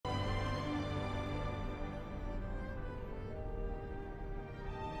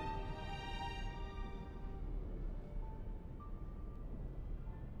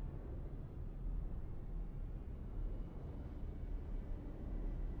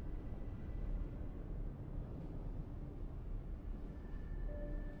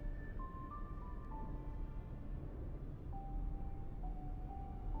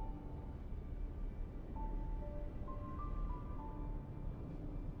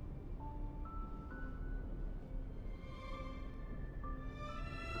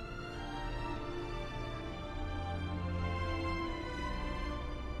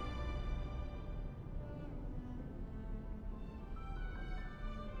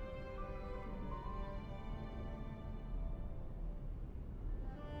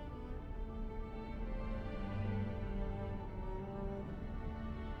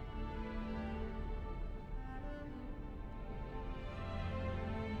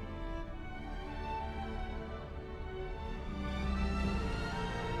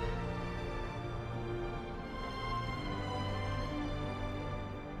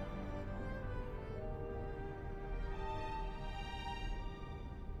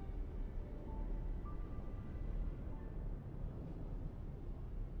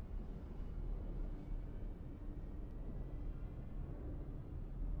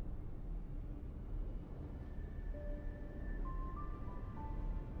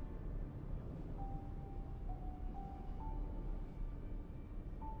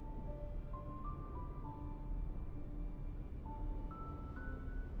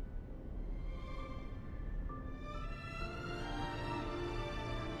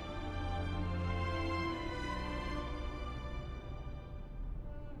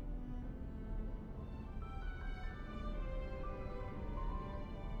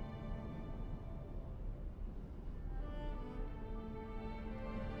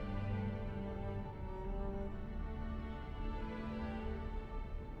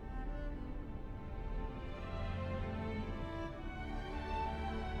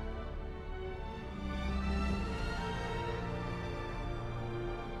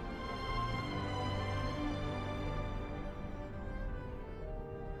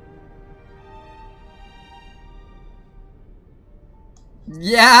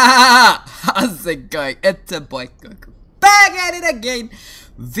Yeah! How's it going? It's a boy Cuckoo. Back at it again!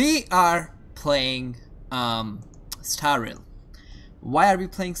 We are playing Star Rail. Why are we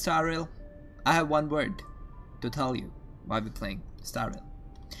playing Star Rail? I have one word to tell you why we're playing Star Rail.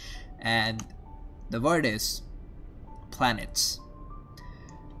 And the word is planets.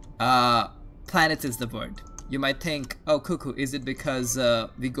 Planets is the word. You might think, oh Cuckoo, is it because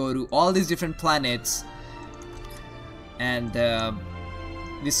we go to all these different planets and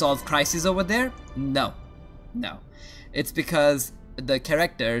we solve crises over there? No. No. It's because the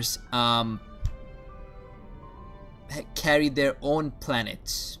characters carry their own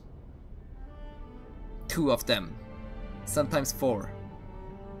planets. 2 of them. Sometimes 4.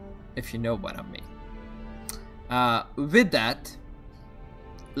 If you know what I mean. With that,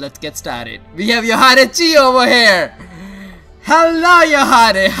 let's get started. We have Yohane over here. Hello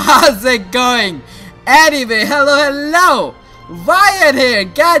Yohane, how's it going? Anyway, hello. Wyatt here.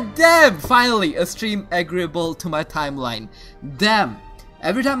 God damn, finally a stream agreeable to my timeline. Damn,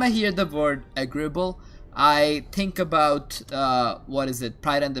 every time I hear the word agreeable, I think about what is it,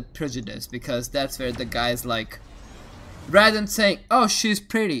 Pride and the Prejudice, because that's where the guy's like, rather than saying, oh she's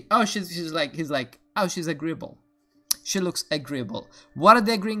pretty, oh he's like, oh she's agreeable. She looks agreeable. What are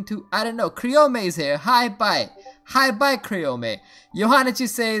they agreeing to? I don't know. Kryome is here. Hi, bye. Hi, bye, Kryome. Yohane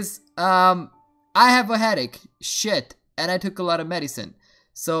says, I have a headache. Shit. And I took a lot of medicine.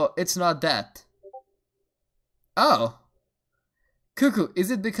 So, it's not that. Oh. Cuckoo,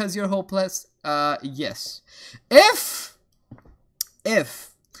 is it because you're hopeless? Yes. If,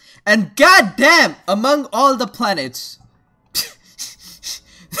 and goddamn, among all the planets,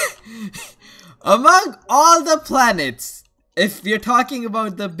 among all the planets, if we're talking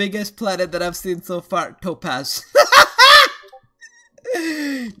about the biggest planet that I've seen so far, Topaz.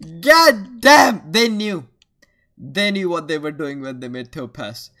 God damn, they knew. They knew what they were doing when they made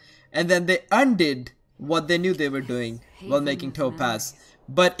Topaz. And then they undid what they knew they were doing while making Topaz.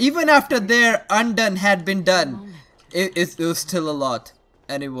 But even after their undone had been done, it was still a lot.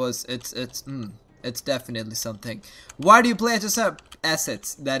 And it's definitely something. Why do you play HSR?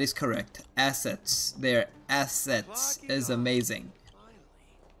 Assets, that is correct. Assets. Their assets is amazing.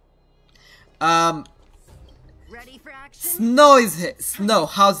 Snow is here. Snow,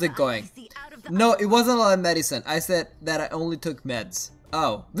 how's it going? No, it wasn't a lot of medicine. I said that I only took meds.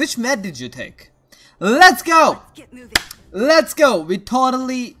 Oh, which med did you take? Let's go! Let's go! We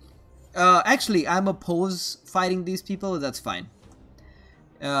totally... actually, I'm opposed fighting these people. That's fine.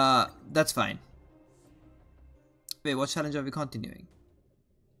 That's fine. Wait, what challenge are we continuing?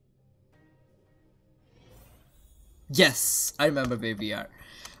 Yes, I remember where we are.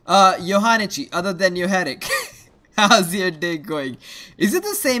 Yohane, other than your headache, how's your day going? Is it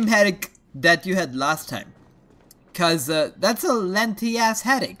the same headache that you had last time? Cause that's a lengthy ass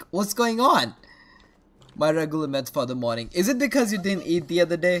headache. What's going on? My regular meds for the morning. Is it because you didn't eat the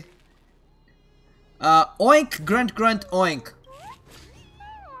other day? Oink, grunt, grunt, oink.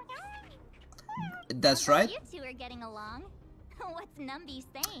 That's right. You two are getting along. What's Numby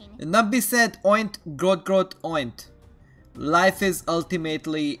saying? Numby said, oint, growth, growth, oint. Life is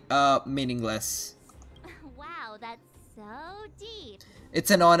ultimately meaningless. Wow, that's so deep.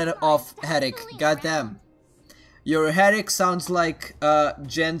 It's an on and off headache. Goddamn. Your headache sounds like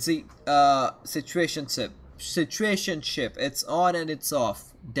Gen Z situationship. It's on and it's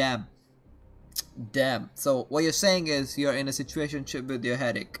off. Damn. Damn. So what you're saying is you're in a situationship with your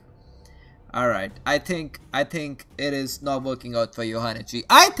headache. Alright, I think it is not working out for Yohane.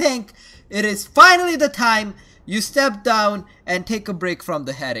 I think it is finally the time you step down and take a break from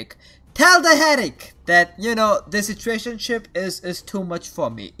the headache. Tell the headache that, you know, the situationship is too much for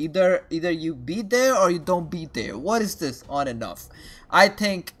me. Either you be there or you don't be there. What is this on and off? I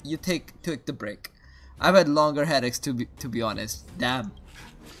think you take the break. I've had longer headaches to be honest. Damn.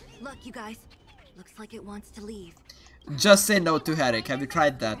 Look, you guys. Looks like it wants to leave. Just say no to headache. Have you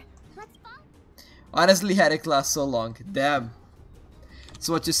tried that? Honestly, headache lasts so long. Damn.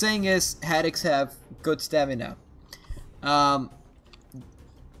 So what you're saying is headaches have good stamina. When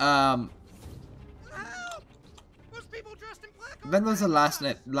was the last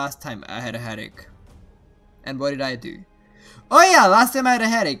time I had a headache? And what did I do? Oh yeah, last time I had a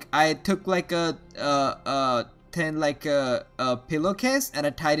headache, I took like a pillowcase and I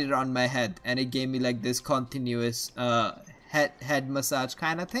tied it around my head, and it gave me like this continuous head massage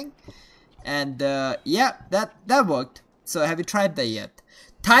kind of thing. And yeah, that worked. So have you tried that yet?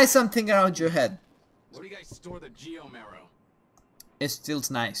 Tie something around your head. Where do you guys store the Geo Marrow? It feels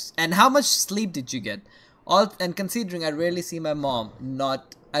nice. And how much sleep did you get? And considering I rarely see my mom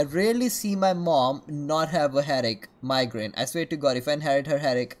not I rarely see my mom not have a headache, migraine. I swear to God, if I inherit her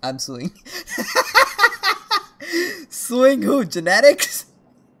headache, I'm suing. Suing who? Genetics?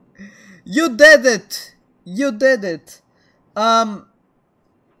 You did it! You did it! I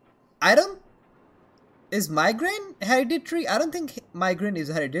don't... Is migraine hereditary? I don't think migraine is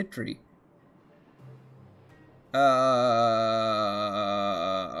hereditary.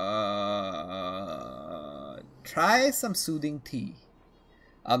 Try some soothing tea.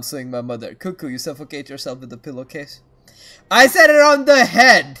 I'm suing my mother. Cuckoo, you suffocate yourself with the pillowcase. I said around the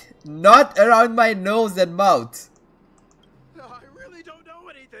head, not around my nose and mouth. I really don't know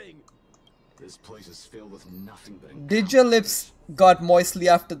anything. This place is filled with nothing but. Did your lips got moistly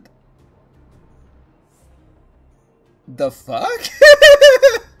after the fuck?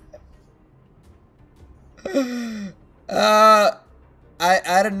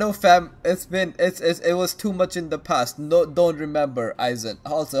 I don't know, fam. It was too much in the past. No, don't remember, Eisen.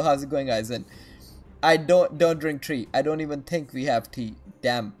 Also, how's it going, Eisen? I don't drink tea. I don't even think we have tea.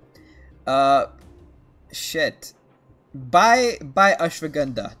 Damn. Shit. Buy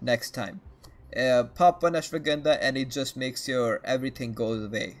ashwagandha next time. Pop one ashwagandha and it just makes your everything goes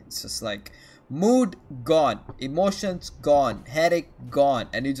away. It's just like mood gone, emotions gone, headache gone,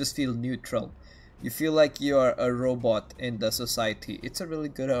 and you just feel neutral. You feel like you're a robot in the society. It's a really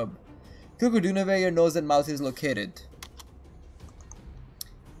good herb. Cuckoo, do you know where your nose and mouth is located?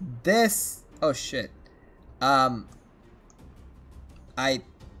 This... Oh shit.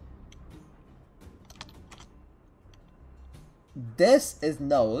 This is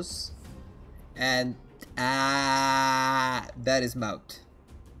nose. And... that is mouth.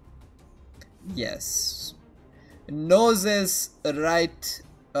 Yes. Nose is right...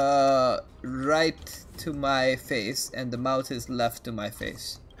 right to my face, and the mouth is left to my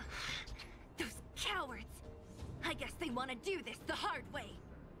face. Those cowards! I guess they want to do this the hard way.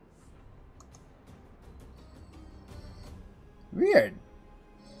 Weird.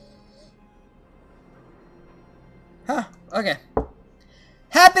 Huh, okay.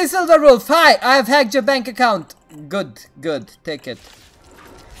 Happy Silverwolf! Hi! I have hacked your bank account! Good, good. Take it.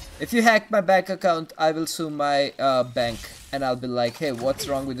 If you hack my bank account, I will sue my bank. And I'll be like, hey, what's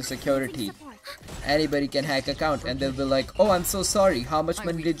wrong with the security? Anybody can hack account. And they'll be like, oh, I'm so sorry. How much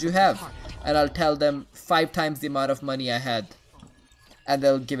money did you have? And I'll tell them 5 times the amount of money I had. And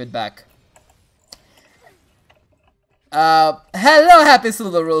they'll give it back. Hello, Happy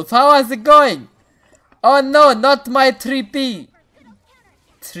Silverwolf. How is it going? Oh no, not my 3P.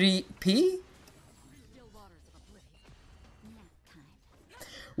 3P?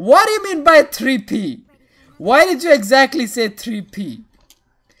 What do you mean by 3P? Why did you exactly say 3P?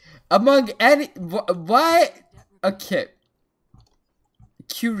 Among any... Why... Okay.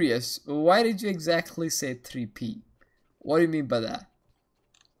 Curious. Why did you exactly say 3P? What do you mean by that?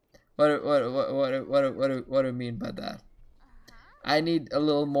 What do you mean by that? I need a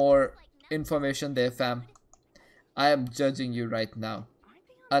little more information there, fam. I am judging you right now.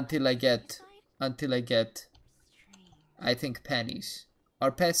 Until I get... I think pennies.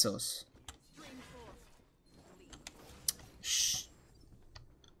 Or pesos. Shh.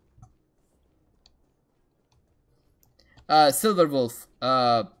 Silverwolf,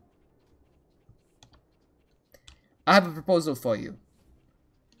 I have a proposal for you.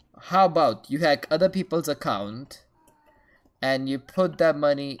 How about you hack other people's account and you put that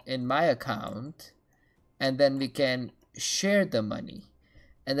money in my account and then we can share the money.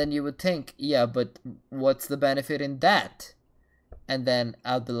 And then you would think, yeah, but what's the benefit in that? And then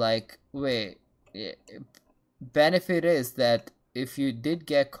I'll be like, wait, benefit is that if you did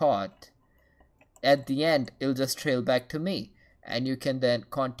get caught, at the end, it'll just trail back to me. And you can then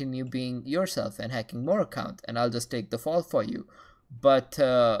continue being yourself and hacking more accounts. And I'll just take the fall for you. But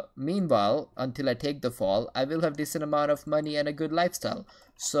meanwhile, until I take the fall, I will have decent amount of money and a good lifestyle.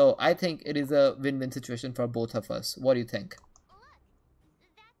 So I think it is a win-win situation for both of us. What do you think?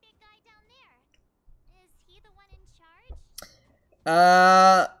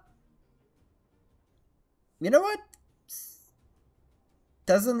 You know what?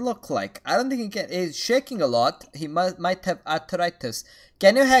 Doesn't look like. I don't think he can. He's shaking a lot. He might have arthritis.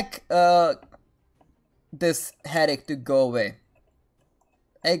 Can you hack this headache to go away?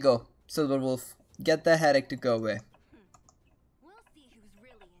 There you go, Silverwolf. Get the headache to go away. We'll see who's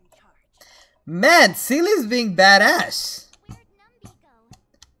really in charge. Man, Seely's being badass. Where'd Numby go?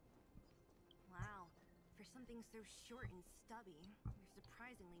 Wow, for something so short and stubby, you're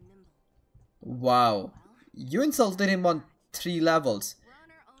surprisingly nimble. Wow. You insulted him on 3 levels.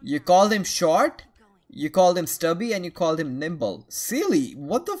 You called him short, you called him stubby, and you called him nimble. Seely,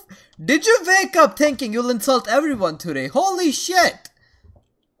 what the f— Did you wake up thinking you'll insult everyone today? Holy shit!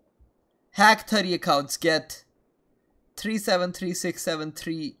 Hack 30 accounts, get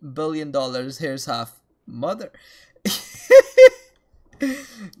 $3,73673 billion. Here's half. Mother.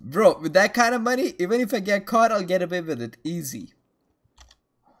 Bro, with that kind of money, even if I get caught, I'll get away with it. Easy.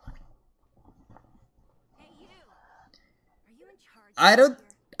 Hey, you. Are you in charge?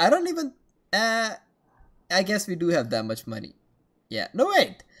 I don't even, I guess we do have that much money. Yeah, no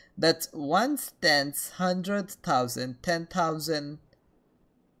wait. That's 1s, 10s, 100,000, 10,000,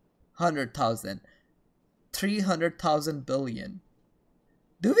 100,000, 300,000 billion.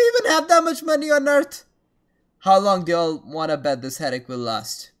 Do we even have that much money on Earth? How long do y'all want to bet this headache will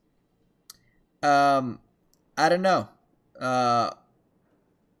last? I don't know.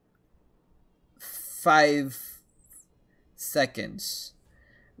 5 seconds.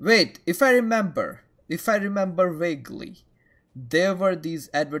 Wait, if I remember vaguely, there were these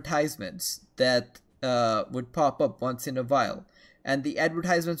advertisements that would pop up once in a while, and the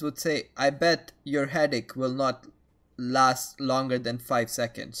advertisements would say, I bet your headache will not last longer than 5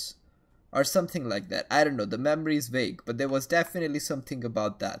 seconds, or something like that. I don't know, the memory is vague, but there was definitely something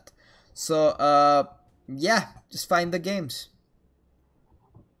about that. So yeah, just find the games.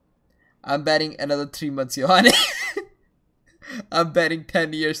 I'm betting another 3 months, Johanne. I'm betting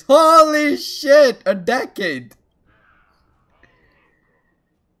 10 years. Holy shit, a decade.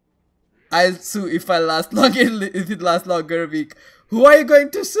 I'll sue if I last longer, if it lasts longer a week. Who are you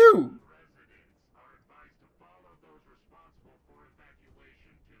going to sue?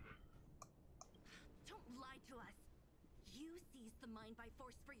 Don't lie to us. You seized the mine by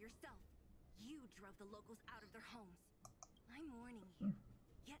force for yourself. You drove the locals out of their homes. I'm warning you.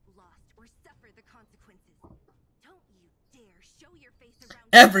 Get lost or suffer the consequences. Don't you dare show your face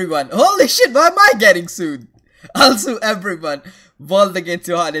around Everyone. Holy shit, why am I getting sued? I'll sue everyone. World against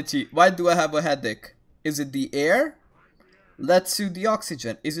Yohane. Why do I have a headache? Is it the air? Let's sue the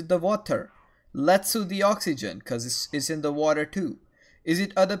oxygen. Is it the water? Let's sue the oxygen, because it's in the water too. Is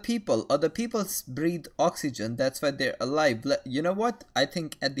it other people? Other people breathe oxygen, that's why they're alive. You know what? I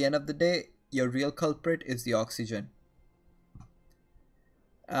think at the end of the day, your real culprit is the oxygen.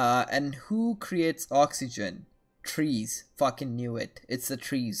 And who creates oxygen? Trees. Fucking knew it. It's the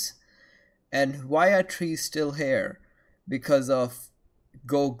trees. And why are trees still here? Because of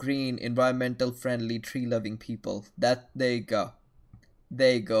go green, environmental friendly, tree loving people. There you go.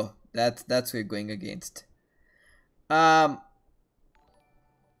 There you go. That's what we're going against. Oh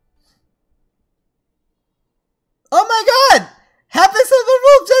my god! Happy Silver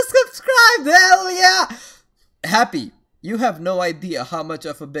Wolf just subscribed! Hell yeah! Happy, you have no idea how much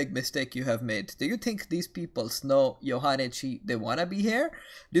of a big mistake you have made. Do you think these people know Yohane, they wanna be here?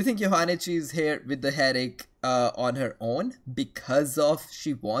 Do you think Yohane is here with the headache on her own because of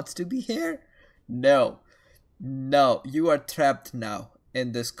she wants to be here? No. No, you are trapped now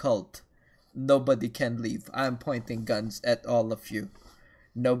in this cult. Nobody can leave. I'm pointing guns at all of you.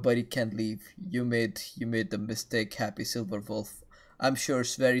 Nobody can leave. You made the mistake, Happy Silver Wolf. I'm sure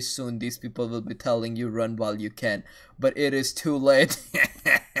very soon these people will be telling you run while you can, but it is too late.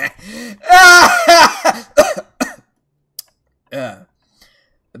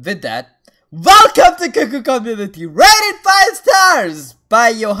 With that, welcome to Cuckoo Community, rated 5 stars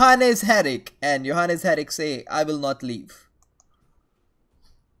by Johannes Herrick, and Johannes Herrick say, I will not leave.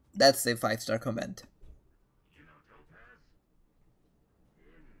 That's a 5-star comment.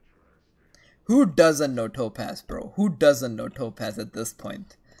 Who doesn't know Topaz, bro? Who doesn't know Topaz at this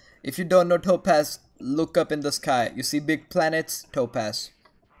point? If you don't know Topaz, look up in the sky. You see big planets? Topaz.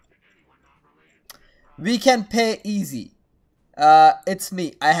 We can pay easy. It's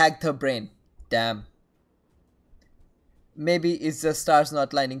me. I hacked her brain. Damn. Maybe it's the stars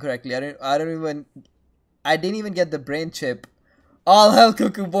not lining correctly. I didn't even get the brain chip. All hell,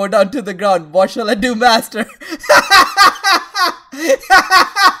 Cuckoo, bow down to the ground. What shall I do, master?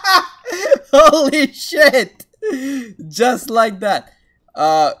 Holy shit! Just like that.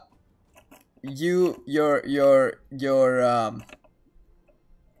 Your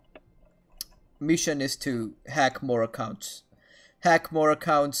mission is to hack more accounts. Hack more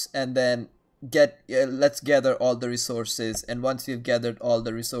accounts and then let's gather all the resources, and once we've gathered all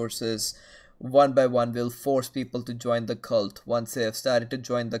the resources, one by one we'll force people to join the cult. Once they have started to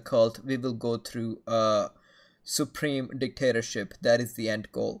join the cult, we will go through a supreme dictatorship. That is the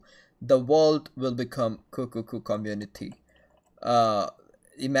end goal. The world will become Cuckoo Community.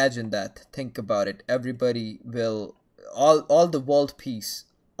 Imagine that. Think about it. Everybody will, all the world peace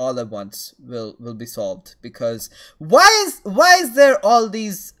all at once will be solved. Because why is there all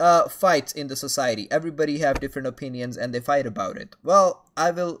these fights in the society? Everybody have different opinions and they fight about it. Well, I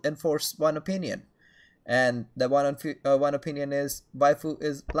will enforce one opinion, and the one opinion is waifu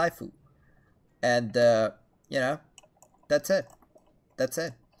is laifu. and you know, that's it. That's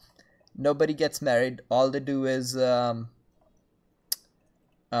it. Nobody gets married. All they do is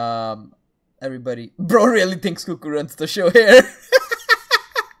everybody. Bro really thinks Cuckoo runs the show here.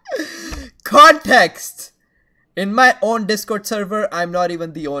 Context. In my own Discord server, I'm not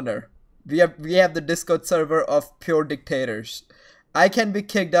even the owner. We have the Discord server of pure dictators. I can be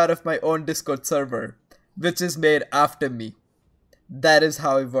kicked out of my own Discord server, which is made after me. That is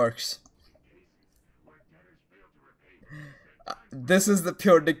how it works. This is the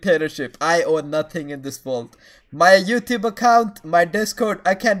pure dictatorship. I own nothing in this world. My YouTube account, my Discord,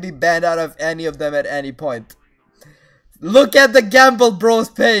 I can be banned out of any of them at any point. Look at the gamble bro's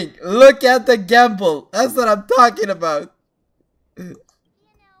paying. Look at the gamble. That's what I'm talking about.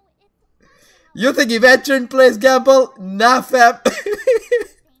 You think Acheron plays gamble? Nah, fam.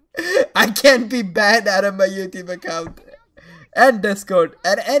 I can't be banned out of my YouTube account and Discord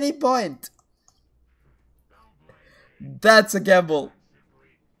at any point. That's a gamble.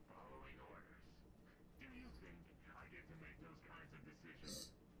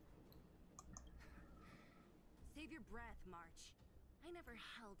 Save your breath, March. I never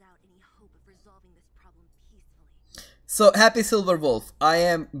held out any hope of resolving this problem peacefully. So, Happy Silver Wolf, I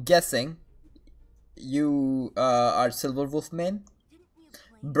am guessing you are Silver Wolf main?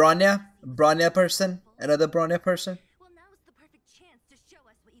 Bronya person? Another Bronya person? Well, now's the perfect chance to show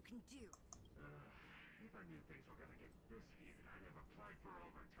us what you can do. If I knew things were gonna get this heated, I'd have applied for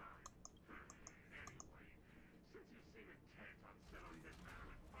overtime. Anyway, since you seem intent on settling this matter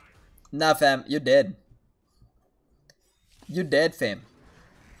with violence... Nah, fam, you dead. You dead, fam.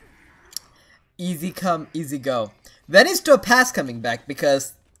 Easy come, easy go. When is Topaz coming back?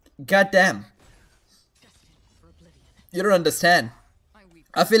 Because, goddamn. You don't understand.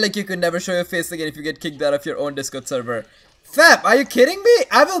 I feel like you could never show your face again if you get kicked out of your own Discord server. Fam, are you kidding me?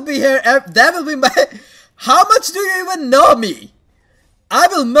 I will be here. That will be my... How much do you even know me? I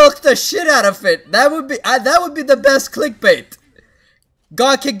will milk the shit out of it. That would be the best clickbait.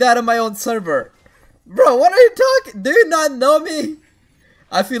 Got kicked out of my own server. Bro, what are you talking? Do you not know me?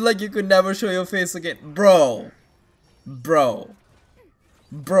 I feel like you could never show your face again. Bro. What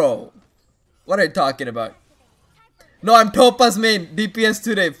are you talking about? No, I'm Topaz main. DPS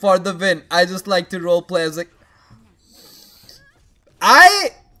today for the win. I just like to roleplay as like...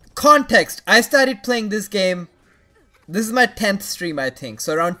 Context. I started playing this game. This is my 10th stream, I think.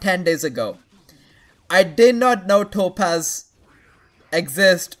 So around 10 days ago. I did not know Topaz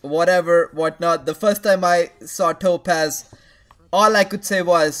exist, whatever, whatnot. The first time I saw Topaz, all I could say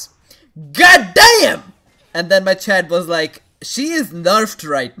was, God damn! And then my chat was like, she is nerfed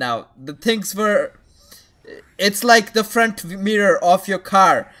right now. The things were... It's like the front mirror of your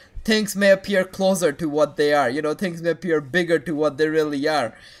car. Things may appear closer to what they are. You know, things may appear bigger to what they really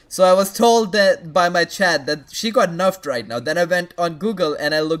are. So I was told that by my chat that she got nerfed right now. Then I went on Google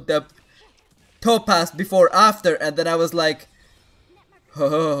and I looked up Topaz before after, and then I was like,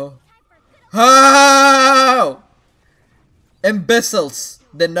 oh, imbeciles.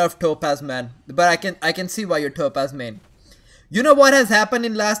 They nerfed Topaz, man. But I can see why you're Topaz main. You know what has happened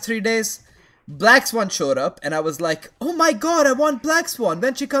in last 3 days? Black Swan showed up and I was like, oh my god, I want Black Swan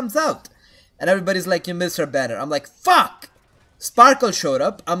when she comes out. And everybody's like, you missed her banner. I'm like, fuck. Sparkle showed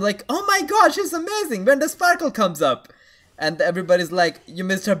up. I'm like, oh my god, she's amazing. When the Sparkle comes up. And everybody's like, you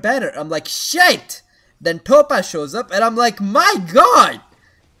missed her banner. I'm like, shit. Then Topaz shows up and I'm like, my god.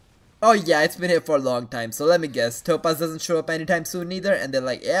 Oh yeah, it's been here for a long time. So let me guess, Topaz doesn't show up anytime soon either. And they're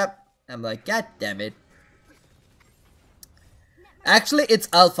like, yep. I'm like, god damn it. Actually, it's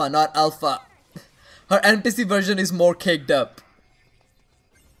alpha, not alpha. Her NPC version is more caked up.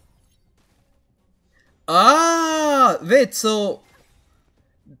 Ah, wait, so...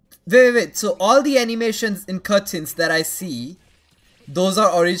 Wait, so all the animations in cutscenes that I see, those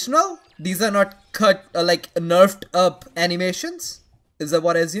are original? These are not cut, like, nerfed up animations? Is that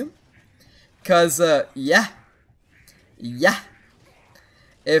what I assume? Cause, yeah.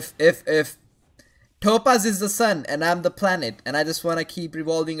 If Topaz is the sun and I'm the planet and I just want to keep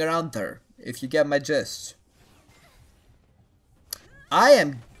revolving around her, if you get my gist. I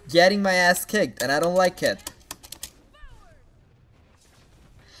am getting my ass kicked and I don't like it.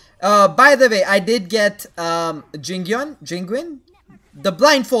 By the way, I did get Jingwin, the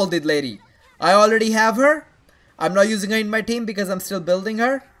blindfolded lady. I already have her. I'm not using her in my team because I'm still building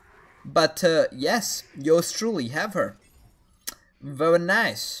her. But yes, yours truly have her. Very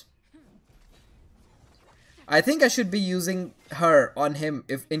nice. I think I should be using her on him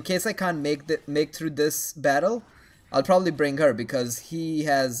if in case I can't make through this battle. I'll probably bring her because he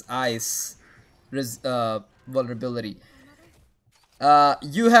has ice vulnerability.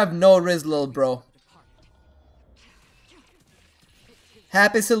 You have no Rizzle, bro.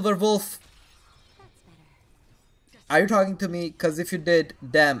 Happy Silver Wolf. Are you talking to me? Cause if you did,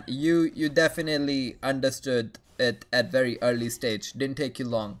 damn, you definitely understood it at very early stage. Didn't take you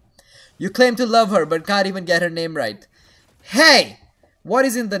long. You claim to love her, but can't even get her name right. Hey! What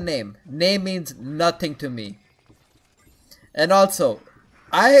is in the name? Name means nothing to me. And also,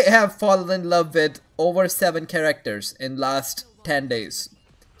 I have fallen in love with over 7 characters in last 10 days.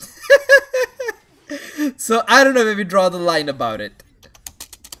 So I don't know where we draw the line about it.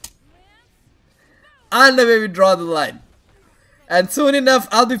 I don't know where we draw the line. And soon enough,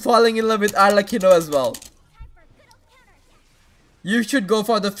 I'll be falling in love with Arlecchino as well. You should go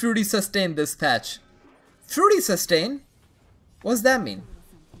for the Fruity Sustain this patch. Fruity Sustain? What's that mean?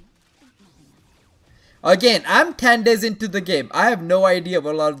 Again, I'm 10 days into the game. I have no idea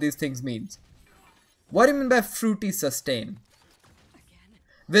what a lot of these things means. What do you mean by Fruity Sustain?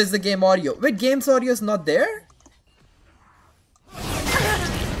 Where's the game audio? Wait, game's audio is not there?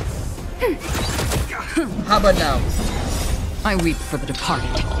 How about now? I weep for the departed.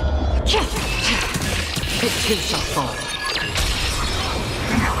 It too shall fall.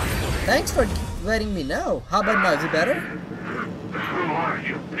 Thanks for letting me know. How about now? Is it better? Who are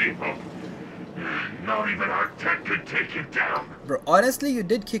you people? Not even our tech could take you down. Bro, honestly, you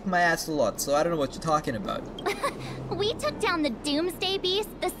did kick my ass a lot, so I don't know what you're talking about. We took down the Doomsday Beast,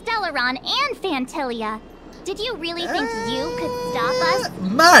 the Stellaron, and Fantilia. Did you really think you could stop us?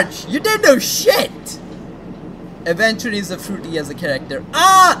 March, you didn't know shit! Adventurine is a Fruity as a character.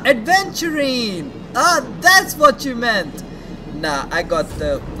 Ah, Adventurine! Ah, that's what you meant! Nah, I got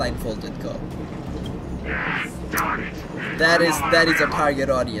the blindfolded go. Darn it. That is a target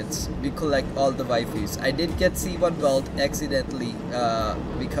audience. We collect all the waifus. I did get C1 belt accidentally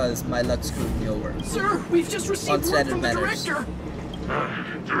because my luck screwed me over. Sir, we've just received word from the director.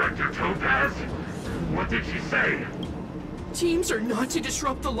 Director Topaz? What did she say? Teams are not to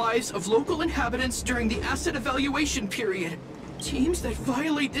disrupt the lives of local inhabitants during the asset evaluation period. Teams that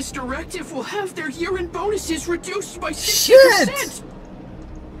violate this directive will have their year-end bonuses reduced by 60%. Shit!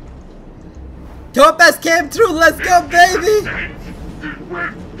 Topaz came through, let's go, baby!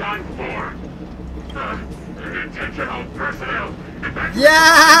 We're done for. Intentional personnel.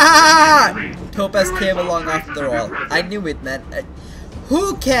 Yeah! Topaz came along after all. I knew it, man.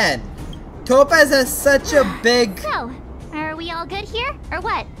 Who can? Topaz has such a big... So, are we all good here, or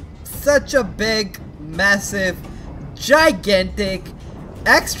what? Such a big, massive, gigantic,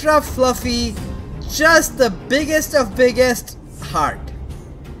 extra fluffy, just the biggest of biggest heart.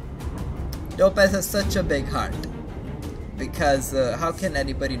 Topaz has such a big heart. Because how can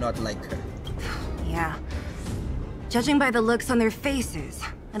anybody not like her? Yeah. Judging by the looks on their faces,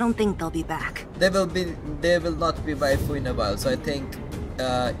 I don't think they'll be back. They will not be waifu in a while, so I think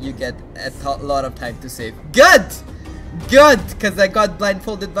you get a lot of time to save. Good! Good! Because I got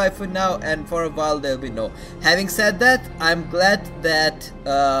blindfolded waifu now, and for a while there'll be no. Having said that, I'm glad that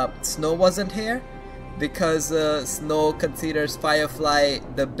Snow wasn't here, because Snow considers Firefly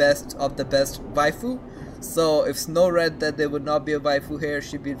the best of the best waifu. So if Snow read that there would not be a waifu here,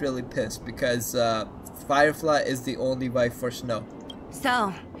 she'd be really pissed, because Firefly is the only wife for Snow.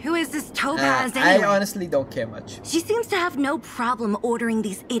 So, who is this Topaz anyway? I honestly don't care much. She seems to have no problem ordering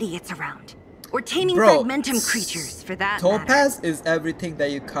these idiots around. Or taming fragmentum creatures, for that Topaz matter. is everything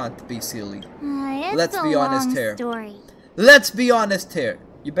that you can't be, silly. It's Let's be honest here. Story. Let's be honest here.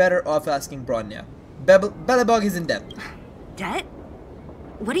 You better off asking Bronya. Bellabog is in debt. Debt?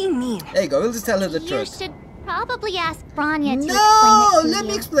 What do you mean? There you go, we'll just tell her the You truth. should probably ask Bronya to No, explain it to let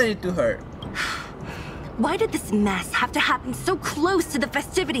me you. explain it to her. Why did this mess have to happen so close to the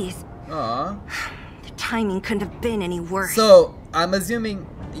festivities? Aww. The timing couldn't have been any worse. So, I'm assuming...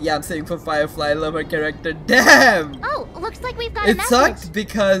 Yeah, I'm saying for Firefly, I love her character. Damn! Oh, looks like we've got a It message. sucked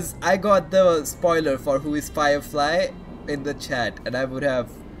because I got the spoiler for who is Firefly in the chat, and I would have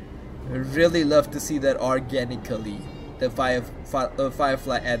really loved to see that organically. The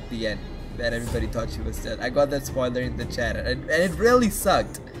Firefly at the end, that everybody thought she was dead. I got that spoiler in the chat, and it really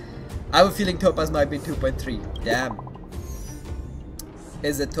sucked. I was feeling Topaz might be 2.3. Damn.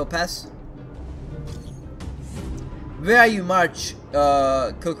 Is it Topaz? Where are you, March?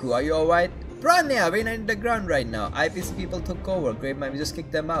 Cuckoo, are you alright? Bronya, we're in the ground right now. IPC people took over. Great man, we just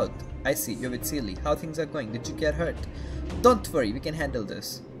kicked them out. I see, you're with Sealy. How things are going? Did you get hurt? Don't worry, we can handle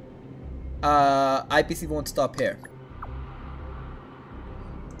this. IPC won't stop here.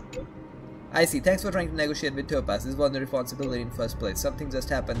 I see, thanks for trying to negotiate with Topaz. This wasn't a responsibility in first place. Something just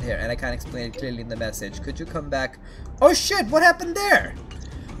happened here and I can't explain it clearly in the message. Could you come back? Oh shit, what happened there?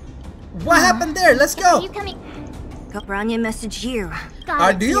 What happened there? Let's Are go! you coming? Got Branya message you.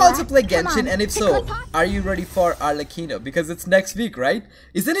 Do you also play Come Genshin? on, And if tickle so, it pop- are you ready for Arlecchino? Because it's next week, right?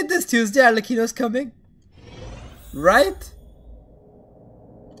 Isn't it this Tuesday Arlecchino's coming? Right?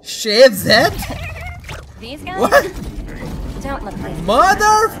 Shaves head? These guys What? don't look like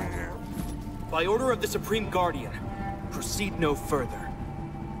Mother? By order of the Supreme Guardian, proceed no further.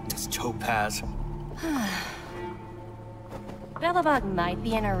 Miss Topaz. Bellabog might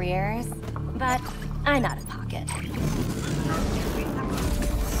be in arrears, but I'm out of pocket.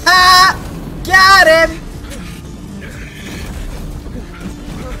 Ha! Got him!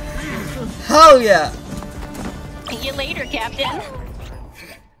 Hell yeah! See you later, Captain.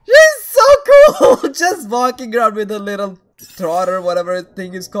 She's so cool! Just walking around with a little trot or whatever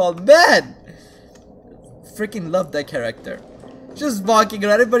thing is called. Man! Freaking love that character. Just walking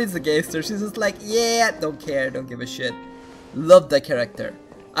around, everybody's against her. She's just like, yeah, don't care, don't give a shit. Love that character.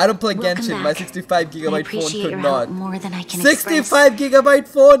 I don't play Welcome Genshin. back. My 65GB phone appreciate your could help not. more than I can 65GB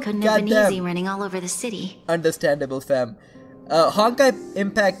phone? Couldn't have been easy Goddamn. running all over the city. Understandable, fam. Honkai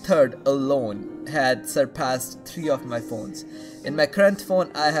Impact 3rd alone had surpassed 3 of my phones. In my current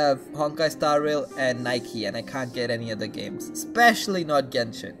phone, I have Honkai Star Rail and Nike, and I can't get any other games, especially not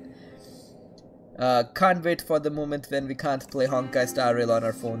Genshin. Can't wait for the moment when we can't play Honkai Star Rail on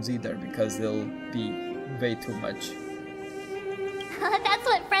our phones either, because it'll be way too much. That's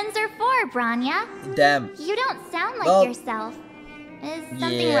what friends are for, Branya. Damn. You don't sound like Well, yourself. Is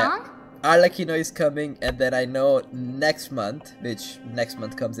something wrong? Arlecchino is coming, and then I know next month, which next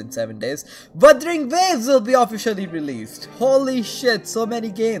month comes in 7 days, Wuthering Waves will be officially released. Holy shit, so many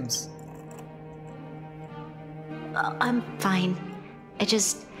games. I'm fine. I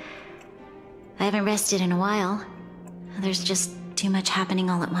haven't rested in a while. There's just too much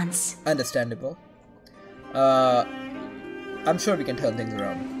happening all at once. Understandable. I'm sure we can turn things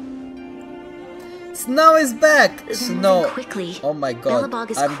around. Snow is back! They're Snow! moving quickly. Oh my god, Bellabog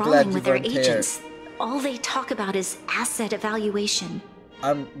is I'm glad crawling you with their weren't here. agents. All they talk about is asset evaluation.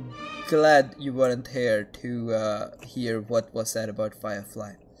 I'm glad you weren't here to hear what was said about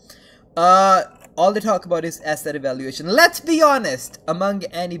Firefly. All they talk about is asset evaluation. Let's be honest, among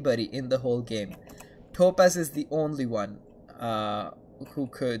anybody in the whole game, Topaz is the only one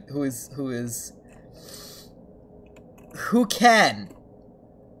who can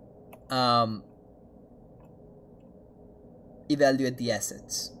evaluate the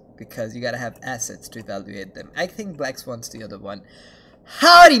assets, because you gotta have assets to evaluate them. I think Black Swan's the other one.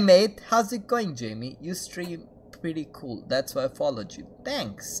 Howdy mate, how's it going, Jamie? You stream pretty cool, that's why I followed you.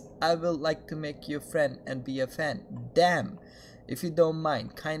 Thanks. I will like to make you a friend and be a fan. Damn. If you don't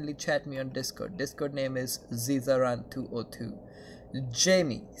mind, kindly chat me on Discord. Discord name is Zizaran202.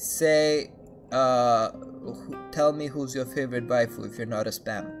 Jamie, say tell me who's your favorite waifu if you're not a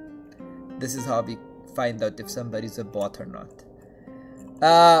spam. This is how we find out if somebody's a bot or not.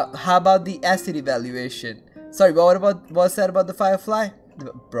 How about the asset evaluation? Sorry, what was that about the Firefly?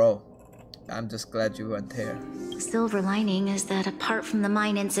 Bro, I'm just glad you weren't here. Silver lining is that apart from the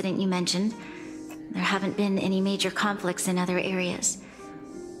mine incident you mentioned, there haven't been any major conflicts in other areas.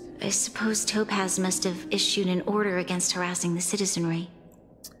 I suppose Topaz must have issued an order against harassing the citizenry.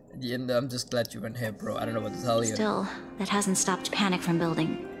 Yeah, I'm just glad you weren't here, bro. I don't know what to tell you. Still, that hasn't stopped panic from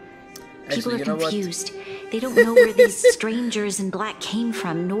building. Actually, People you are know what? confused. They don't know where these strangers in black came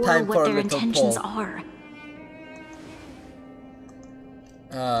from, nor Time for what a their little intentions poll.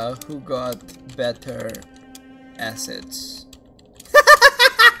 are. Who got better assets?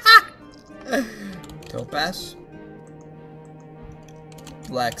 Topaz?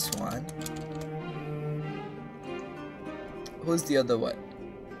 Black Swan? Who's the other one?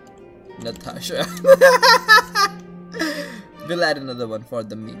 Natasha. We'll add another one for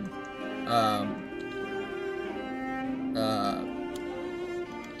the meme.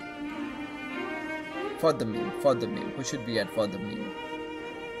 For the meme. Who should we add for the meme?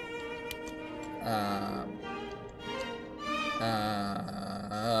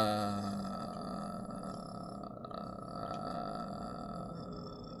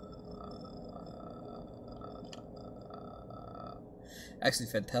 Actually,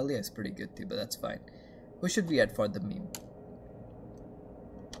 Fantalia is pretty good too, but that's fine. Who should we add for the meme?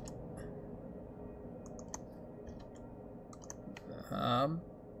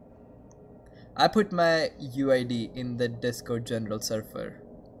 I put my UID in the Discord general server.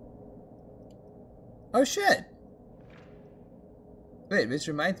 Oh shit! Wait, which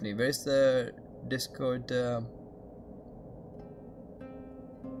reminds me, where's the Discord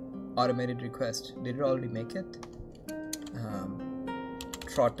automated request? Did it already make it?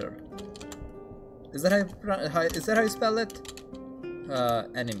 Trotter. Is that how you spell it?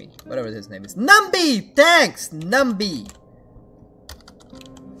 enemy, whatever his name is. Numby! Thanks! Numby!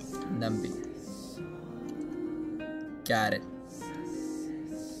 Numby. Got it.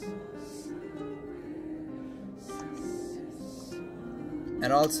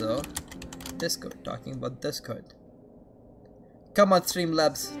 And also, Discord. Talking about Discord. Come on,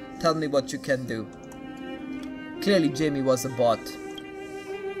 Streamlabs. Tell me what you can do. Clearly, Jamie was a bot.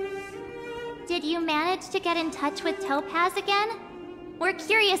 Did you manage to get in touch with Topaz again? We're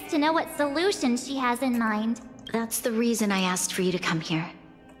curious to know what solution she has in mind. That's the reason I asked for you to come here.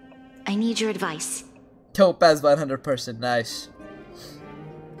 I need your advice. Topaz 100%. Nice.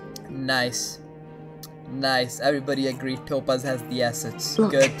 Nice. Nice. Everybody agreed Topaz has the assets.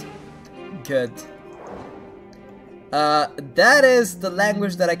 Look. Good. Good. That is the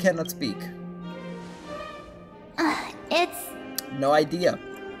language that I cannot speak. It's... No idea.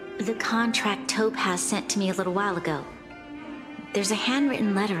 The contract Topaz sent to me a little while ago. There's a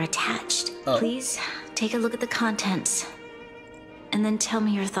handwritten letter attached. Oh. Please take a look at the contents. And then tell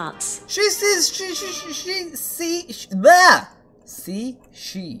me your thoughts. She sees, she,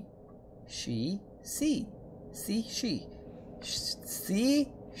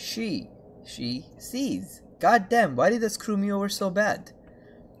 sees. God damn, why did that screw me over so bad?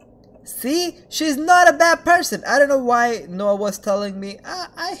 See? She's not a bad person. I don't know why Noah was telling me,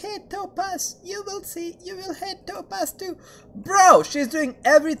 I hate Topaz. You will see. You will hate Topaz too. Bro, she's doing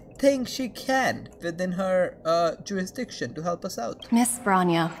everything she can within her jurisdiction to help us out. Miss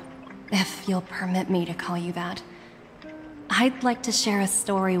Branya, if you'll permit me to call you that, I'd like to share a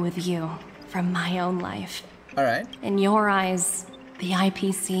story with you from my own life. Alright. In your eyes, the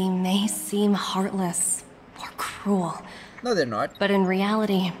IPC may seem heartless or cruel. No, they're not. But in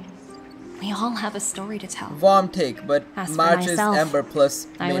reality, we all have a story to tell. Warm take, but As for March is myself, Ember plus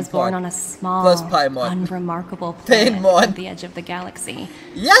I was main born pod. on a small, Plus Paimon. unremarkable Pain planet mod. at the edge of the galaxy.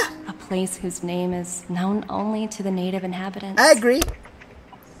 Yeah, A place whose name is known only to the native inhabitants. I agree.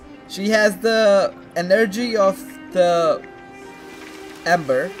 She has the energy of the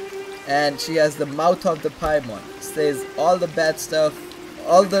Ember, and she has the mouth of the Paimon. Says all the bad stuff,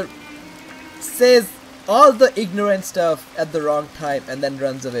 says all the ignorant stuff at the wrong time, and then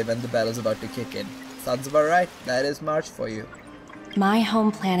runs away when the battle's about to kick in. Sounds about right. That is March for you. My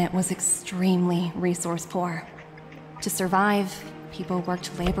home planet was extremely resource poor. To survive, people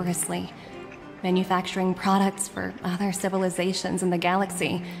worked laboriously, manufacturing products for other civilizations in the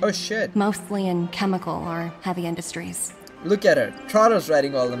galaxy, Oh shit. mostly in chemical or heavy industries. Look at her. Trottle's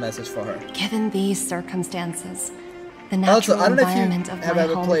writing all the message for her. Given these circumstances, the Also, natural I don't know if you environment of have my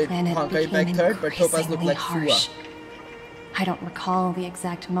ever home played planet Honkai became back third, but Topaz looked increasingly like harsh. Fua. I don't recall the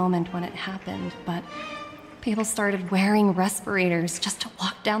exact moment when it happened, but people started wearing respirators just to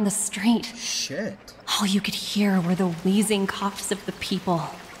walk down the street. Shit. All you could hear were the wheezing coughs of the people,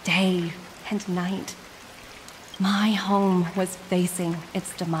 day and night. My home was facing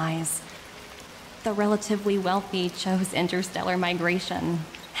its demise. The relatively wealthy chose interstellar migration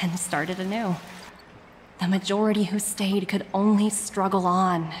and started anew. The majority who stayed could only struggle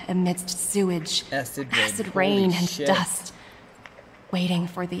on amidst sewage, Acid rain, Holy and shit. dust, waiting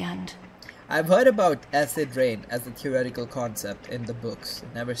for the end. I've heard about acid rain as a theoretical concept in the books.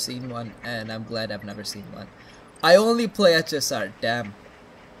 Never seen one, and I'm glad I've never seen one. I only play HSR. Damn.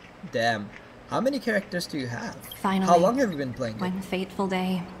 Damn. How many characters do you have? Finally, How long have you been playing it? one fateful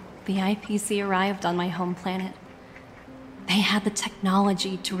day, the IPC arrived on my home planet. They had the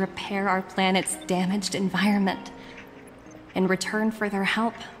technology to repair our planet's damaged environment. In return for their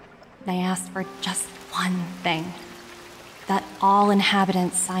help, they asked for just one thing. That all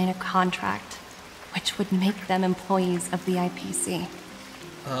inhabitants sign a contract, which would make them employees of the IPC.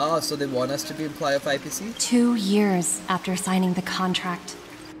 Oh, so they want us to be employee of IPC? 2 years after signing the contract,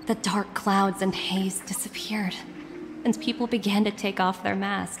 the dark clouds and haze disappeared, and people began to take off their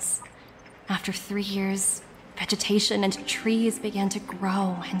masks. After 3 years, vegetation and trees began to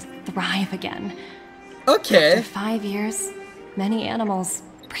grow and thrive again. Okay. After 5 years, many animals,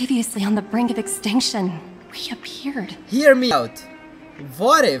 previously on the brink of extinction, reappeared. Hear me out.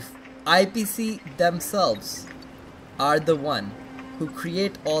 What if IPC themselves are the one who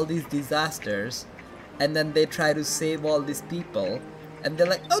create all these disasters, and then they try to save all these people, and they're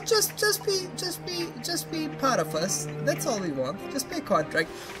like, oh, just be part of us. That's all we want. Just pay contract.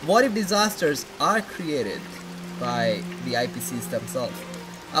 What if disasters are created by the IPCs themselves?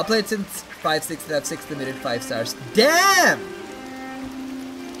 I played since 5.6 and I've 6 limited 5 stars. Damn!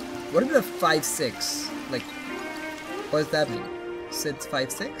 What if a 5.6? Like, what does that mean? Since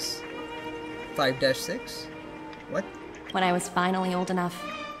 5.6? 5-6? What? When I was finally old enough,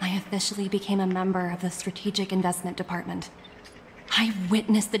 I officially became a member of the Strategic Investment Department. I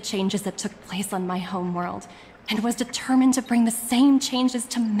witnessed the changes that took place on my homeworld, and was determined to bring the same changes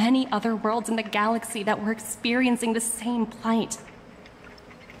to many other worlds in the galaxy that were experiencing the same plight.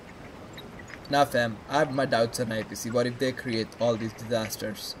 Now fam, I have my doubts on IPC. What if they create all these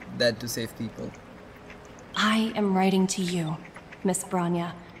disasters then to save people? I am writing to you, Miss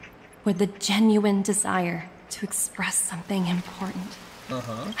Branya, with the genuine desire to express something important.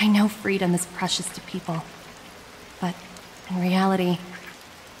 I know freedom is precious to people, but in reality,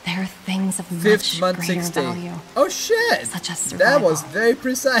 there are things of much greater value. Oh shit! Such as survival. That was very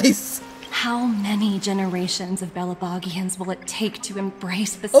precise. How many generations of Belabogians will it take to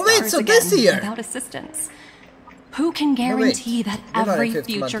embrace the Oh wait, stars so again this year? without assistance? Who can guarantee that every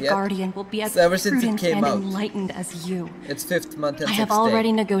future guardian will be as prudent and enlightened as you? It's 5th month and 6th I have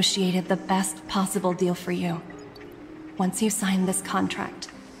already negotiated the best possible deal for you. Once you sign this contract,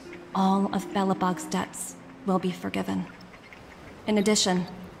 all of Belobog's debts will be forgiven. In addition,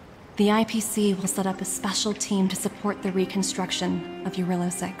 the IPC will set up a special team to support the reconstruction of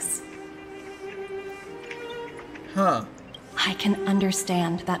Urilo 6. I can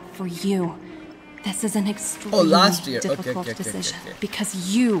understand that for you, this is an extremely difficult decision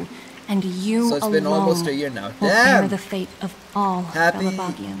because you and you so it's alone been almost a year now. will bear the fate of all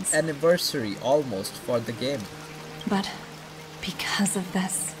Belabogians. Happy anniversary almost for the game. But because of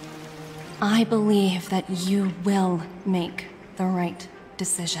this, I believe that you will make the right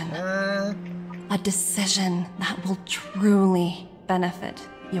decision. A decision that will truly benefit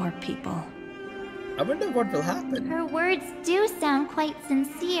your people. I wonder what will happen. Her words do sound quite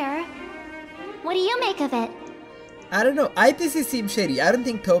sincere. What do you make of it? I don't know. IPC seems shady. I don't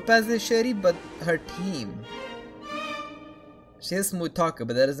think Topaz is shady, but her team. She is a smooth talker,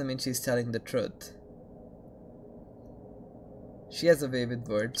 but that doesn't mean she's telling the truth. She has a way with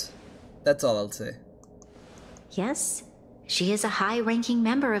words. That's all I'll say. Yes, she is a high-ranking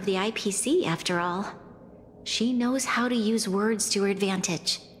member of the IPC, after all. She knows how to use words to her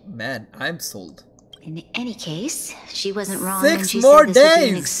advantage. Man, I'm sold. In any case, she wasn't wrong when she more said this would be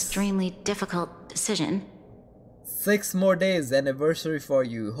an days! extremely difficult decision. 6 more days, anniversary for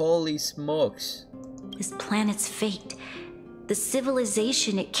you. Holy smokes. This planet's fate, the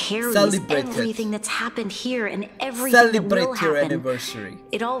civilization it carries, everything that's happened here and everything that will happen. Your anniversary.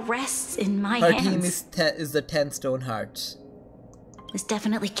 It all rests in my Her hands. team is the 10 Stone Hearts. This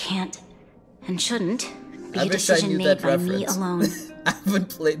definitely can't and shouldn't be a decision made by me alone. I haven't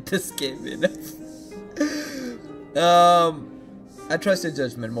played this game enough. I trust your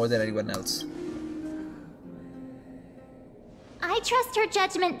judgment more than anyone else. I trust her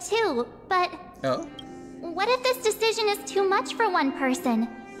judgment too, but what if this decision is too much for one person?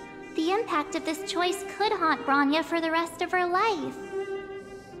 The impact of this choice could haunt Branya for the rest of her life.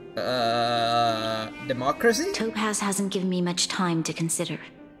 Democracy? Topaz hasn't given me much time to consider.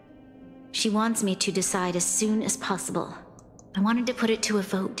 She wants me to decide as soon as possible. I wanted to put it to a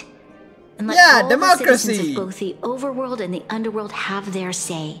vote. And let all the citizens of both the overworld and the underworld have their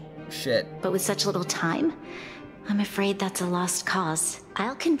say. Shit. But with such little time, I'm afraid that's a lost cause.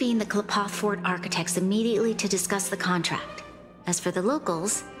 I'll convene the Klapothfort architects immediately to discuss the contract. As for the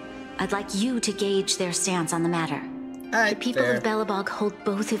locals, I'd like you to gauge their stance on the matter. The people of Belobog hold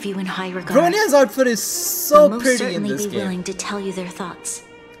both of you in high regard. Bronya's outfit is so pretty in this game. They'll most certainly be willing to tell you their thoughts.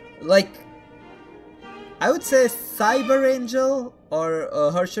 Like, I would say Cyber Angel or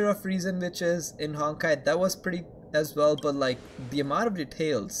Harsher of Reason, which is in Honkai, that was pretty as well, but like the amount of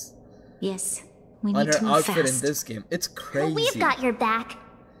details yes, we on need her to move outfit fast. in this game, it's crazy. We've got your back.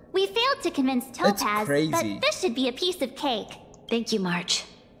 We failed to convince Topaz, but this should be a piece of cake. Thank you, March.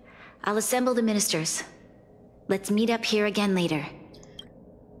 I'll assemble the ministers. Let's meet up here again later.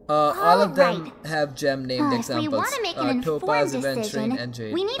 All of them have gem named examples. If we want to make an informed Topaz, decision, and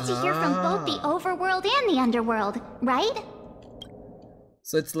Jade. we need to hear from both the overworld and the underworld, right?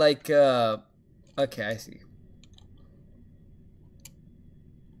 So it's like, okay, I see.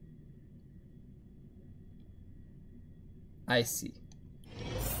 I see.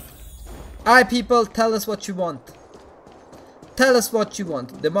 Alright people, tell us what you want. Tell us what you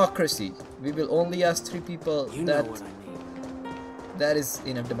want. Democracy. We will only ask 3 people. That is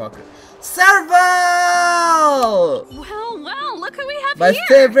enough democracy. Serval! Well, look who we have my here.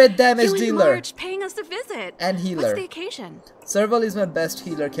 My favorite damage dealer. March paying us a visit. And healer. What's the occasion? Serval is my best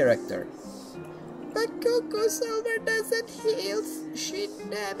healer character. But Coco Silver doesn't heal. She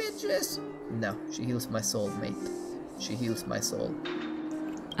damages. No, she heals my soul, mate. She heals my soul.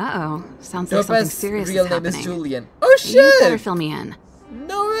 Uh-oh. Sounds like something serious is happening. Real name is Julian. Oh shit! You better fill me in.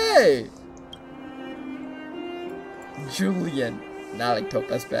 No way! Julian. Now I like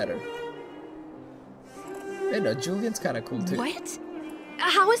Topaz better. You know, Julian's kind of cool too. What?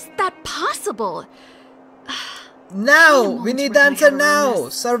 How is that possible? Now! We need the answer now!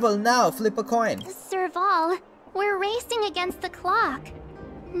 Serval, now! Flip a coin. Serval, we're racing against the clock.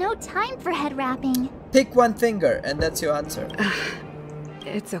 No time for head wrapping. Pick one finger, and that's your answer.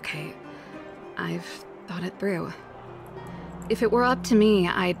 It's okay. I've thought it through. If it were up to me,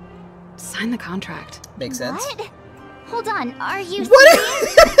 I'd sign the contract. Makes sense. What? Hold on, are you What?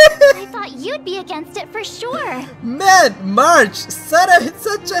 serious? I thought you'd be against it for sure. Man, March,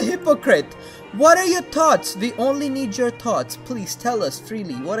 such a hypocrite. What are your thoughts? We only need your thoughts. Please tell us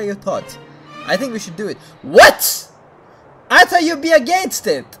freely. What are your thoughts? I think we should do it. What? I thought you'd be against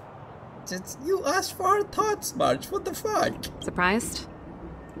it. You asked for our thoughts, March. What the fuck? Surprised?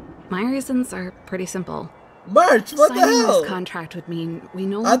 My reasons are pretty simple. March, what the hell? Signing this contract would mean we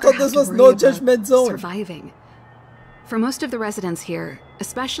no longer I thought this was no judgment zone. Surviving. For most of the residents here,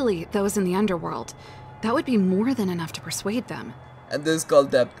 especially those in the underworld, that would be more than enough to persuade them. And this is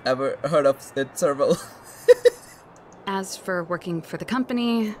called depth. Ever heard of it, Serval? As for working for the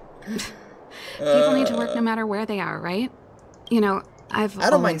company, people need to work no matter where they are, right? You know, I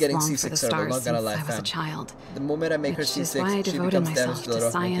don't mind getting seasick, Serval, not gonna lie, I was a fam. child. The moment I make her seasick, why I she devoted becomes damaged myself to the to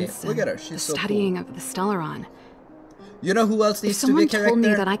rock making. science Look at her, she's so studying cool. of the Stellaron. You know who else If needs to be a someone told me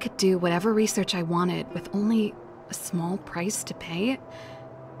character? that I could do whatever research I wanted with only a small price to pay,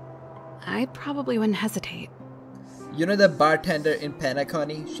 I probably wouldn't hesitate. You know the bartender in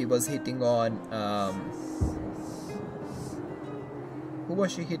Panaconi? She was hitting on, who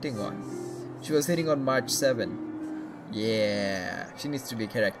was she hitting on? She was hitting on March 7. Yeah, she needs to be a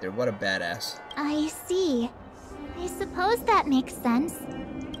character. What a badass. I see. I suppose that makes sense.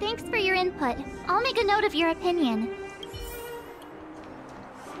 Thanks for your input. I'll make a note of your opinion.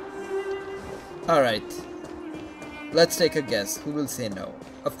 Alright. Let's take a guess. Who will say no?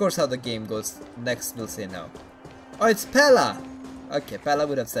 Of course, how the game goes, next will say no. Oh, it's Pella! Okay, Pella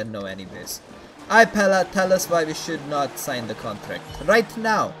would have said no anyways. Alright, Pella, tell us why we should not sign the contract. Right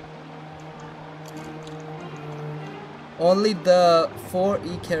now! Only the 4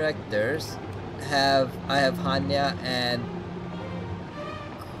 E characters have... I have Hanya and...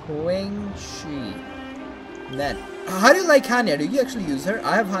 Quang-Shi. Man, how do you like Hanya? Do you actually use her?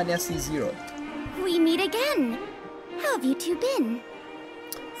 I have Hanya C0. We meet again. How have you two been?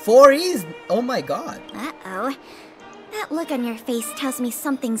 4 E's? Oh my god. Uh-oh. That look on your face tells me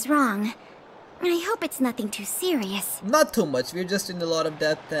something's wrong. I hope it's nothing too serious. Not too much. We're just in a lot of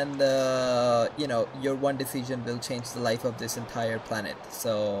death and, you know, your one decision will change the life of this entire planet.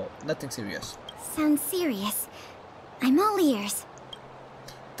 So, nothing serious. Sounds serious. I'm all ears.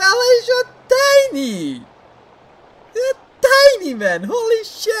 Pella, you're tiny! You're tiny, man! Holy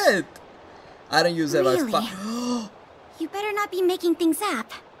shit! I don't use Really? Sparkle. You better not be making things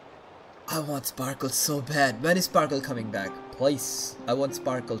up. I want Sparkle so bad. When is Sparkle coming back? Please. I want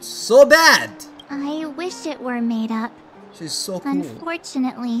Sparkle so bad! I wish it were made up. She's so cool.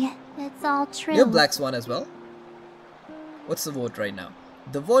 Unfortunately, it's all true. You're Black Swan as well? What's the vote right now?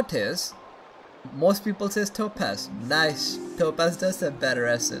 The vote is... Most people says Topaz. Nice. Topaz does have better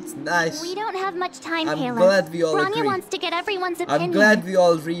assets. Nice. We don't have much time, I'm Caleb. glad we all Bronya agree. wants to get everyone's opinion. I'm glad we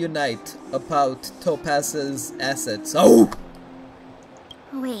all reunite about Topaz's assets. Oh!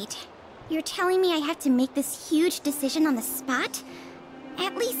 Wait, you're telling me I have to make this huge decision on the spot?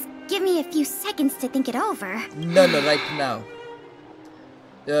 At least give me a few seconds to think it over. No, right now.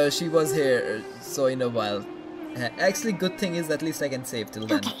 She was here, so in a while. Actually, good thing is at least I can save till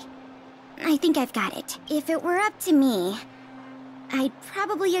then. Okay, I think I've got it. If it were up to me, I'd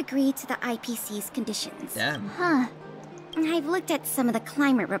probably agree to the IPC's conditions. Damn. Huh. I've looked at some of the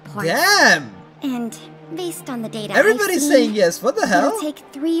climate reports. Damn! And based on the data Everybody's saying yes, what the hell? It'll take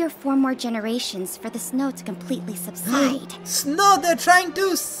 3 or 4 more generations for the snow to completely subside. Snow, they're trying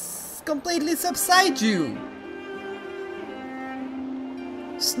to completely subside you.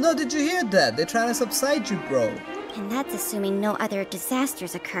 Snow, did you hear that? They're trying to subside you, bro. And that's assuming no other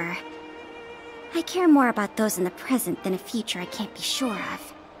disasters occur. I care more about those in the present than a future I can't be sure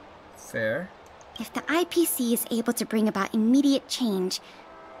of. Fair. If the IPC is able to bring about immediate change,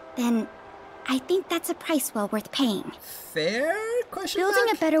 then I think that's a price well worth paying. Fair? Question Building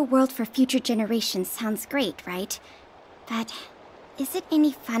mark? a better world for future generations sounds great, right? But is it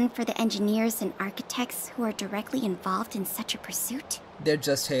any fun for the engineers and architects who are directly involved in such a pursuit? They're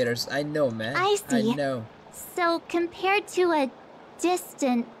just haters. I know, man. I see. I know. So compared to a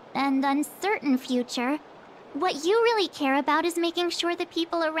distant and uncertain future, what you really care about is making sure the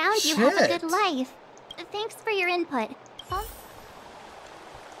people around you have a good life. Thanks for your input. Huh?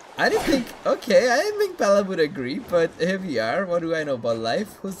 I didn't think... Okay, I didn't think Bella would agree, but here we are. What do I know about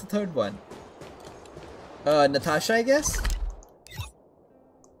life? Who's the third one? Natasha, I guess?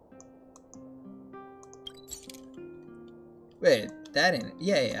 Wait, that ain't it.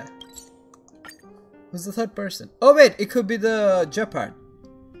 Yeah. Who's the third person? Oh wait, it could be the Jeopard.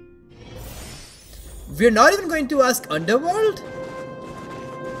 We're not even going to ask Underworld?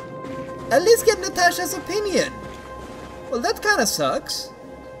 At least get Natasha's opinion. Well, that kind of sucks.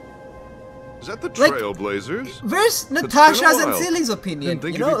 Is that the Trailblazers? Where's Natasha's and Silly's opinion?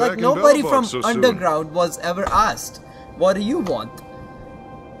 You know, like nobody from Underground was ever asked. What do you want?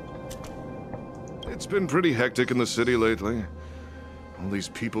 It's been pretty hectic in the city lately. All these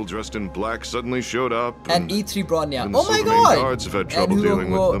people dressed in black suddenly showed up. And E3 Bronya. And Oh my Silvermane god! guards have had trouble dealing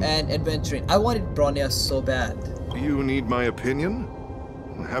with them. And Adventuring. I wanted Bronya so bad. You need my opinion?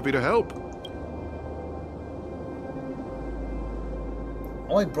 I'm happy to help.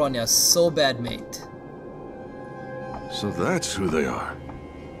 I want Bronya so bad, mate. So that's who they are.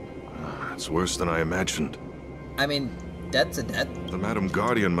 It's worse than I imagined. I mean, that's a death. The Madam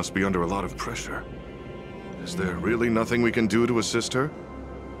Guardian must be under a lot of pressure. Is there really nothing we can do to assist her?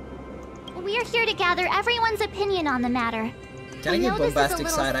 We're here to gather everyone's opinion on the matter. Can I get bombastic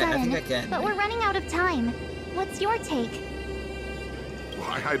side? I think I can. But we're running out of time. What's your take?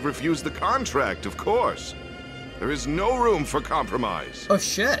 Why, I'd refuse the contract, of course. There is no room for compromise. Oh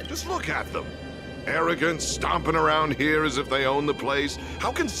shit. Just look at them. Arrogant, stomping around here as if they own the place.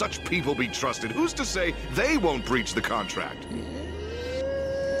 How can such people be trusted? Who's to say they won't breach the contract?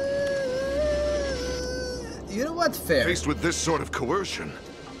 You know what? Fair. Faced with this sort of coercion,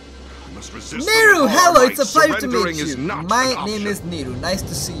 I must resist. Niru, hello, it's a pleasure to Surrendering meet is you. not My an name option. is Niru. Nice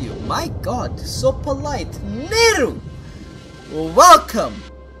to see you. My god, so polite. Niru! Welcome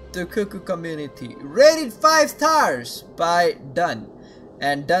to Cuckoo Community. Rated 5 stars by Dun.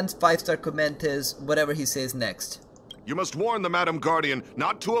 And Dun's 5-star comment is whatever he says next. You must warn the Madam Guardian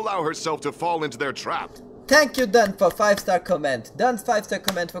not to allow herself to fall into their trap. Thank you, Dun, for 5-star comment. Dun's 5-star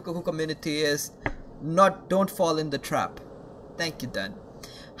comment for Cuckoo Community is don't fall in the trap. Thank you, Dun.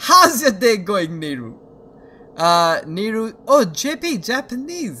 How's your day going, Niru? Niru, oh, JP,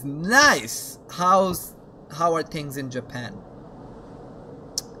 Japanese, nice. How are things in Japan?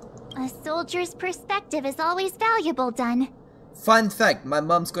 A soldier's perspective is always valuable, Dun. Fun fact, my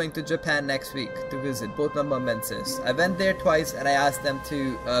mom's going to Japan next week to visit, both my mom and sis. I went there twice and I asked them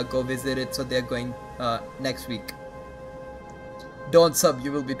to go visit it, so they're going next week. Don't sub,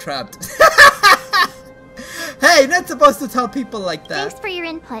 you will be trapped. Hey, you're not supposed to tell people like that. Thanks for your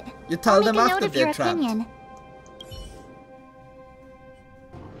input. You tell them I'll make a after note of they're your trapped. opinion.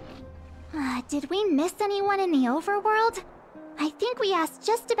 Did we miss anyone in the overworld? I think we asked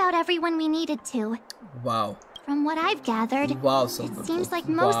just about everyone we needed to. Wow. From what I've gathered, Wow, it seems like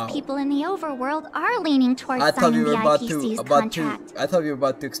most people in the overworld are leaning towards I thought signing we were the about IPC's to contract. I thought we were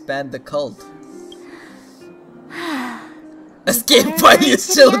about to expand the cult. Escape while you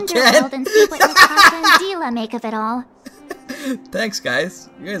still can. And see what Natasha and Dila make of it all. Thanks, guys.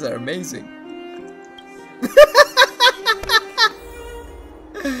 You guys are amazing.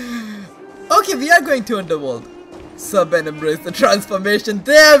 Okay, we are going to Underworld. Sub and embrace the transformation.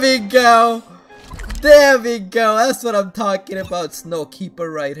 There we go. There we go. That's what I'm talking about.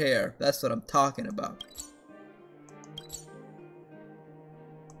 Snowkeeper right here. That's what I'm talking about.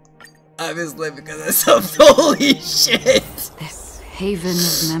 Obviously, because I subbed. Holy shit. This haven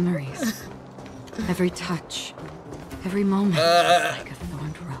of memories. Every touch, every moment, like a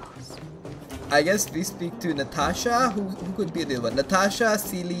thorned rose. I guess we speak to Natasha. Who could be the other one? Natasha,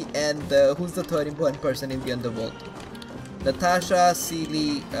 Seely, and who's the third important person in the Underworld? Natasha,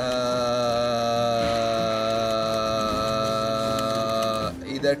 Seely,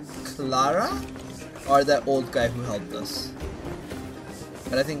 either Clara or the old guy who helped us.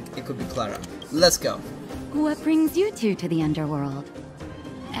 But I think it could be Clara. Let's go. What brings you two to the Underworld?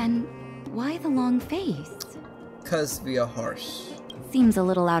 And why the long face? Cause we are horse. Seems a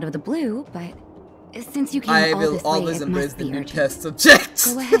little out of the blue, but since you came I all will this always way, it embrace must the be new urgent. test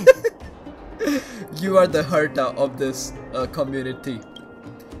subjects. Go ahead. You are the Herta of this community.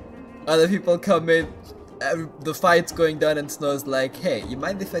 Other people come in, the fight's going down, and Snow's like, hey, you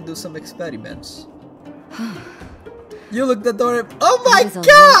mind if I do some experiments? You looked adorable. Oh my There's a lot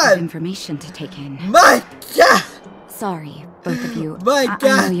god! of information to take in. My god! Sorry, both of you. My I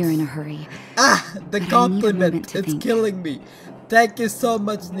god! know you're in a hurry. Ah, the but compliment. It's think. killing me. Thank you so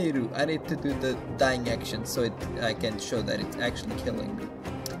much, Niru. I need to do the dying action so I can show that it's actually killing me.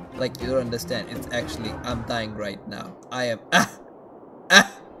 Like, you don't understand. It's actually, I'm dying right now. I am,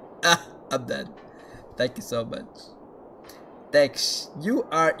 I'm dead. Thank you so much. Thanks. You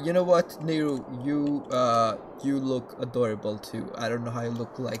know what, Niru? You look adorable too. I don't know how you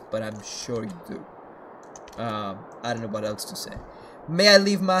look like, but I'm sure you do. I don't know what else to say. May I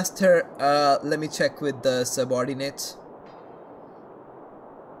leave, master? Let me check with the subordinates.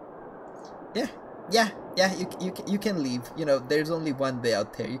 Yeah, you can leave. You know, there's only one way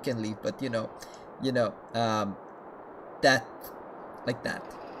out there. You can leave, but you know, that, like that,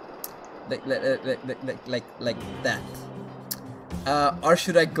 like that. Or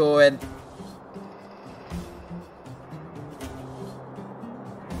should I go and?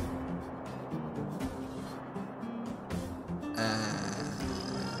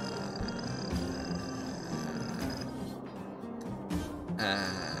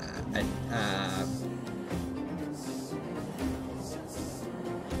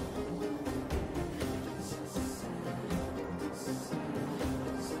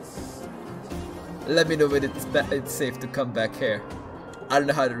 Let me know when it's safe to come back here. I don't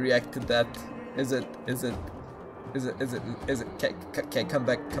know how to react to that. Is it? Can come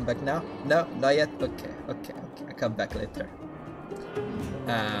back now? No, not yet. Okay. I'll come back later.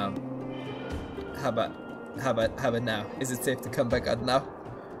 How about now? Is it safe to come back out now?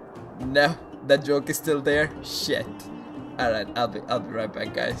 No, that joke is still there. Shit. All right, I'll be right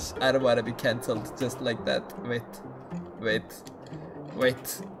back, guys. I don't want to be cancelled just like that. Wait.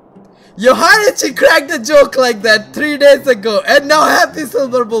 Yohanichi cracked a joke like that 3 days ago, and now happy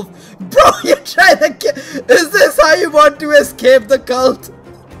Silver Wolf. Bro, you're trying to is this how you want to escape the cult?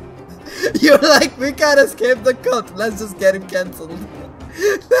 You're like, we can't escape the cult. Let's just get him cancelled.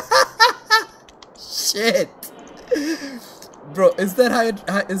 Shit. Bro, is that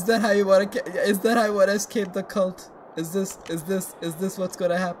how you want to escape the cult? Is this what's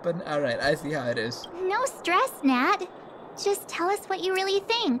gonna happen? All right, I see how it is. No stress, Nat. Just tell us what you really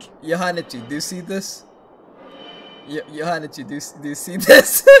think. Yohanichi, do you see this? Yohanichi, do you see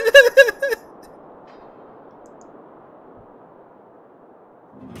this?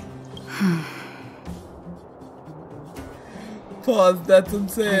 Pause, that's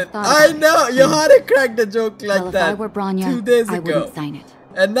insane. I know, Yohani cracked a joke like that if I were Bronya, 2 days ago. I wouldn't sign it.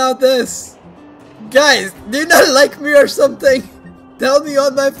 And now this. Guys, do you not like me or something? Tell me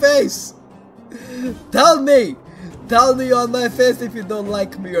on my face. Tell me on my face if you don't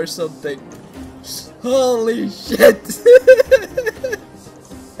like me or something. Holy shit.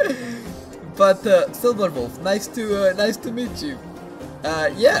 But Silver Wolf, nice to meet you.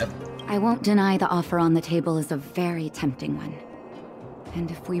 Yeah. I won't deny the offer on the table is a very tempting one.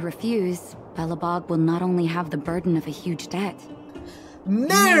 And if we refuse, Belobog will not only have the burden of a huge debt.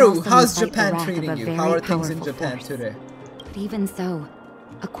 No! How's Japan treating you? How are things in Japan today? But even so,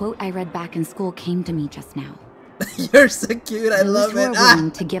 a quote I read back in school came to me just now. You're so cute, I love it. Those who are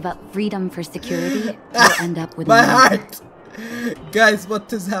willing to give up freedom for security will end up with my heart. Guys,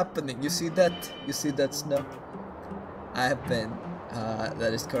 what is happening? You see that? You see that snow? I have been.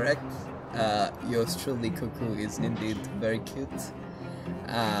 That is correct. Yours truly, Cuckoo, is indeed very cute.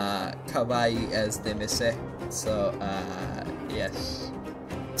 Kawaii, as they may say. So, yes.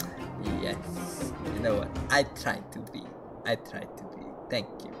 You know what? I try to be. Thank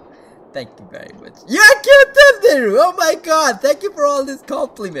you. Thank you very much. You're cute, Niru! Oh my god! Thank you for all these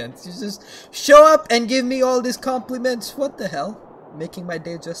compliments. You just show up and give me all these compliments. What the hell? Making my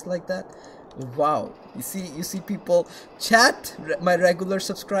day just like that? Wow. You see people chat, my regular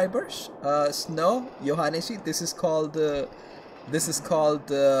subscribers. Snow, Yohanishi, this is called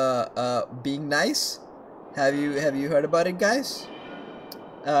being nice. Have you heard about it, guys?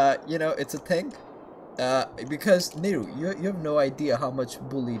 You know, it's a thing. Because Niru, you have no idea how much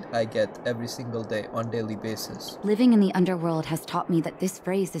bullied I get every single day on daily basis. Living in the underworld has taught me that this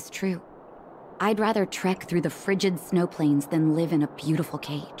phrase is true. I'd rather trek through the frigid snow plains than live in a beautiful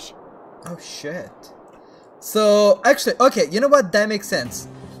cage. Oh shit. So actually, okay, you know what? That makes sense.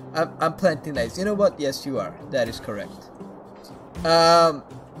 I'm plenty nice. You know what? Yes, you are. That is correct.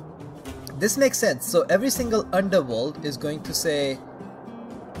 This makes sense. So every single underworld is going to say,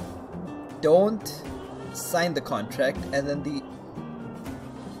 don't sign the contract, and then the...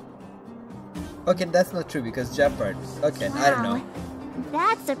 Okay, that's not true because Jeopard. Okay, wow. I don't know.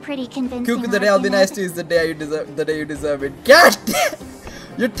 That's a pretty convincing Cuckoo, the day I'll be nice to you is the day you deserve it. God damn!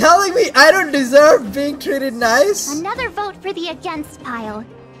 You're telling me I don't deserve being treated nice? Another vote for the against pile.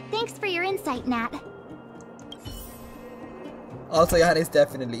 Thanks for your insight, Nat. Also, Johanna is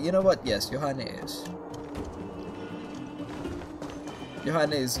definitely... You know what? Yes, Johanna is.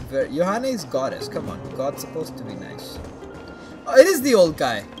 Johanna is goddess. Come on, God's supposed to be nice. Oh, it is the old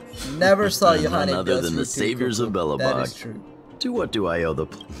guy. Never saw Johanna. None other than the saviors of Belobog. That is true. To what do I owe the...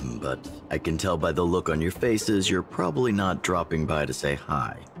 But I can tell by the look on your faces, you're probably not dropping by to say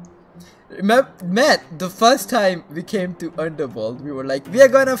hi. Matt, the first time we came to Underworld, we were like, we are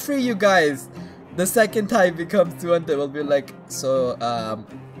gonna free you guys. The second time we come to Hunter, we'll be like, so,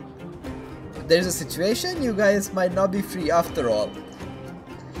 there's a situation, you guys might not be free after all.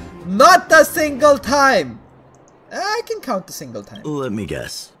 Not a single time! I can count a single time. Let me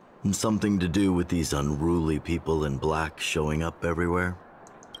guess. Something to do with these unruly people in black showing up everywhere?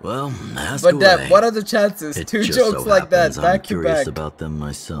 Well, ask away. But Deb, what are the chances? It Two just jokes so like that, happens back I'm to curious back. about them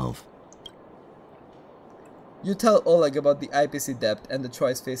myself. You tell Oleg about the IPC depth and the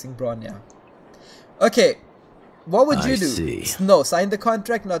choice facing Bronya. Okay, what would you do? See. No, sign the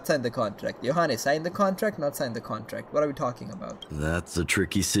contract, not sign the contract. Johannes, sign the contract, not sign the contract. What are we talking about? That's a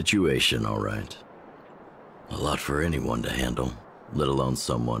tricky situation, alright. A lot for anyone to handle, let alone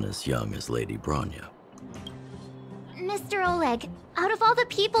someone as young as Lady Bronya. Mr. Oleg, out of all the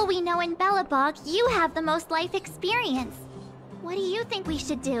people we know in Belobog, you have the most life experience. What do you think we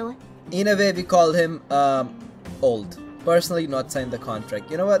should do? In a way, we call him, old. Personally, not sign the contract.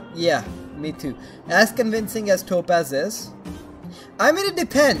 You know what? Yeah, me too. As convincing as Topaz is, I mean, it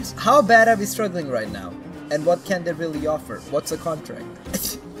depends. How bad are we struggling right now? And what can they really offer? What's a contract?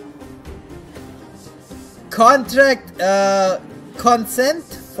 Contract, consent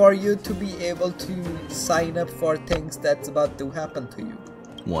for you to be able to sign up for things that's about to happen to you.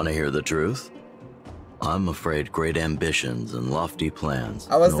 Want to hear the truth? I'm afraid great ambitions and lofty plans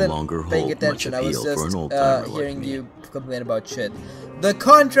no longer paying hold attention. much appeal I was for an just old-timer hearing like me. you complain about shit. The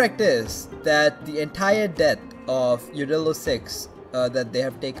contract is that the entire debt of Urillo 6 that they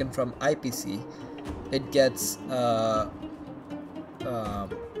have taken from IPC, it gets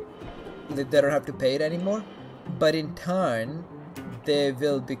they don't have to pay it anymore, but in turn they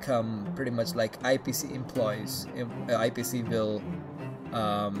will become pretty much like IPC employees. IPC will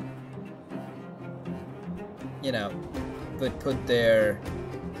you know, would put their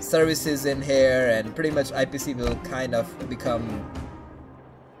services in here, and pretty much IPC will kind of become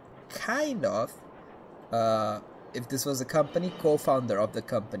if this was a company, co-founder of the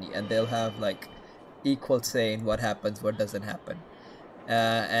company, and they'll have like equal say in what happens, what doesn't happen.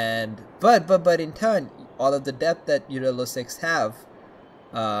 But in turn, all of the debt that Urillo 6 have,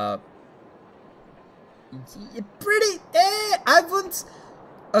 I wouldn't.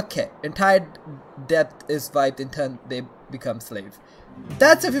 Okay, entire debt is wiped, in turn they become slave.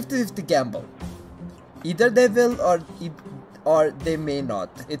 That's a 50-50 gamble. Either they will or they may not.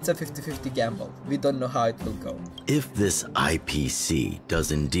 It's a 50-50 gamble. We don't know how it will go. If this IPC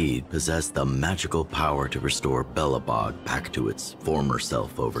does indeed possess the magical power to restore Belobog back to its former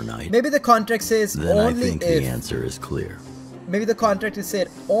self overnight, maybe the contract says then only I think if, the answer is clear. Maybe the contract is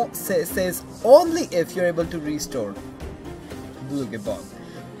says only if you're able to restore Belobog.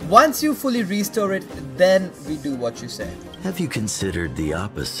 Once you fully restore it, then we do what you say. Have you considered the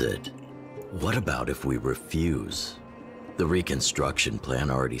opposite? What about if we refuse? The reconstruction plan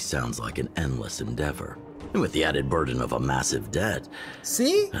already sounds like an endless endeavor. And with the added burden of a massive debt,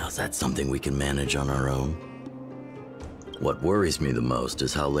 see? Well, is that something we can manage on our own? What worries me the most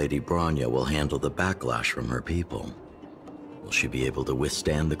is how Lady Bronya will handle the backlash from her people. Will she be able to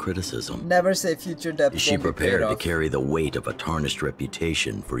withstand the criticism? Never say future debt. Is she prepared to carry the weight of a tarnished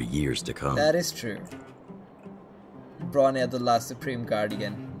reputation for years to come? That is true. Bronya, the last Supreme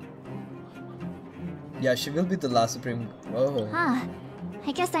Guardian. Yeah, she will be the last Supreme. Oh. Huh.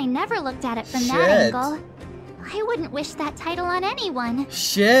 I guess I never looked at it from Shit. that angle. I wouldn't wish that title on anyone.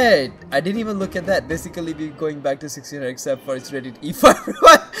 Shit! I didn't even look at that. Basically, we're going back to 1600 except for it's rated E for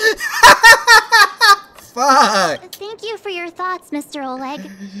everyone. Fuck! Thank you for your thoughts, Mr.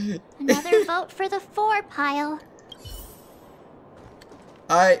 Oleg. Another vote for the 4 pile.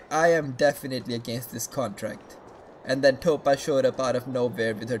 I am definitely against this contract. And then Topaz showed up out of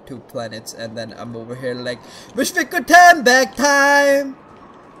nowhere with her 2 planets, and then I'm over here like, wish we could turn back time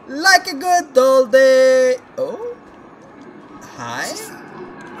like a good old day. Oh, hi,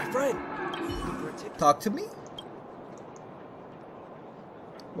 my friend. Talk to me.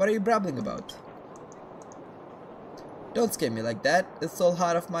 What are you babbling about? Don't scare me like that. This soul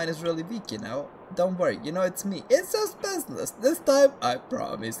heart of mine is really weak, you know. Don't worry, you know it's me. It's just business. This time, I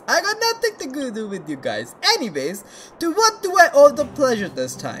promise. I got nothing to do with you guys. Anyways, to what do I owe the pleasure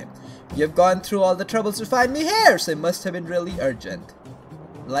this time? You've gone through all the troubles to find me here, so it must have been really urgent.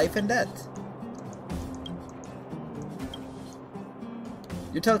 Life and death.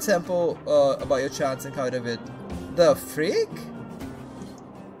 You tell Tempo about your chance encounter with the freak?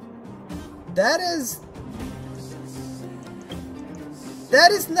 That is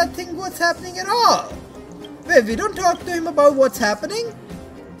nothing what's happening at all. Wait, we don't talk to him about what's happening?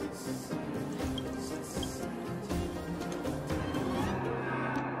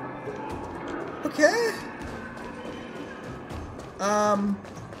 Okay.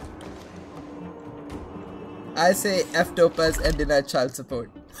 I say F Topaz and deny child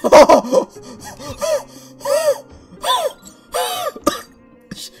support.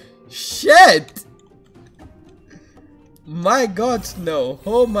 Shit! My god, Snow.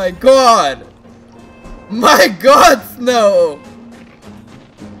 Oh my god! My god, Snow!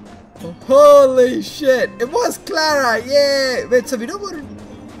 Holy shit! It was Clara! Yay! Wait, so we don't go to...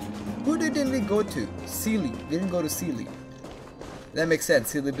 Who didn't we go to? Sealy. We didn't go to Sealy. That makes sense.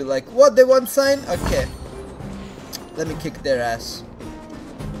 Sealy be like, what, they want sign? Okay. Let me kick their ass.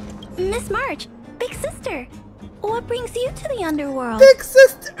 Miss March, big sister. What brings you to the underworld? Big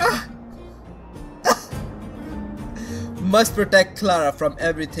sister! Must protect Clara from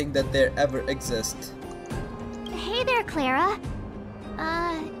everything that there ever exists. Hey there, Clara.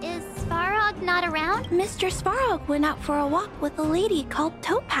 Is Svarog not around? Mr. Svarog went out for a walk with a lady called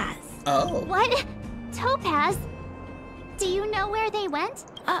Topaz. Oh. What? Topaz? Do you know where they went?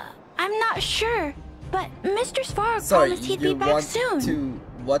 I'm not sure, but Mr. Svarog promised he'd be back soon. To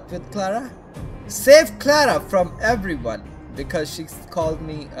what with Clara? Save Clara from everyone because she called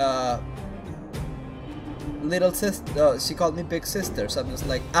me little sister. She called me big sister, so I'm just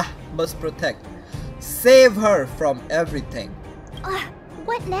like, must protect. Save her from everything.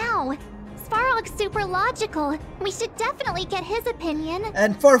 What now? Svarog's super logical. We should definitely get his opinion.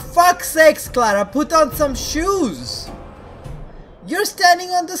 And for fuck's sakes, Clara, put on some shoes. You're standing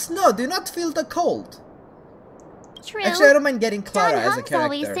on the snow. Do you not feel the cold? True. Actually, I don't mind getting Clara as a Hung's character.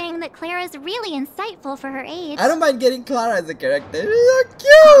 Always saying that Clara's really insightful for her age. I don't mind getting Clara as a character. She's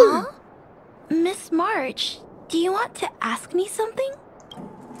so cute. Miss March, do you want to ask me something?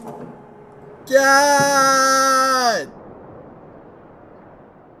 God.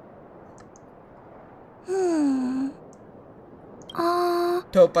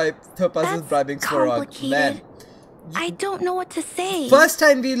 Topaz is bribing Svarog. Man. I don't know what to say. First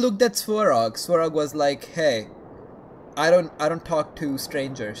time we looked at Svarog, Svarog was like, hey, I don't talk to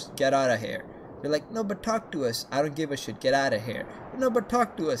strangers. Get out of here. We're like, no, but talk to us. I don't give a shit. Get out of here. No, but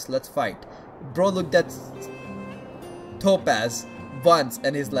talk to us. Let's fight. Bro looked at Topaz once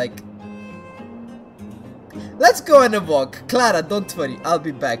and he's like, let's go on a walk. Clara, don't worry. I'll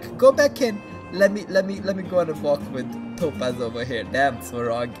be back. Go back in. Let me go on a walk with Topaz over here. Damn,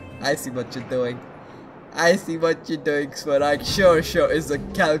 Svarog. I see what you're doing. I see what you're doing, Svarog. Sure. It's a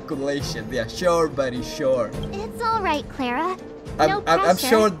calculation. Yeah, sure, buddy, sure. It's alright, Clara. I'm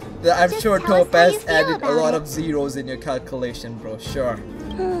sure Topaz added a lot of zeros in your calculation, bro. Sure.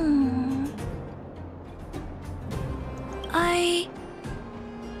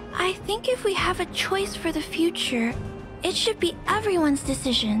 I think if we have a choice for the future, it should be everyone's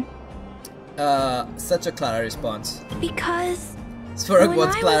decision. Such a Clara response. Because Svarog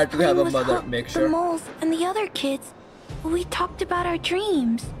wants Clara to have a mother, make sure. The moles and the other kids, we talked about our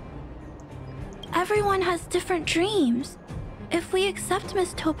dreams. Everyone has different dreams. If we accept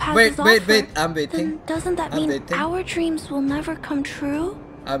Miss Topaz's offer, wait, I'm waiting. Then doesn't that mean our dreams will never come true?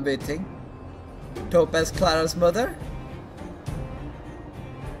 I'm waiting. Topaz, Clara's mother?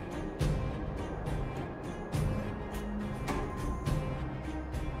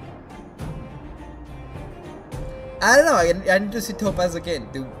 I don't know, I need to see Topaz again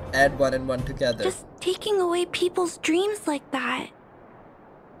to add 1 and 1 together. Just taking away people's dreams like that.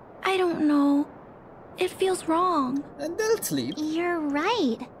 I don't know. It feels wrong. And they'll sleep. You're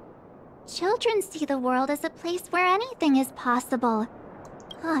right. Children see the world as a place where anything is possible.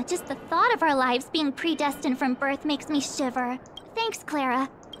 Just the thought of our lives being predestined from birth makes me shiver. Thanks,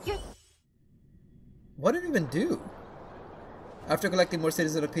 Clara. What did it even do? After collecting more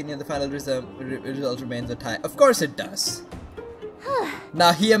citizen opinion, the final result remains a tie. Of course it does.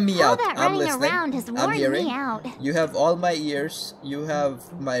 Now hear me out. I'm listening. I'm hearing. You have all my ears. You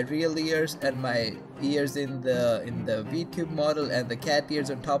have my real ears and my ears in the VTube model and the cat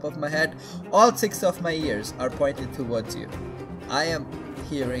ears on top of my head. All 6 of my ears are pointed towards you. I am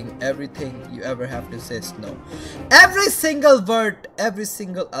hearing everything you ever have to say, Snow. Every single word, every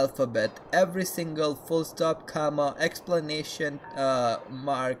single alphabet, every single full stop, comma, explanation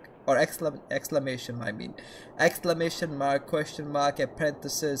mark, or exclamation, I mean. Exclamation mark, question mark, a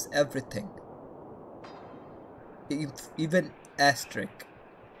parenthesis, everything. Even asterisk.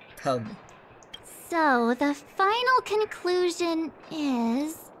 Tell me. So, the final conclusion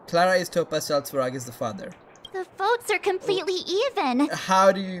is... Clara is Topaz, Svarog is the father. The votes are completely even.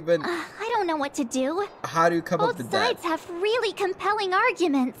 How do you even... I don't know what to do. How do you come up with that? Both sides have really compelling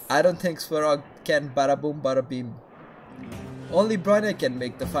arguments. I don't think Svarog can bada boom bada beam. Only Bronja can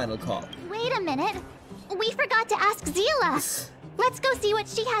make the final call. Wait a minute. We forgot to ask Seele. Let's go see what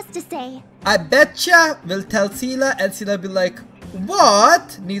she has to say. I betcha we'll tell Seele and Seele will be like,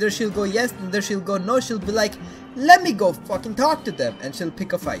 what? Neither she'll go yes, neither she'll go no. She'll be like, let me go fucking talk to them, and she'll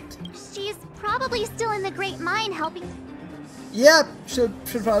pick a fight. She's probably still in the Great Mine helping. Yep, she'll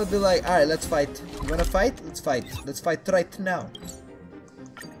probably be like, alright, let's fight. You wanna fight? Let's fight. Let's fight right now.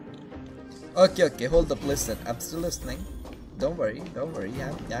 Okay, hold up, listen. I'm still listening. Don't worry.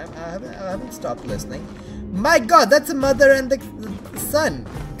 Yeah, I haven't stopped listening. My god, that's a mother and the son.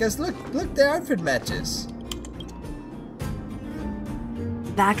 Because look, their outfit matches.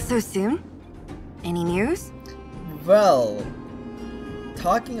 Back so soon? Any news? Well,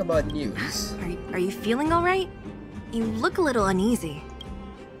 talking about news. Are you feeling alright? You look a little uneasy.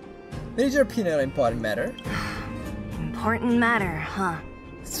 What is your opinion on important matter? Important matter, huh?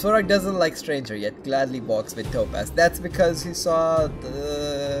 Svarog doesn't like stranger, yet gladly walks with Topaz. That's because he saw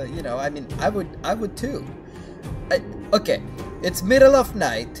the... You know, I mean, I would too. Okay, it's middle of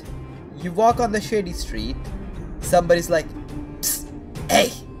night. You walk on the shady street. Somebody's like, psst,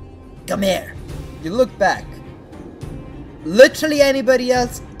 hey, come here. You look back. Literally anybody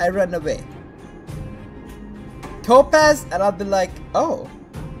else, I run away. Topaz, and I'll be like, oh,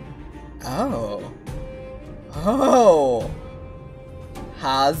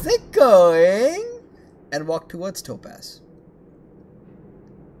 how's it going? And walk towards Topaz.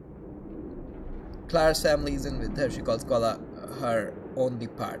 Clara's family isn't with her. She calls Kola her only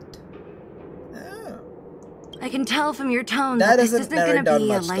part. Oh. I can tell from your tone that this isn't going to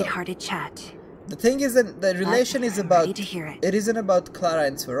be a lighthearted chat. The thing isn't, the relation is about, it isn't about Clara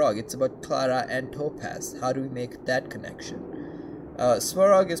and Svarog, it's about Clara and Topaz. How do we make that connection?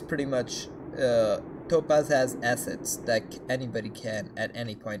 Svarog is pretty much, Topaz has assets that anybody can at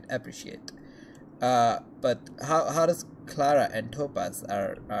any point appreciate. But how does Clara and Topaz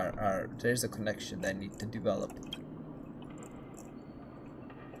there's a connection that need to develop.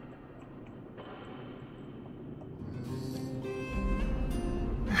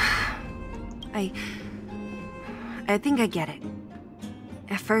 I think I get it.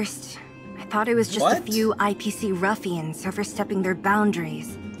 At first, I thought it was just a few IPC ruffians overstepping their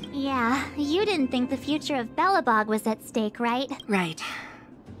boundaries. Yeah, you didn't think the future of Belobog was at stake, right? Right.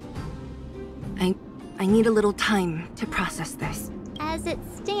 I need a little time to process this. As it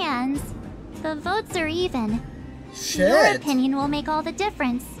stands, the votes are even. Shit. Your opinion will make all the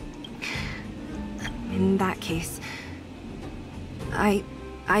difference. In that case, I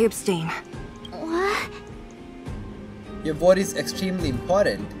abstain. What? Your vote is extremely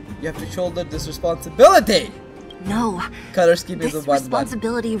important. You have to shoulder this responsibility. No. Color scheme is this a one.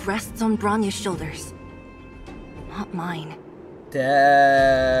 Responsibility rests on Bronya's shoulders, not mine.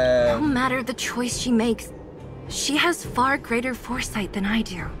 Damn. No matter the choice she makes, she has far greater foresight than I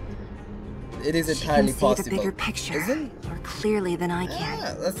do. It is entirely possible. She can see the bigger picture Isn't? more clearly than I can.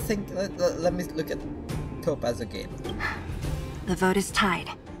 Yeah, let's think. Let me look at Topaz again. The vote is tied.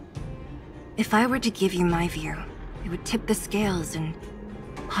 If I were to give you my view, it would tip the scales and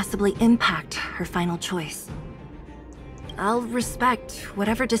possibly impact her final choice. I'll respect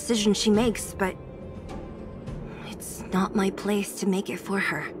whatever decision she makes, but it's not my place to make it for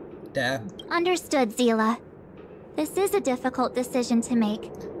her. Damn. Understood, Zila. This is a difficult decision to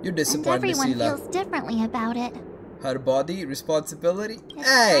make. You're disappointed, and everyone Zila. feels differently about it. Her body, responsibility? It's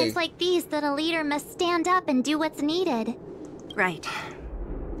hey! times like these that a leader must stand up and do what's needed. Right.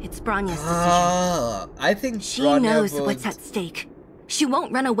 It's Bronya's decision. I think she Bronya knows would... what's at stake. She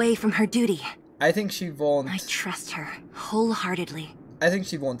won't run away from her duty. I think she won't... I trust her wholeheartedly. I think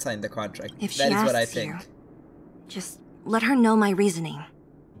she won't sign the contract. If that she is what I asks think. You, just let her know my reasoning.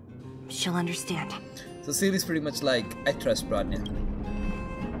 She'll understand. So Seely's pretty much like, I trust Bronya.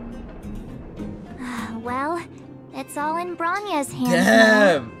 Well, it's all in Bronya's hands.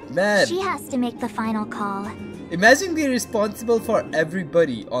 Damn, now. Man. She has to make the final call. Imagine being responsible for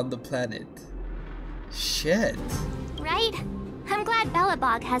everybody on the planet. Shit. Right? I'm glad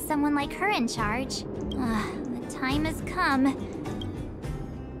Belobog has someone like her in charge. The time has come.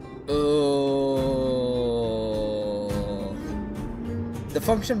 Oh. The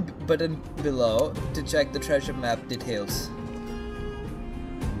function button below to check the treasure map details.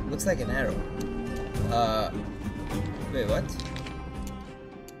 Looks like an arrow. Wait, what?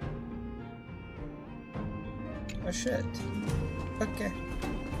 Oh shit. Okay.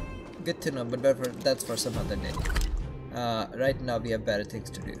 Good to know, but that's for some other day. Right now we have better things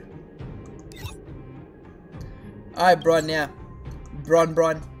to do. Alright, Bronya.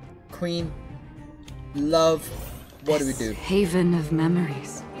 Bron. Queen. Love. What do we do? Haven of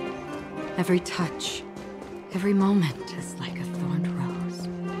memories. Every touch, every moment is like a thorned rose.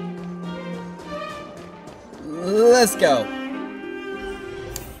 Let's go.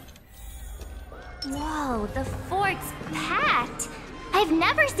 Whoa, the fort's packed.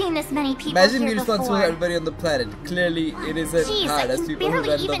 never seen this many people Imagine here being responsible for before. everybody on the planet. Clearly, it isn't Jeez, hard I as can people who barely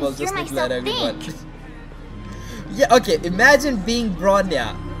run the even world hear just myself neglect everyone. think. Yeah, okay, imagine being Bronya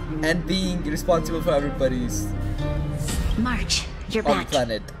and being responsible for everybody's March, you're on back. the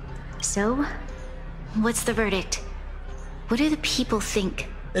planet. So, what's the verdict? What do the people think?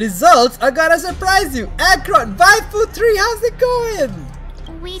 Results are gonna surprise you! Acheron, Waifu 3, how's it going?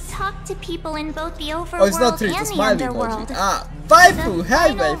 We talked to people in both the overworld Oh, it's not 3, it's a and the smiley underworld. emoji. Ah, Waifu, The hi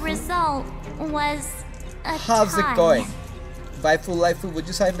final Waifu. result was a How's tie. it going? Waifu, would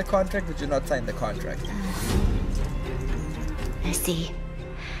you sign the contract? Would you not sign the contract? I see.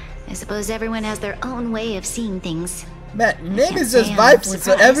 I suppose everyone has their own way of seeing things. Man, your name can't is just say I'm Waifu,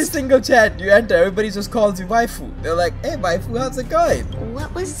 so every surprised. single chat you enter, everybody just calls you Waifu. They're like, hey Waifu, how's it going?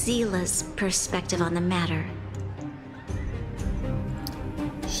 What was Zila's perspective on the matter?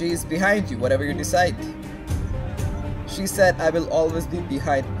 She's behind you, whatever you decide. She said, I will always be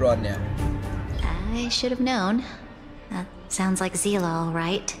behind Bronya. I should have known. That sounds like Zila, all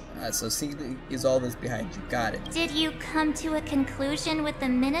right. So Seeley is always behind you, got it. Did you come to a conclusion with the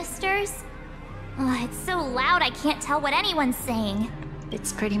ministers? Oh, it's so loud I can't tell what anyone's saying.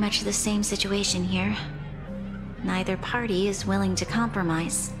 It's pretty much the same situation here. Neither party is willing to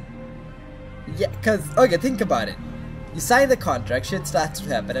compromise. Yeah, cause, okay, think about it. You sign the contract, shit starts to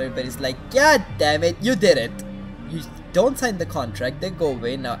happen, everybody's like, God damn it, you did it. You don't sign the contract, they go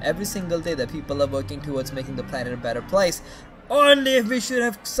away. Now every single day the people are working towards making the planet a better place. Only if we should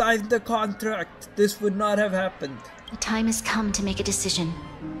have signed the contract, this would not have happened. The time has come to make a decision.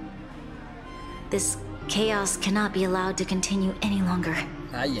 This chaos cannot be allowed to continue any longer.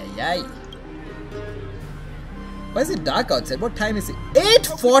 Ay ay ay. Why is it dark outside? What time is it?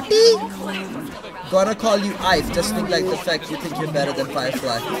 8:40? Gonna call you Ice, just think like the fact you think you're better than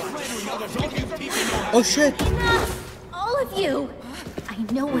Firefly. Oh shit! All of you! I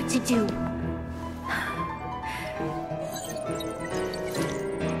know what to do.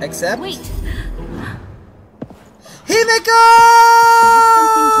 Except? Wait! Himiko! I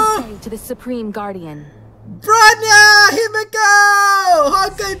have something to say to the Supreme Guardian. Bronya! Himiko!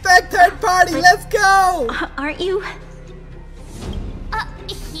 Honkai back third party, let's go! Aren't you?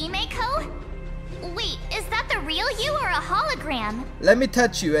 Himeko? Wait, is that the real you or a hologram? Let me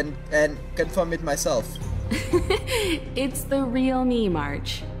touch you and confirm it myself. It's the real me,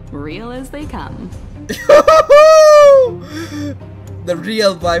 March. Real as they come. The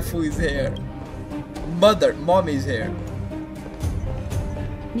real waifu is here. Mommy's here.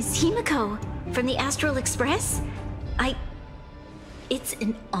 Miss Himiko, from the Astral Express? It's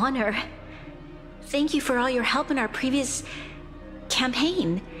an honor. Thank you for all your help in our previous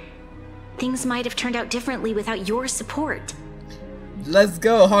campaign. Things might have turned out differently without your support. Let's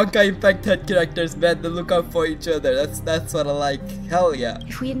go, Honkai Impact head characters, man, they look out for each other. That's what I like. Hell yeah.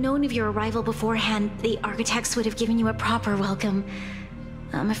 If we had known of your arrival beforehand, the architects would have given you a proper welcome.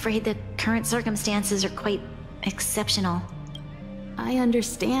 I'm afraid the current circumstances are quite exceptional. I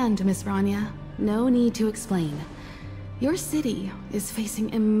understand, Miss Rania. No need to explain. Your city is facing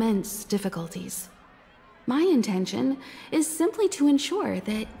immense difficulties. My intention is simply to ensure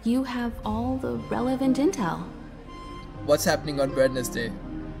that you have all the relevant intel. What's happening on Wednesday?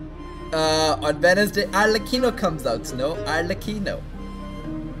 On Wednesday, Arlecchino comes out, no? Arlecchino.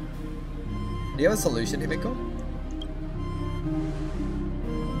 Do you have a solution, Himiko?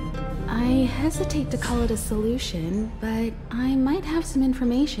 I hesitate to call it a solution, but I might have some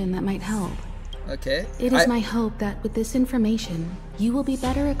information that might help. Okay. It is my hope that with this information, you will be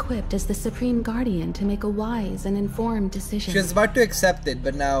better equipped as the Supreme Guardian to make a wise and informed decision. She was about to accept it,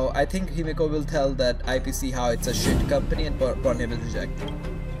 but now I think Himiko will tell that IPC how it's a shit company and Bronya will reject.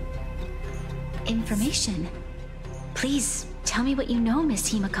 Information? Please, tell me what you know,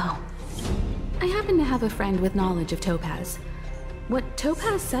 Miss Himiko. I happen to have a friend with knowledge of Topaz. What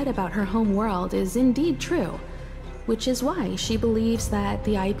Topaz said about her home world is indeed true, which is why she believes that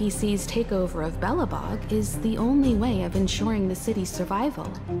the IPC's takeover of Belobog is the only way of ensuring the city's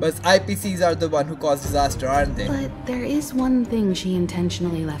survival. But IPCs are the one who cause disaster, aren't they? But there is one thing she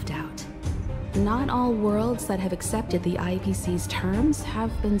intentionally left out. Not all worlds that have accepted the IPC's terms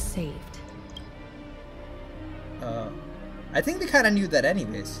have been saved. I think we kinda knew that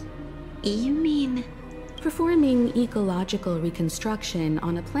anyways. You mean... Performing ecological reconstruction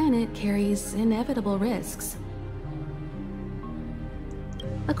on a planet carries inevitable risks.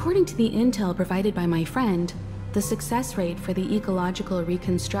 According to the intel provided by my friend, the success rate for the ecological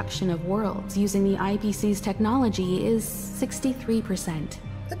reconstruction of worlds using the IPC's technology is 63%.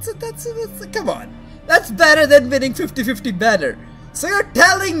 That's come on. That's better than winning 50-50 better. So you're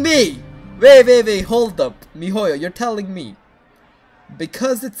telling me... Wait, hold up. miHoYo, you're telling me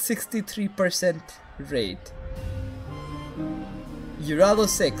because it's 63% rate, Uralo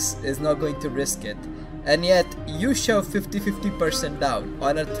 6 is not going to risk it, and yet you shove 50% down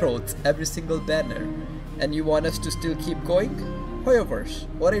on our throats every single banner, and you want us to still keep going? HoYoverse,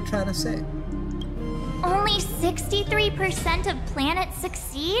 what are you trying to say? Only 63% of planets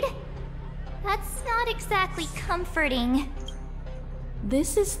succeed? That's not exactly comforting.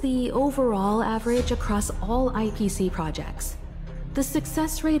 This is the overall average across all IPC projects. The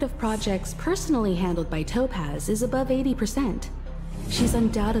success rate of projects personally handled by Topaz is above 80%. She's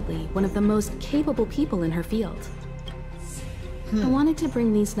undoubtedly one of the most capable people in her field. I wanted to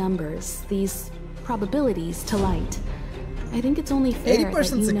bring these numbers, these probabilities to light. I think it's only fair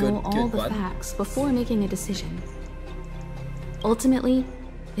that you know all the facts before making a decision. Ultimately,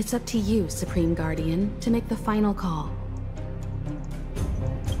 it's up to you, Supreme Guardian, to make the final call.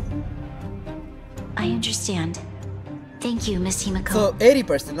 I understand. Thank you, Miss Himiko. So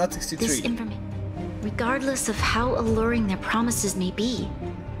 80%, not 63. This information, regardless of how alluring their promises may be,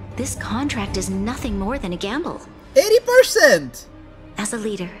 this contract is nothing more than a gamble. 80%! As a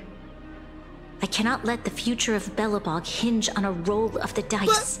leader, I cannot let the future of Belobog hinge on a roll of the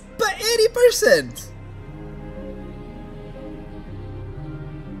dice. But 80%!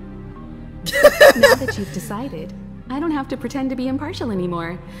 Now that you've decided, I don't have to pretend to be impartial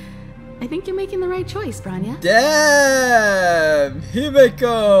anymore. I think you're making the right choice, Bronya. Damn!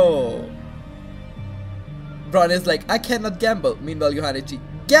 Himeko! Bronya's like, I cannot gamble. Meanwhile, Yohanichi,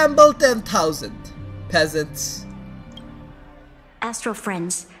 gamble 10,000. Peasants. Astro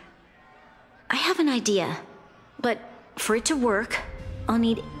friends, I have an idea, but for it to work, I'll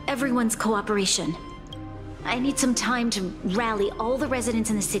need everyone's cooperation. I need some time to rally all the residents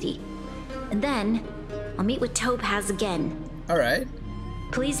in the city. And then, I'll meet with Topaz again. Alright.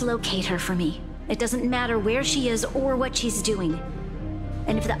 Please locate her for me. It doesn't matter where she is or what she's doing.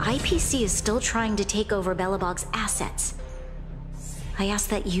 And if the IPC is still trying to take over Belobog's assets, I ask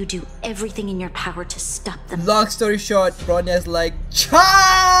that you do everything in your power to stop them. Long story short, Bronya's like,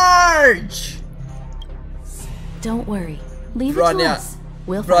 charge! Don't worry. Leave it to us.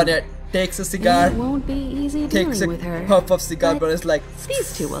 We'll Bronya takes a cigar. It won't be easy takes dealing with her. Puff of cigar, but it's like,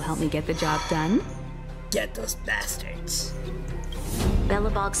 these two will help me get the job done. Get those bastards.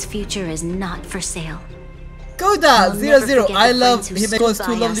 Belobog's future is not for sale. Koda 00. I love him because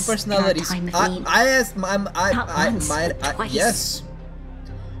two lovely personalities. Yes.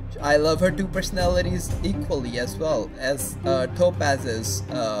 I love her two personalities equally as well as Topaz's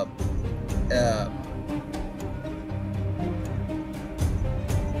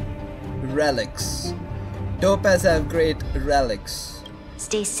relics. Topaz have great relics.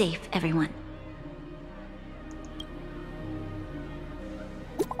 Stay safe, everyone.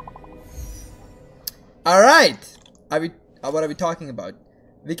 Alright! What are we talking about?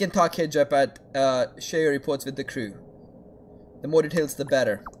 We can talk here, Japat. Share your reports with the crew. The more details, the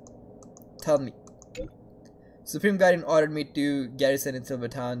better. Tell me. Supreme Guardian ordered me to garrison in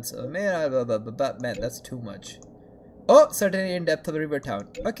Silvertown, so man, that's too much. Oh, certainly in depth of River Town.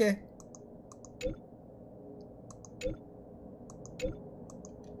 Okay.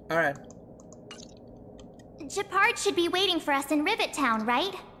 Alright. Japard should be waiting for us in Rivet Town,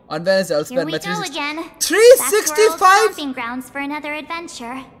 right? On Wednesday, I'll spend Here my we go again. 365 stomping grounds for another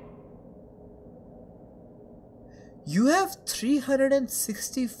adventure. You have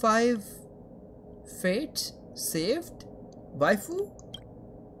 365 fate saved? Waifu?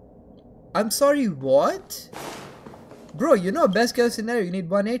 I'm sorry, what? Bro, you know best case scenario you need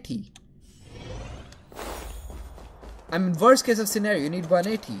 180. I mean worst case of scenario you need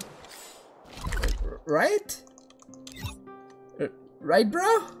 180. Right? Right,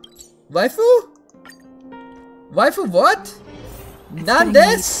 bro? Waifu? Waifu what? Not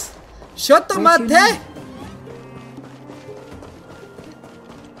this? Shotomate?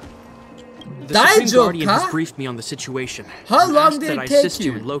 The Supreme Guardian has briefed me on the situation. How long did it I take assist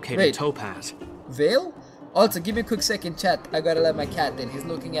you? you in locating Wait. Topaz. Vale? Also, give me a quick second, chat. I gotta let my cat in. He's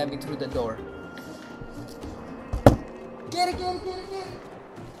looking at me through the door. Get it, get it, get it, get it.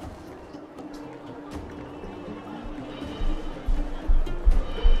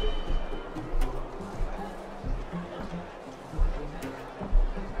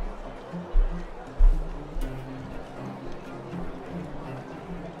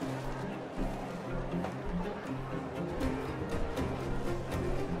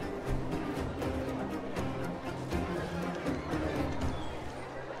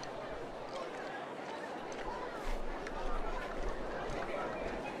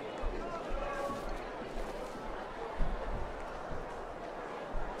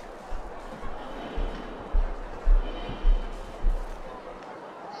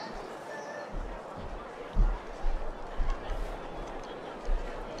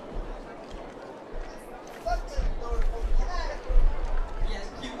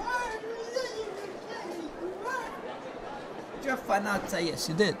 why not say yes,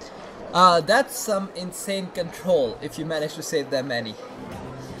 you did. That's some insane control if you manage to save that many.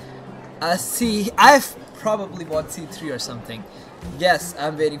 See, I've probably won C3 or something. Yes,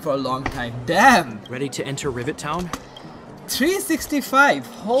 I'm waiting for a long time. Damn! Ready to enter Rivet Town? 365.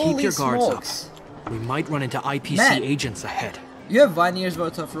 Holy Keep your guards smokes. up. We might run into IPC Man, agents ahead. You have 1 year's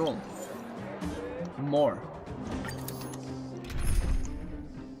worth of roll. More.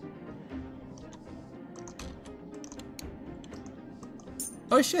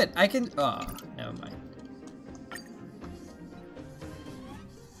 Oh shit, I can. Oh, never mind.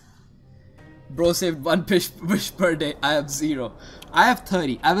 Bro saved 1 wish per day. I have 0. I have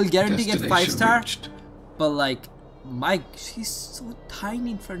 30. I will guarantee get 5-star. But like, Mike, she's so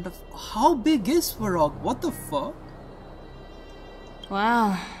tiny in front of. How big is Varrock? What the fuck?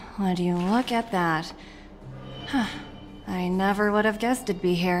 Wow, would you look at that? Huh. I never would have guessed it'd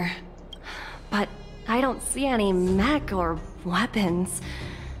be here. But I don't see any mech or weapons.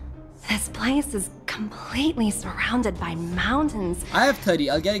 This place is completely surrounded by mountains. I have 30.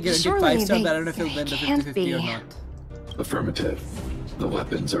 I'll get a guaranteed 5-star, but I don't know if it'll win the 50-50 or not. Affirmative. The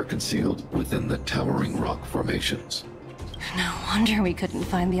weapons are concealed within the towering rock formations. No wonder we couldn't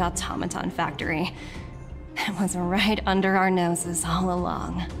find the automaton factory. It was right under our noses all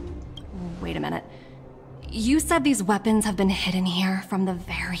along. Wait a minute. You said these weapons have been hidden here from the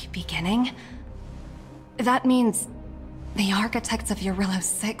very beginning? That means the architects of Eurillo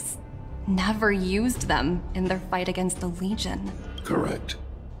 6 never used them in their fight against the Legion. Correct.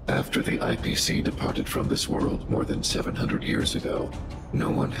 After the IPC departed from this world more than 700 years ago,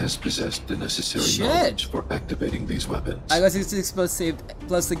 no one has possessed the necessary knowledge for activating these weapons. I got 66 plus saved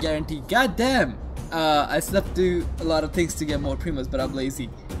plus the guarantee. God damn! I still have to do a lot of things to get more primos, but I'm lazy.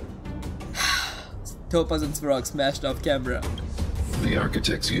 Topaz and Svarog smashed off camera. The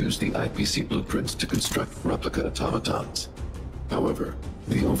architects used the IPC blueprints to construct replica automatons. However,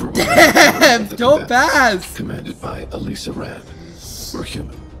 the overwhelming Topaz! commanded by Elisa Rand were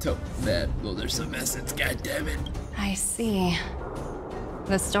human. Man, well, there's some essence, goddammit. I see.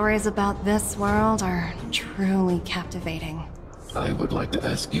 The stories about this world are truly captivating. I would like to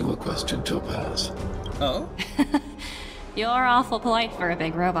ask you a question, Topaz. Oh? You're awful polite for a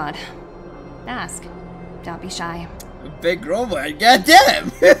big robot. Ask. Don't be shy. A big robot? Goddamn!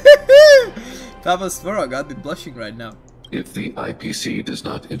 Papa Svarog, I'd be blushing right now. If the IPC does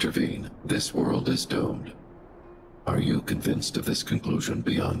not intervene, this world is doomed. Are you convinced of this conclusion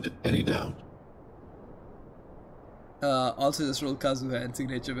beyond any doubt? Also just roll Kazuha and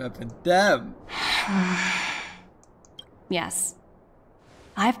signature weapon. Damn! Yes.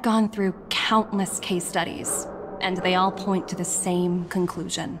 I've gone through countless case studies, and they all point to the same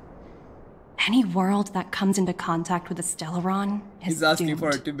conclusion. Any world that comes into contact with a Stellaron is He's asking doomed. for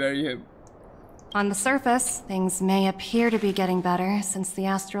her to marry him. On the surface, things may appear to be getting better since the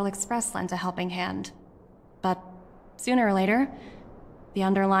Astral Express lent a helping hand. But sooner or later, the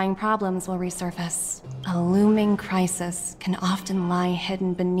underlying problems will resurface. A looming crisis can often lie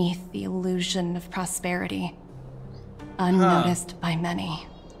hidden beneath the illusion of prosperity, unnoticed by many.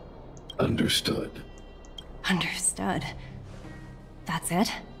 Understood. Understood. That's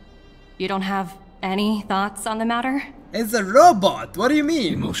it? You don't have any thoughts on the matter? It's a robot! What do you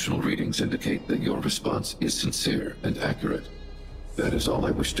mean? Emotional readings indicate that your response is sincere and accurate. That is all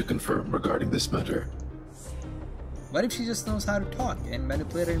I wish to confirm regarding this matter. What if she just knows how to talk and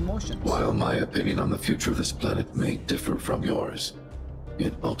manipulate her emotions? While my opinion on the future of this planet may differ from yours,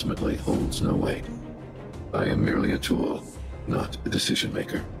 it ultimately holds no weight. I am merely a tool, not a decision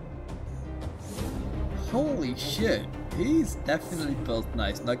maker. Holy shit. He's definitely built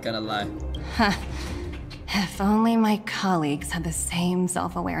nice, not gonna lie. If only my colleagues had the same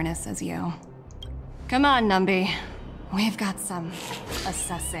self-awareness as you. Come on, Numby. We've got some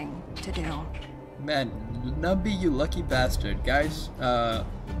assessing to do. Man, Numby, you lucky bastard. Guys, I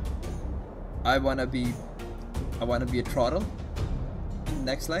wanna be a throttle in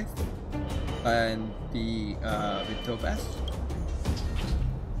next life and be with Topaz.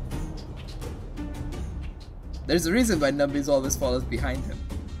 There's a reason why Numby's always follows behind him.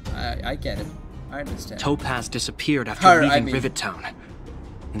 I get it. I understand. Topaz disappeared after leaving Rivet Town.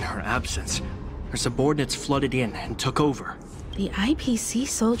 In her absence, her subordinates flooded in and took over. The IPC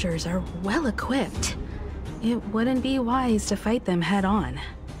soldiers are well equipped. It wouldn't be wise to fight them head on.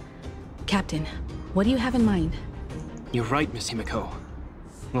 Captain, what do you have in mind? You're right, Miss Himiko.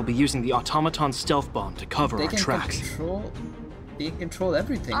 We'll be using the automaton stealth bomb to cover our tracks. They can control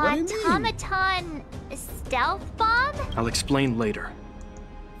everything. What do you mean? Automaton stealth bomb? I'll explain later.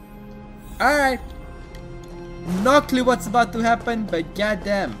 Alright. No clue what's about to happen, but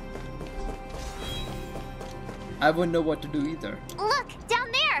goddamn. I wouldn't know what to do either. Look,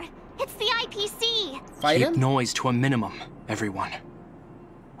 down there! It's the IPC! Fight him? Keep noise to a minimum, everyone.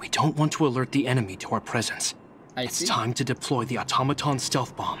 We don't want to alert the enemy to our presence. It's time to deploy the automaton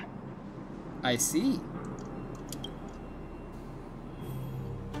stealth bomb. I see.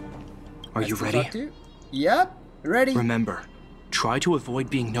 Are you ready? Yep, ready. Remember, try to avoid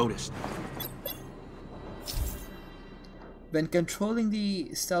being noticed. When controlling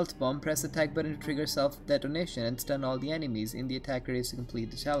the stealth bomb, press the attack button to trigger self-detonation and stun all the enemies in the attack radius to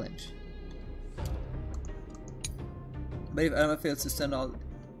complete the challenge. But if armor fails to stun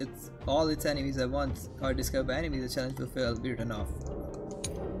all its enemies at once or discovered by enemies, the challenge will fail, be written off.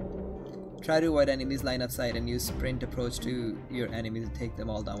 Try to avoid enemies line of sight and use sprint approach to your enemies to take them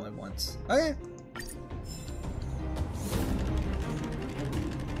all down at once. Okay.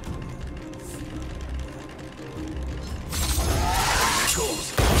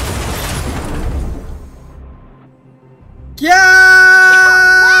 Yeah!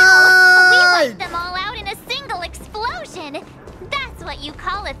 Wow! We wiped them all out in a single explosion! That's what you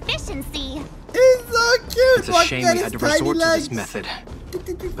call efficiency! It's so cute! It's a shame we had to resort to this method,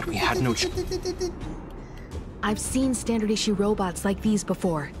 but we had no choice. I've seen standard issue robots like these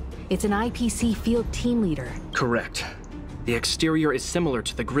before. It's an IPC field team leader. Correct. The exterior is similar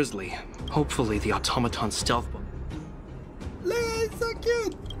to the Grizzly. Hopefully the automaton stealth bomb. It's so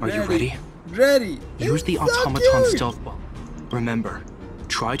cute! Are you ready? Ready! Use the automaton stealth bomb. Remember,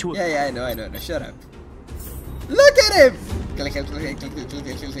 try to... Yeah, I know. No, shut up. Look at him! It's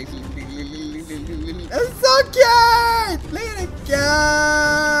so cute!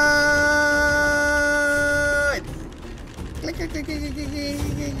 Look at it,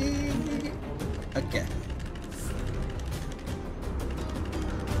 okay.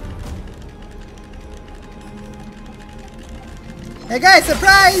 Hey guys,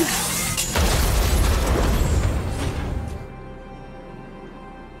 surprise!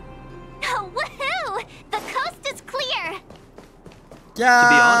 To be honest,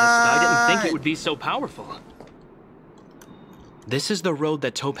 I didn't think it would be so powerful. This is the road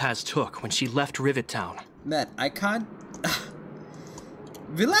that Topaz took when she left Rivet Town. Man, I can't...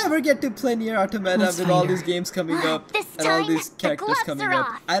 Will I ever get to play Nier Automata with all these games coming up and all these characters coming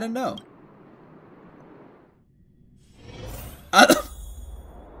up? I don't know.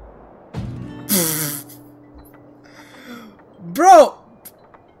 Bro!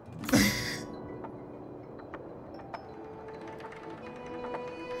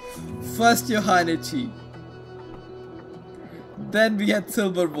 First Yohanichi, then we had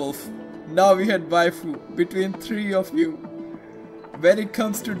Silver Wolf, now we had Waifu. Between three of you, when it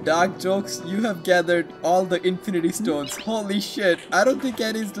comes to dark jokes, you have gathered all the Infinity Stones. Holy shit, I don't think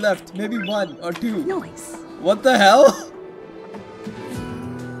any's left, maybe one or two. Nice. What the hell?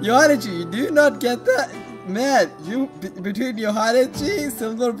 Yohanichi, do you not get that? Man, between Yohanichi,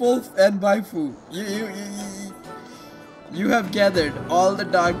 Silver Wolf and Waifu, you have gathered all the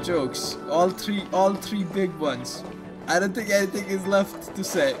dark jokes, all three big ones. I don't think anything is left to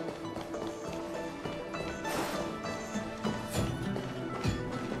say.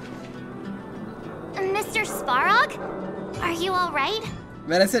 Mr. Sparrog? Are you alright?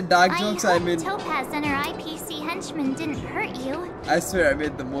 When I said dark jokes, I mean... Topaz and her IPC henchmen didn't hurt you. I swear I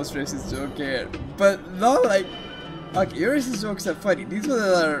made the most racist joke here. But not like... Okay, your racist jokes are funny. These ones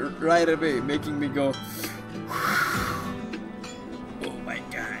are right away making me go...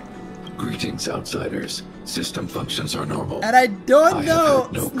 Greetings, outsiders. System functions are normal. And I don't know.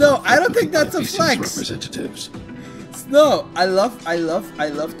 No, I don't think that's a flex. Representatives. No, I love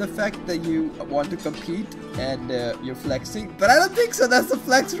the fact that you want to compete and you're flexing, but I don't think so. That's a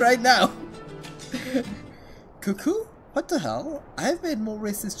flex right now. Cuckoo? What the hell? I've made more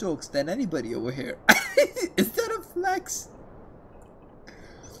racist jokes than anybody over here. Is that a flex?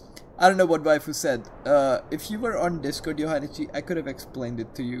 I don't know what Waifu said. If you were on Discord, Yohanichi, I could have explained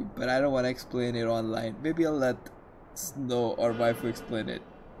it to you, but I don't want to explain it online. Maybe I'll let Snow or Waifu explain it.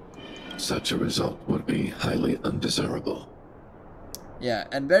 Such a result would be highly undesirable. Yeah,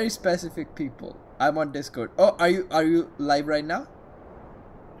 and very specific people. I'm on Discord. Oh, are you live right now?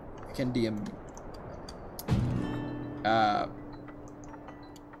 You can DM me.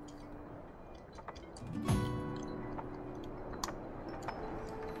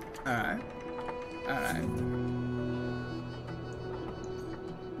 Alright.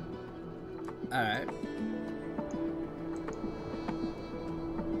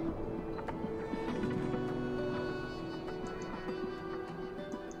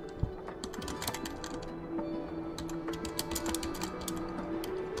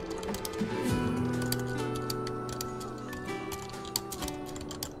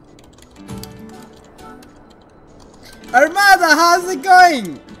 Armada, how's it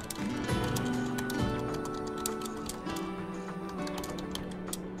going?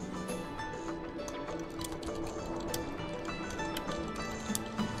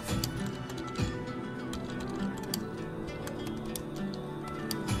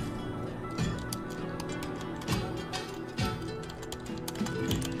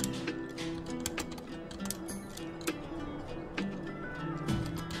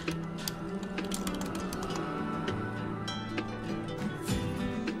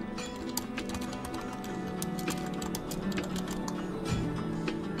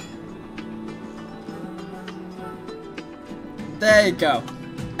 There you go.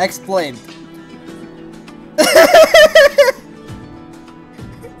 Explained.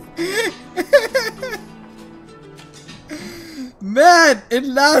 Man,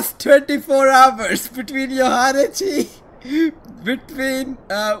 in last 24 hours between Yohanachi, between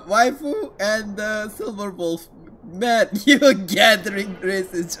Waifu and Silver Wolf, man, you're gathering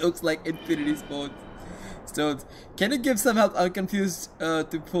racist jokes like Infinity Stones. Can you give some help? I'm confused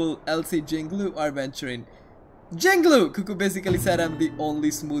to pull LC Jinglu or Venturing. Jinglu! Cuckoo basically said I'm the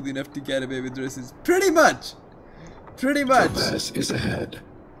only smooth enough to get away with races. Pretty much! Pretty much! Topaz is ahead.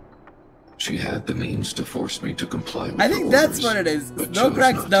 She had the means to force me to comply with I think that's orders, what it is. No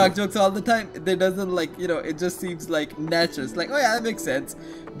cracks dark jokes all the time. They doesn't like, you know, it just seems like natural. It's like, oh yeah, that makes sense.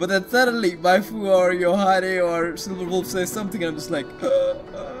 But then suddenly Waifu or Yohane or Silver Wolf says something and I'm just like,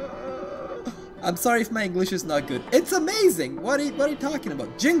 I'm sorry if my English is not good. It's amazing! What are you talking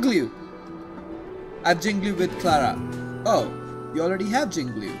about? Jinglu! I've Jinglu with Clara. Oh, you already have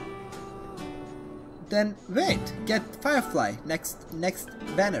Jinglu. Then wait, get Firefly. Next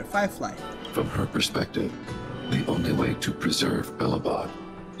banner, Firefly. From her perspective, the only way to preserve Belobog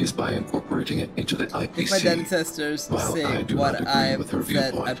is by incorporating it into the IPC. If my dead ancestors say what I've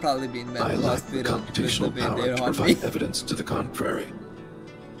said, I'd probably be in mental hospital with the way they haunt me. Evidence to the contrary.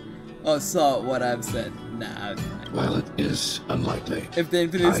 Oh, saw what I've said. Nah. While it is unlikely, if the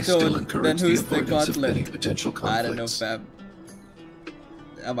Infinity Stone, then who's the Gauntlet? Potential I don't know, fam.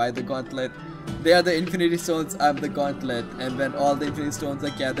 Am I the Gauntlet? They are the Infinity Stones, I'm the Gauntlet. And when all the Infinity Stones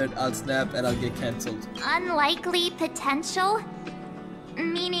are gathered, I'll snap and I'll get cancelled. Unlikely potential?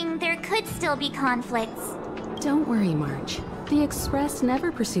 Meaning there could still be conflicts. Don't worry, March. The Express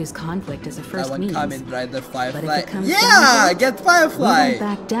never pursues conflict as a first means. Come in, ride the Firefly. But if it comes yeah, get Firefly! We won't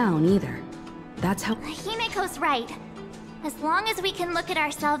back down either. That's how. Himeko's right. As long as we can look at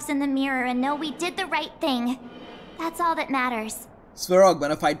ourselves in the mirror and know we did the right thing, that's all that matters. Svarog,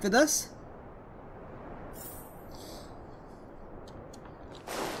 wanna fight with us?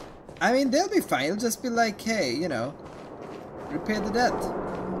 I mean, they'll be fine. It'll just be like, hey, you know, repair the debt.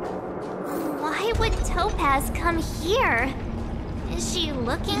 Why would Topaz come here? Is she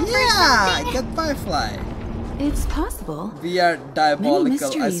looking for something? Yeah, get Firefly. It's possible. We are diabolical. Many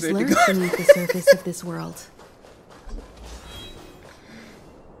mysteries lurk beneath the surface of this world.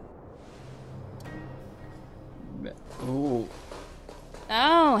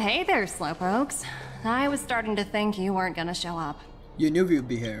 Oh, hey there, slowpokes. I was starting to think you weren't gonna show up. You knew we'd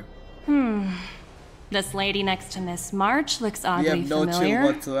be here. This lady next to Miss March looks oddly familiar. We have no chill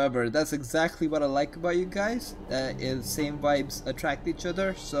whatsoever. That's exactly what I like about you guys. Is same vibes attract each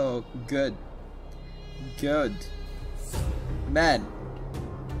other, so good. Good. Man,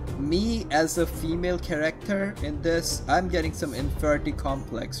 me as a female character in this, I'm getting some inferiority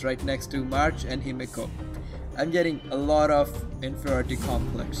complex right next to March and Himeko. I'm getting a lot of inferiority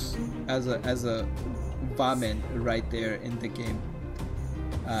complex as a woman right there in the game.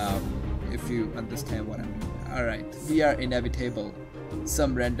 If you understand what I mean. Alright, we are inevitable.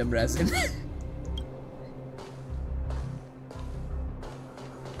 Some random resin.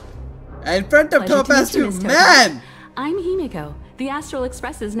 In front of Topaz too, man! I'm Himeko, the Astral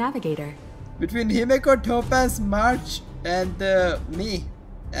Express's navigator. Between Himeko, Topaz, March, and me,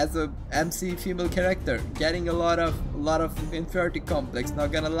 as a MC female character, getting a lot of inferiority complex.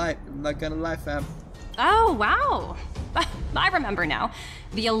 Not gonna lie, fam. Oh wow, I remember now.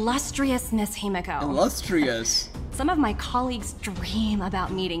 The illustrious Miss Himeko. Illustrious. Some of my colleagues dream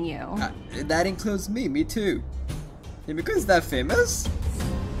about meeting you. That includes me too. Himeko is that famous?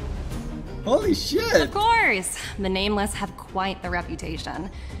 Holy shit! Of course! The Nameless have quite the reputation.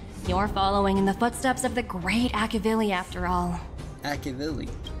 You're following in the footsteps of the great Akavili after all. Akavili.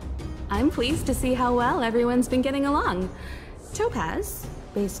 I'm pleased to see how well everyone's been getting along. Topaz,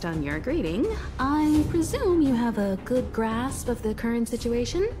 based on your greeting, I presume you have a good grasp of the current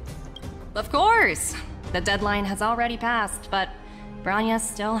situation? Of course! The deadline has already passed, but Branya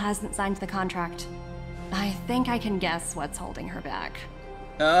still hasn't signed the contract. I think I can guess what's holding her back.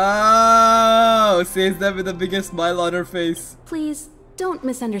 Oh, says that with the biggest smile on her face. Please, don't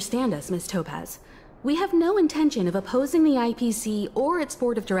misunderstand us, Miss Topaz. We have no intention of opposing the IPC or its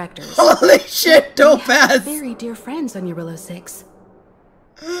board of directors. Holy shit, Topaz! We very dear friends on Eurillo 6.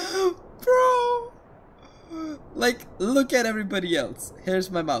 Bro! Like, look at everybody else.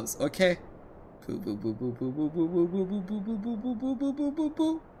 Here's my mouse, okay? Okay.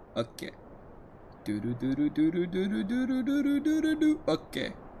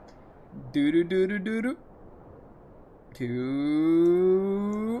 Okay.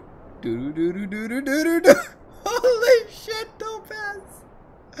 Holy shit, Topaz!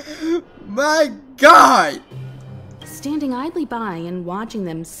 My God! Standing idly by and watching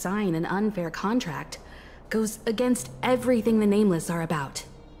them sign an unfair contract goes against everything the Nameless are about.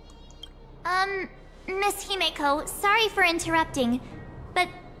 Miss Himeko, sorry for interrupting, but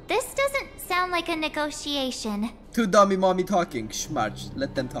this doesn't sound like a negotiation. Two dummy mommy talking. Shh, March,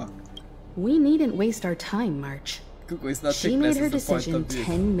 let them talk. We needn't waste our time, March. She made her decision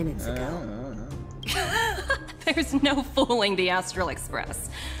 10 minutes ago. There's no fooling the Astral Express.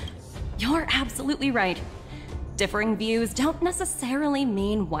 You're absolutely right. Differing views don't necessarily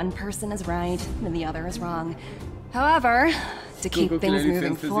mean one person is right and the other is wrong. However, to keep things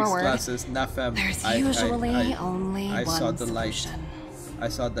moving forward, there's usually only one saw the solution. light. I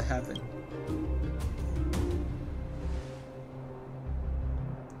saw the heaven.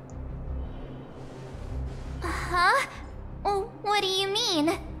 Huh? What do you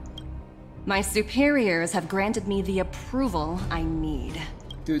mean? My superiors have granted me the approval I need.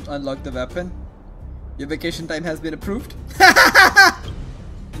 Dude, unlock the weapon. Your vacation time has been approved. I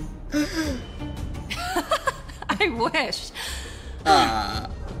wish.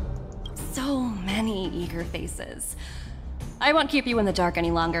 So many eager faces. I won't keep you in the dark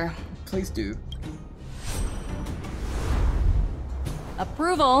any longer. Please do.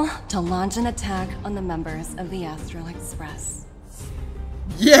 Approval to launch an attack on the members of the Astral Express.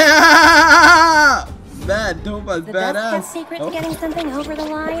 Yeah! Man, Topaz, The badass. best secret to getting something over the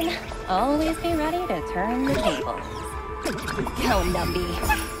line? Always be ready to turn the tables. Go, Numby.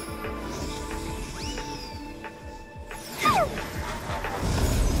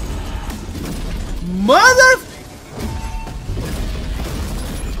 Mother!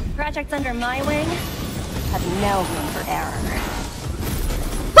 Projects under my wing have no room for error.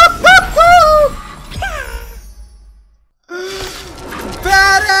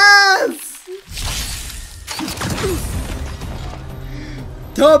 Badass!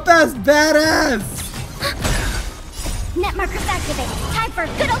 Topaz, badass! Net markers activated. Time for a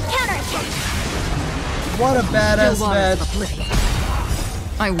good old counterattack. What a badass man.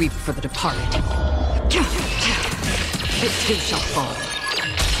 I weep for the departed. It too shall fall.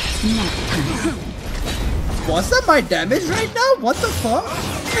 Was that my damage right now? What the fuck?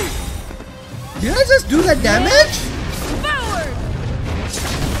 Did I just do that damage? Forward!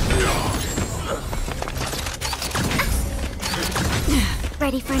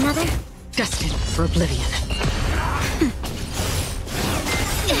 Ready for another? Destined for oblivion.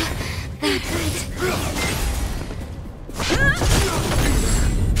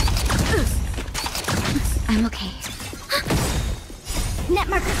 I'm okay. Net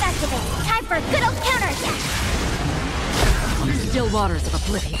markers activated. Time for a good old counterattack. Still waters of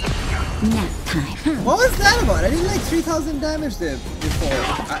oblivion. Nap time. What was that about? I did like 3,000 damage there before.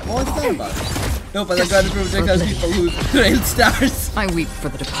 What was that about? No, but I got to protect those people who trail stars. I weep for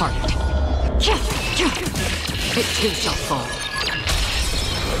the departed. It too shall fall.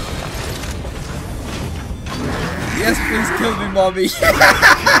 Yes, please kill me, mommy.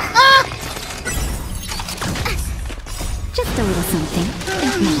 Just a little something.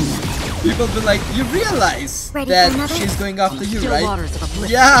 People be like, you realize that she's going after you, right?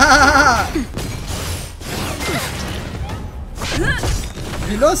 Yeah!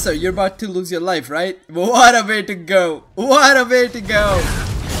 You know, sir, you're about to lose your life, right? What a way to go! What a way to go!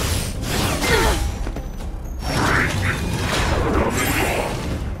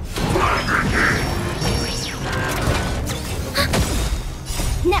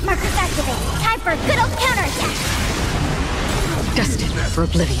 Net markers activated. Time for a good old counterattack. Destined for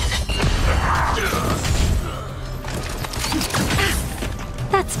oblivion.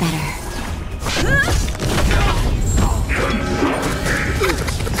 That's better.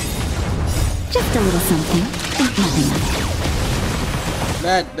 Just a little something. Nothing.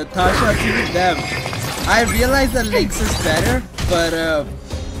 Man, Natasha, even them. I realize that Lynx is better, but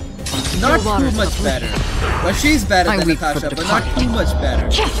not too much better. But she's better than Natasha, but not too much better.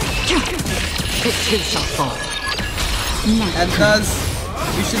 It too shall fall. And thus,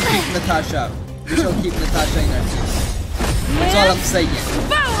 we should keep Natasha. We shall keep Natasha in our team. That's all I'm saying.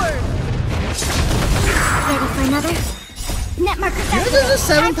 Forward! Ready for another? Net marker. You know there's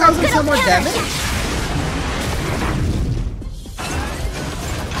 7,000 some more damage?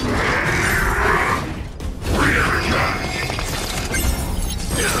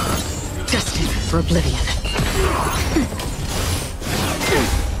 Destined for oblivion.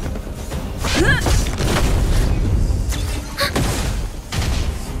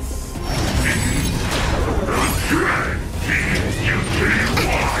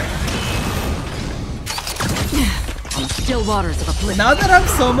 Still waters of oblivion. Now that I'm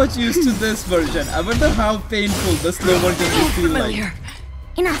so much used to this version, I wonder how painful the slow version will feel like.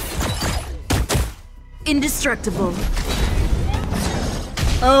 Enough. Indestructible.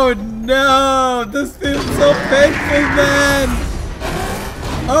 Oh no! This feels so painful, man!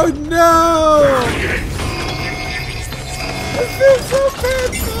 Oh no! This feels so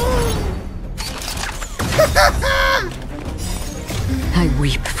painful! I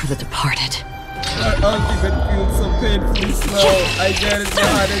weep for the departed. Our ultimate feels so painfully slow. I get it,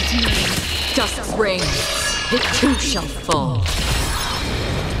 MiHoYo. Dust rain. It too shall fall.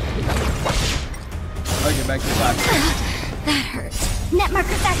 Okay, back to back. That hurts. Net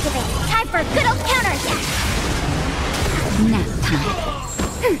markers activate. Time for a good old counterattack. Nap time.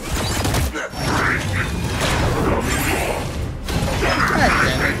 God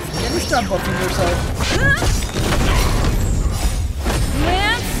damn it. Can you stop buffing yourself?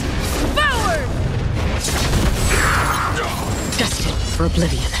 Lance, forward! Destined for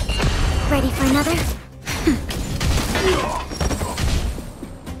oblivion. Ready for another?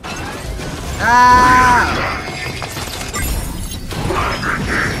 Ah!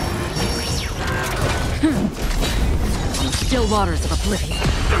 Still waters of oblivion.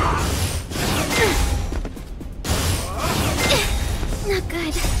 Not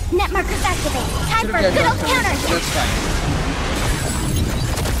good. Net markers activate. Time for a good old counterattack. That's fine.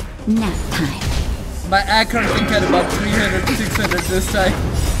 Nap time. My Acheron can get about 300 to 600 this time.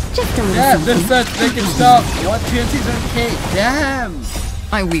 Just a little Yeah, something. this such they can stop. What 300k? Damn!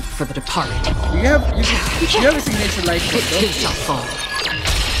 I weep for the departed. You have a signature like It too shall fall.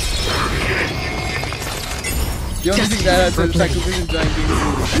 The only thing that has is sacrifice enjoying being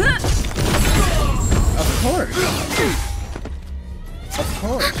food. Of course. Of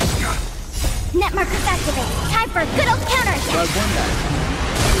course. Net markers activate. Time for a good old counterattack. Well done that.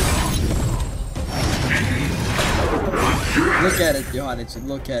 Look at it, Johannes.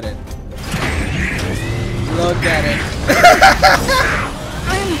 Look at it. Look at it.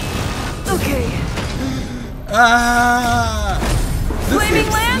 Okay. Ah! This Flaming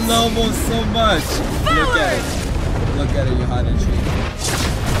is Lance? slow-mo so much. Look at it. Look at it, Johannes.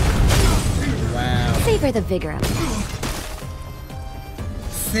 Wow. Savor the vigor of it.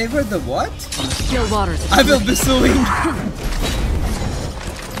 Savor the what? Still waters of I will oblivion. be suing.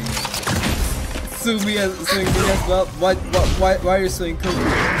 Sue me as well. Why are you suing Cookie?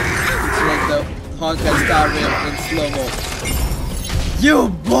 It's like the Honkai Star Rail in slow-mo. You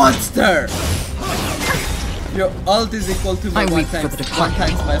monster! Your ult is equal to my one times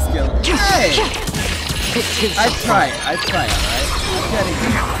my skill. Hey! I try, alright? I'm getting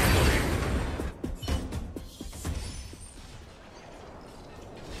it.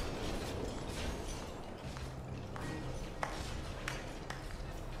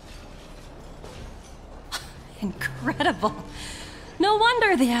 Incredible. No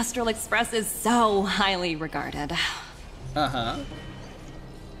wonder the Astral Express is so highly regarded. Uh-huh.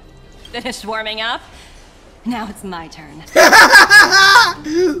 Finished warming up? Now it's my turn.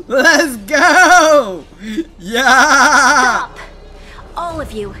 Let's go! Yeah! Stop! All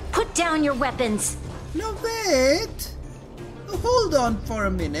of you, put down your weapons. No, wait. Hold on for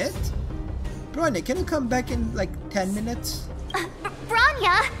a minute. Bronya, can you come back in like 10 minutes?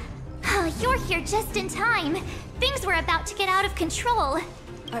 Bronya! You're here just in time. Things were about to get out of control.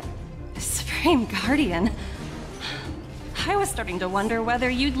 Supreme Guardian. I was starting to wonder whether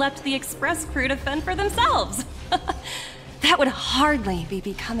you'd left the Express crew to fend for themselves. That would hardly be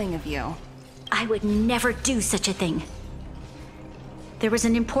becoming of you. I would never do such a thing. There was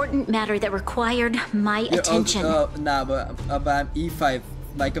an important matter that required my attention. Nah, but I'm E5.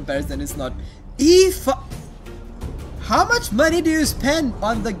 My comparison is not E5. How much money do you spend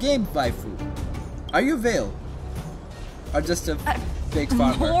on the game, waifu? Are you Vale? Or just a big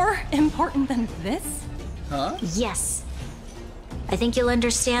farmer? More important than this? Huh? Yes. I think you'll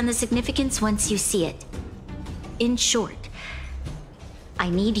understand the significance once you see it. In short, I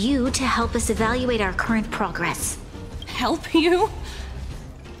need you to help us evaluate our current progress. Help you?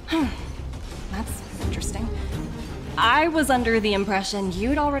 That's interesting. I was under the impression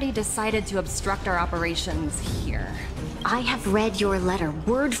you'd already decided to obstruct our operations here. I have read your letter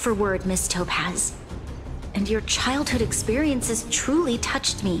word for word, Miss Topaz. And your childhood experiences truly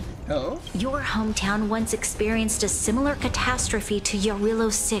touched me. Oh? Your hometown once experienced a similar catastrophe to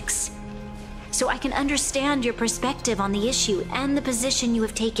Yarillo 6. So I can understand your perspective on the issue and the position you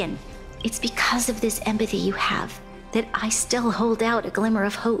have taken. It's because of this empathy you have that I still hold out a glimmer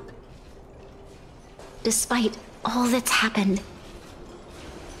of hope. Despite all that's happened,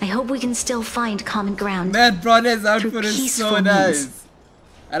 I hope we can still find common ground. Man, Bronya's outfit is so nice. means.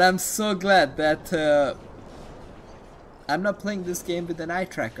 And I'm so glad that I'm not playing this game with an eye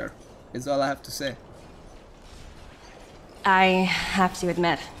tracker, is all I have to say. I have to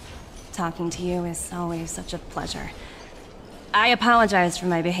admit, talking to you is always such a pleasure. I apologize for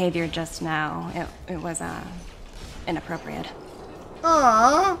my behavior just now. It was, inappropriate.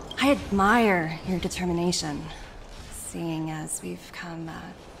 Aww. I admire your determination, seeing as we've come,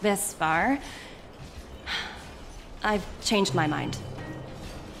 this far. I've changed my mind.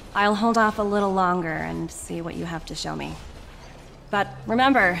 I'll hold off a little longer and see what you have to show me. But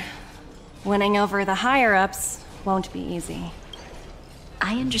remember, winning over the higher-ups won't be easy.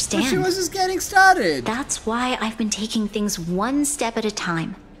 I understand. But she was just getting started. That's why I've been taking things one step at a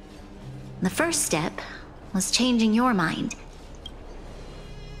time. The first step was changing your mind.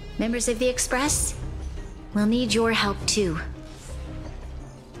 Members of the Express, we'll need your help too.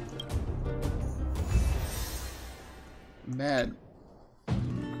 Man.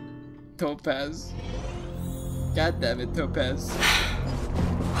 Topaz. God damn it, Topaz.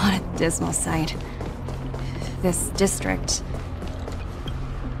 What a dismal sight. This district.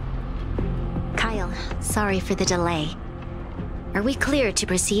 Kyle, sorry for the delay. Are we clear to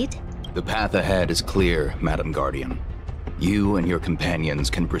proceed? The path ahead is clear, Madam Guardian. You and your companions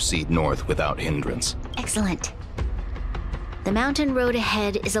can proceed north without hindrance. Excellent. The mountain road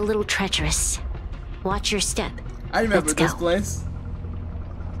ahead is a little treacherous. Watch your step. I remember Let's this go. place.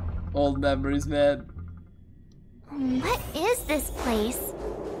 Old memories, man. What is this place?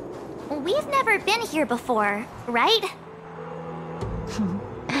 We've never been here before, right?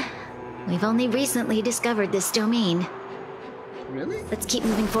 We've only recently discovered this domain. Really? Let's keep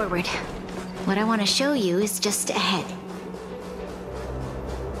moving forward. What I want to show you is just ahead.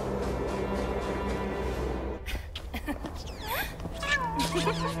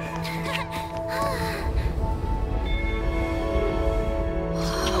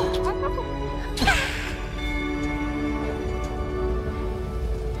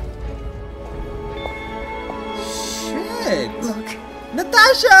 Shit! Look.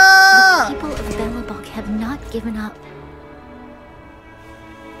 Natasha! The people of Belobog have not given up.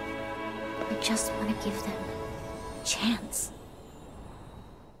 I just want to give them a chance.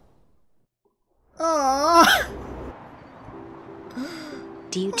 Aww.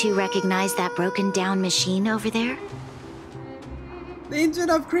 Do you two recognize that broken down machine over there? The engine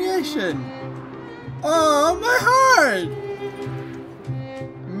of creation. Oh, my heart!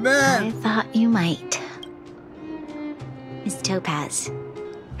 Man. I thought you might. Miss Topaz,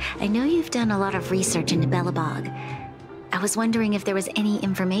 I know you've done a lot of research into Belobog. I was wondering if there was any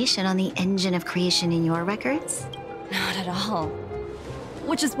information on the engine of creation in your records? Not at all.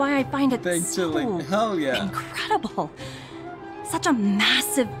 Which is why I find it so Hell yeah. incredible. Such a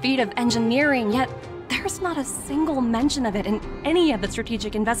massive feat of engineering, yet there's not a single mention of it in any of the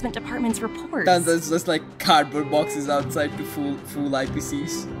Strategic Investment Department's reports. There's just like cardboard boxes outside to fool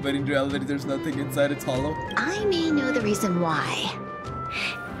IPCs, but in reality there's nothing inside, it's hollow. I may know the reason why.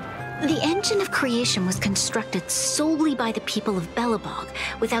 The engine of creation was constructed solely by the people of Belobog,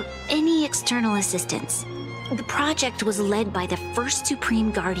 without any external assistance. The project was led by the first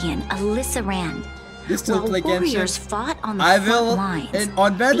Supreme Guardian, Alyssa Rand. While warriors fought on the front lines,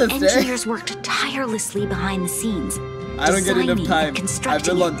 on Wednesday. The engineers worked tirelessly behind the scenes. I don't get enough time. I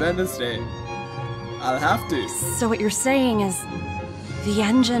will on it. Wednesday. I'll have to. So what you're saying is the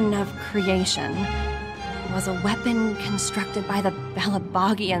engine of creation was a weapon constructed by the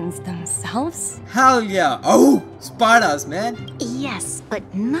Belabogians themselves? Hell yeah. Oh, Spartas, man. Yes,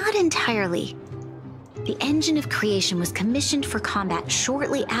 but not entirely. The engine of creation was commissioned for combat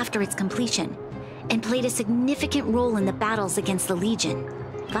shortly after its completion, and played a significant role in the battles against the Legion.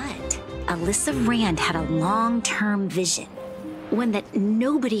 But Alyssa Rand had a long-term vision, one that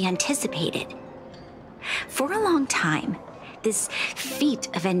nobody anticipated. For a long time, this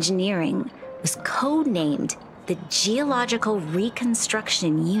feat of engineering was codenamed the Geological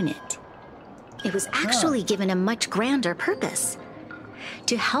Reconstruction Unit. It was actually given a much grander purpose: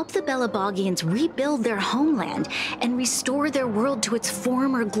 to help the Belabogians rebuild their homeland and restore their world to its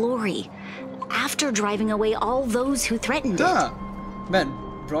former glory, after driving away all those who threatened it. Man,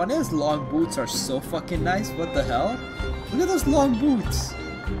 Bronya's long boots are so fucking nice. What the hell? Look at those long boots.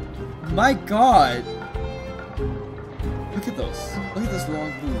 My god. Look at those. Look at those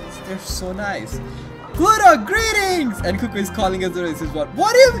long boots. They're so nice. Pluto, greetings! And Cuckoo is calling us. This is what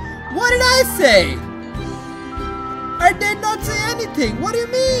did I say? I did not say anything. What do you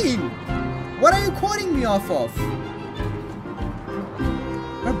mean? What are you quoting me off of?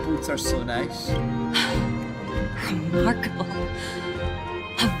 Her boots are so nice. Remarkable.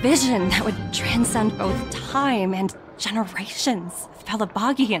 A vision that would transcend both time and generations of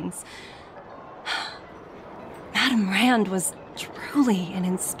Belabogians. Madame Rand was truly an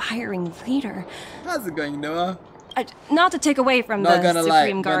inspiring leader. How's it going, Noah? Not to take away from the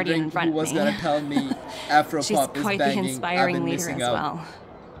Supreme Guardian in front of me. Who was gonna tell me Afropop She's quite the inspiring leader as well.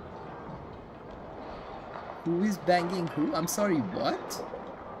 Who is banging who? I'm sorry, what?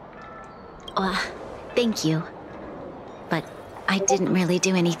 Thank you. But I didn't really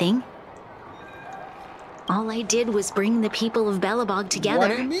do anything. All I did was bring the people of Belobog together.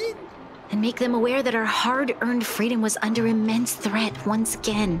 What do you mean? And make them aware that our hard-earned freedom was under immense threat once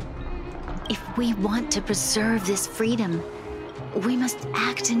again. If we want to preserve this freedom, we must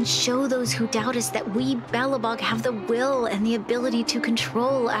act and show those who doubt us that we, Belobog, have the will and the ability to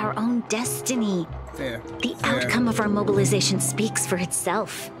control our own destiny. Fair. The outcome of our mobilization speaks for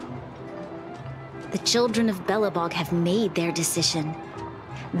itself. The children of Belobog have made their decision.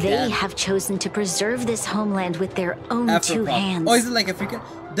 They have chosen to preserve this homeland with their own two hands. Oh, is it like a freaking...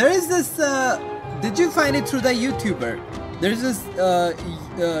 There is this, did you find it through the YouTuber? There's this,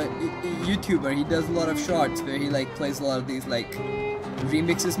 YouTuber, he does a lot of shorts where he, like, plays a lot of these, like,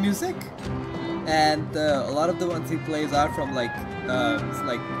 remixes music. And, a lot of the ones he plays are from, like, a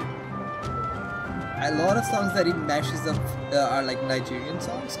lot of songs that he mashes up are, like, Nigerian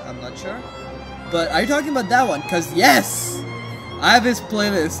songs. I'm not sure. But are you talking about that one? Cause yes! I have his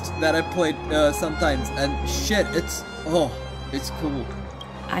playlist that I played sometimes, and shit, it's cool.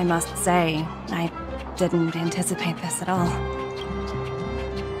 I must say, I didn't anticipate this at all.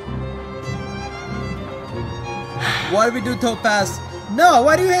 Why do we do Topaz? No,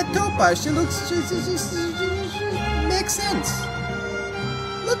 why do you hate Topaz? She makes sense.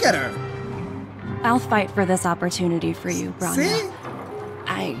 Look at her. I'll fight for this opportunity for you, Bronya. See?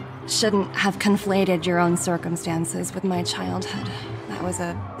 I shouldn't have conflated your own circumstances with my childhood. That was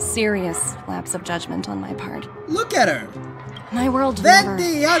a serious lapse of judgment on my part. Look at her! My world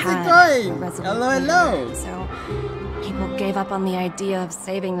Venti, how's it going? Hello, hello! So, people gave up on the idea of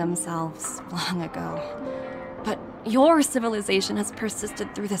saving themselves long ago. But your civilization has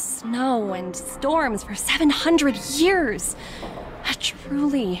persisted through the snow and storms for 700 years! A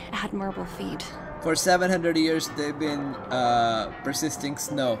truly admirable feat. For 700 years, they've been persisting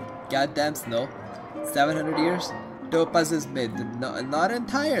snow. Goddamn snow. 700 years? Topaz is mid. No, not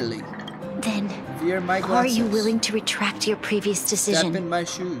entirely. Then, my are you willing to retract your previous decision? Step in my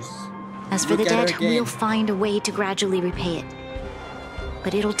shoes. As for the debt, we'll find a way to gradually repay it.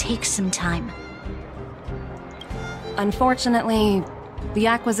 But it'll take some time. Unfortunately, the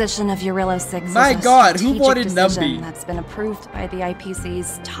acquisition of Urilla 6 My is a god, who voted decision Numby? That's been approved by the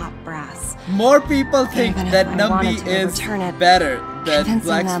IPC's top brass. More people think that Numby is better than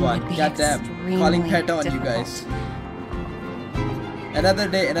Black Swan. Goddamn. Calling pet on you guys. Another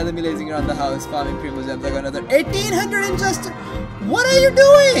day, another me lazing around the house, farming primo gems. I got another 1800 injustice. What are you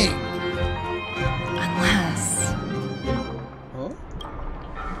doing? Unless... Oh?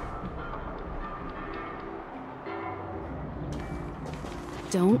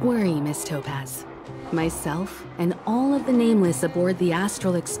 Don't worry, Miss Topaz. Myself and all of the Nameless aboard the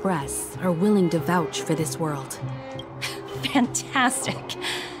Astral Express are willing to vouch for this world. Fantastic.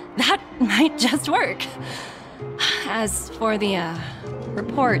 That might just work. As for the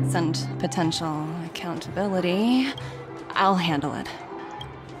reports and potential accountability, I'll handle it.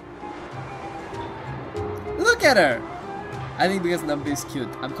 Look at her! I think because Numby is cute,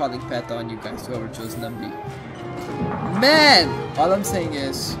 I'm calling pet on you guys, whoever chose Numby. Man! All I'm saying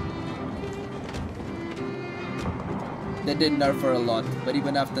is... they did nerf her a lot, but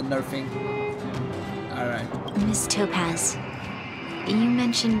even after nerfing... Alright. Miss Topaz, you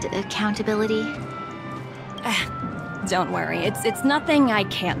mentioned accountability? Don't worry, it's nothing I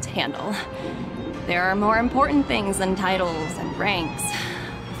can't handle. There are more important things than titles and ranks.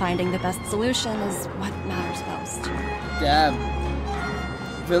 Finding the best solution is what matters most. Damn.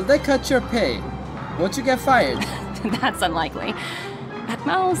 Will they cut your pay? Won't you get fired? That's unlikely. At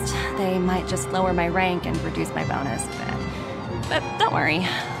most, they might just lower my rank and reduce my bonus. But don't worry,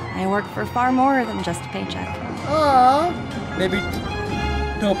 I work for far more than just a paycheck. Aww. Maybe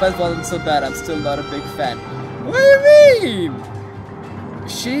Topaz wasn't so bad, I'm still not a big fan. What do you mean?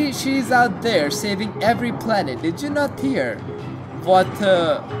 She's out there saving every planet. Did you not hear what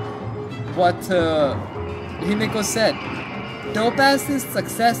Himeko said? Topaz's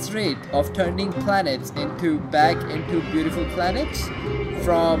success rate of turning planets back into beautiful planets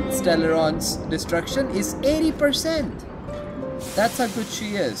from Stellaron's destruction is 80%. That's how good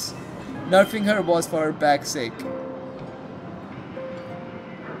she is. Nerfing her was for her back's sake.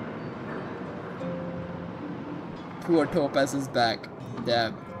 Poor Topaz's back.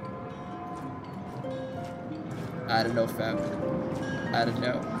 Damn. I don't know, fam. I don't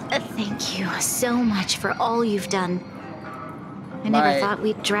know. Thank you so much for all you've done. I never thought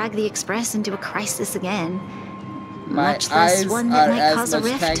we'd drag the Express into a crisis again. Much less one that might cause a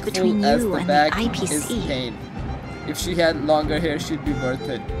rift between you and the IPC. If she had longer hair, she'd be worth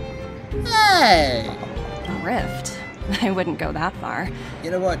it. Hey! A rift? I wouldn't go that far. You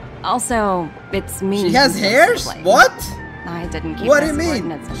know what? Also, it's me. She has hairs? What? I didn't keep. What do you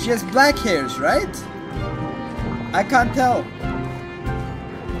mean? She has black hairs, right? I can't tell.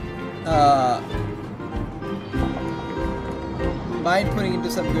 Mind putting into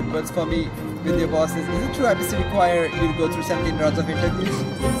some good words for me with your bosses. Is it true IPC require you to go through 17 rounds of interviews?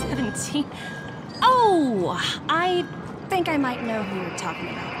 17? Oh, I think I might know who you're talking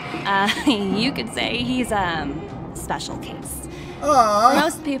about. You could say he's a special case. Aww. For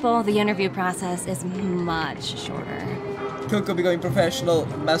most people, the interview process is much shorter. Coco becoming professional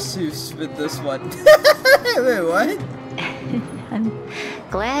masseuse with this one. Wait, what? I'm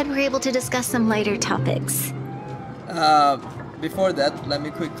glad we're able to discuss some lighter topics. Before that, let me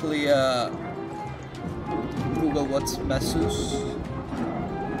quickly Google what's masseuse.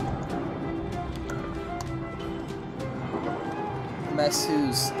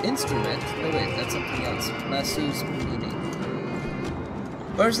 Masseuse instrument. Oh wait, that's something else. Masseuse meaning.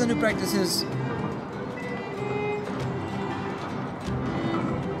 Person who practices.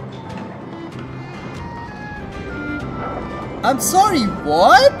 I'm sorry,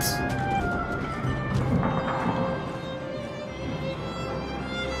 what?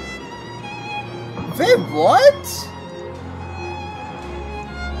 Wait, what?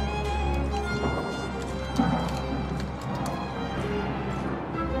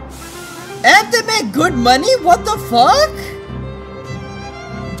 And they make good money? What the fuck?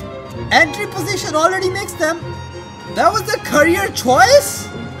 Entry position already makes them. That was the career choice?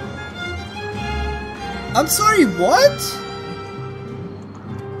 I'm sorry, what?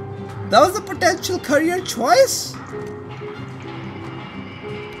 That was a potential career choice?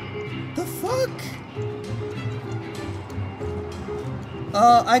 The fuck?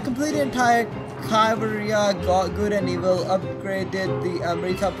 I completed the entire Kyberia, got good and evil, upgraded the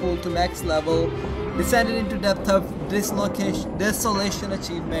Amrita pool to max level, descended into depth of desolation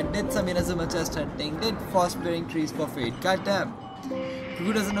achievement, did some Inazuma chest hunting, did fast bearing trees for fate. Goddamn.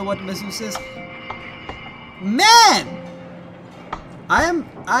 Who doesn't know what masseuse is? Man! I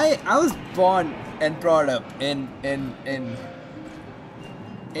was born and brought up in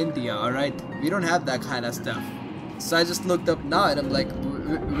India, alright? We don't have that kind of stuff. So I just looked up now and I'm like,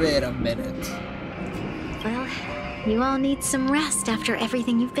 wait a minute. Well, you all need some rest after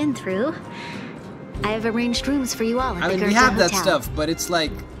everything you've been through. I have arranged rooms for you all at the Gerda we have Hotel. that stuff, but it's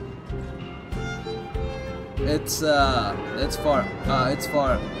like it's for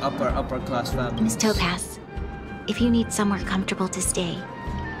upper class families. Miss Topaz, if you need somewhere comfortable to stay.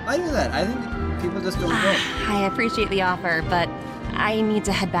 I do that. I think people just don't go. I appreciate the offer, but I need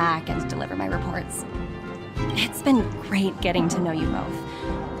to head back and deliver my reports. It's been great getting to know you both.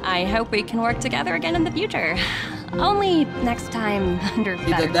 I hope we can work together again in the future. Only next time under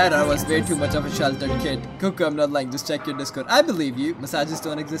better Either that or I was way too much of a sheltered kid. Cuckoo, I'm not lying. Just check your Discord. I believe you. Massages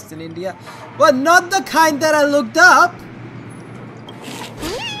don't exist in India. Well, not the kind that I looked up.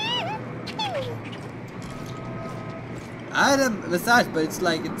 I had a massage, but it's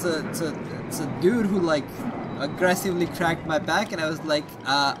like it's a dude who like aggressively cracked my back, and I was like,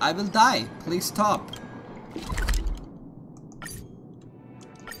 I will die. Please stop.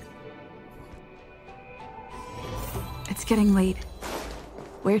 It's getting late.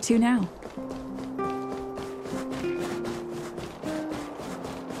 Where to now?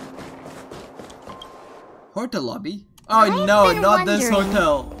 Hotel lobby? Oh no, not this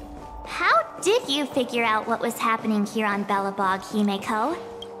hotel. How did you figure out what was happening here on Belobog, Himeko?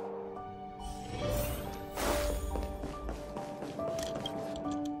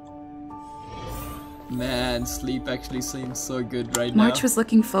 Man, sleep actually seems so good right now. March was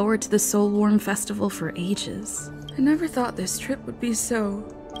looking forward to the Soulworm Festival for ages. I never thought this trip would be so...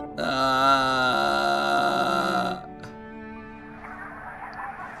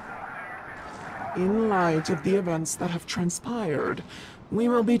 In light of the events that have transpired, we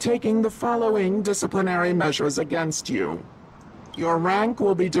will be taking the following disciplinary measures against you. Your rank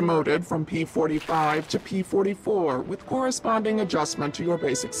will be demoted from P45 to P44 with corresponding adjustment to your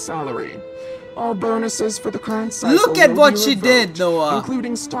basic salary. All bonuses for the current cycle look at what she revoked, did, Noah.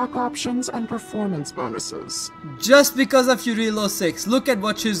 including stock options and performance bonuses. Just because of Urilo 6, look at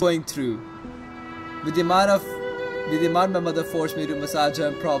what she's going through. With the amount my mother forced me to massage her,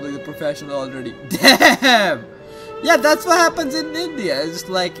 I'm probably a professional already. Damn! Yeah, that's what happens in India. It's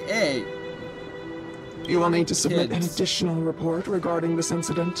like, hey. You will need to submit an additional report regarding this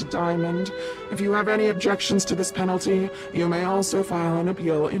incident to Diamond. If you have any objections to this penalty, you may also file an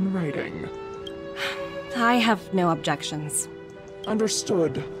appeal in writing. I have no objections.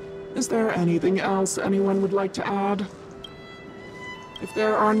 Understood. Is there anything else anyone would like to add? If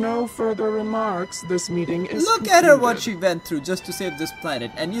there are no further remarks, this meeting is Look at her what she went through just to save this planet,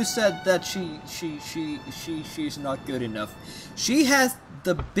 and you said that she's not good enough. She has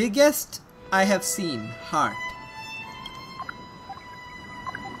the biggest I have seen heart.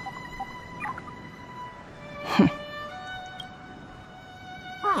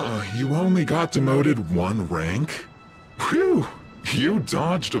 You only got demoted 1 rank? Phew, you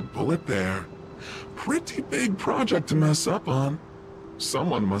dodged a bullet there. Pretty big project to mess up on.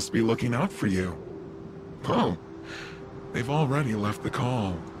 Someone must be looking out for you. Oh, they've already left the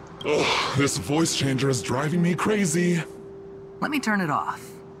call. Ugh, this voice changer is driving me crazy. Let me turn it off.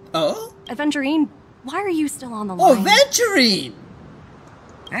 Oh? Aventurine, why are you still on the line? line? Oh, Aventurine!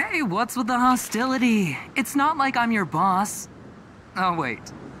 Hey, what's with the hostility? It's not like I'm your boss. Oh, wait.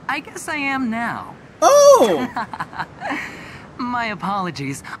 I guess I am now. Oh! My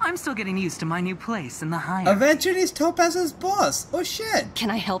apologies. I'm still getting used to my new place in the hierarchy. Aventurine's Topaz's boss. Oh, shit. Can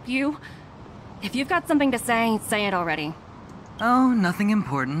I help you? If you've got something to say it already. Oh, nothing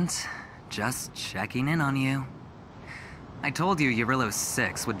important. Just checking in on you. I told you Urilo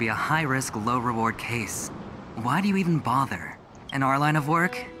 6 would be a high-risk, low-reward case. Why do you even bother? In our line of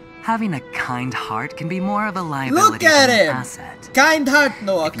work, having a kind heart can be more of a liability than an asset. Kind heart,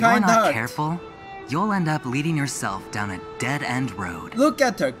 Noah, if kind heart. If you're not careful, you'll end up leading yourself down a dead-end road. Look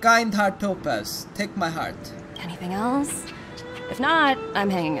at her, kind heart Topaz. Take my heart. Anything else? If not, I'm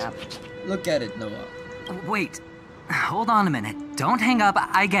hanging up. Look at it, Noah. Wait. Hold on a minute. Don't hang up.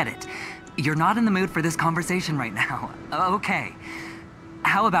 I get it. You're not in the mood for this conversation right now. Okay.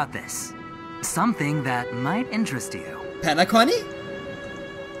 How about this? Something that might interest you. Panaconi?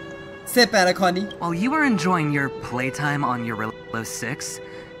 Say Panaconi. While you were enjoying your playtime on Urilo 6,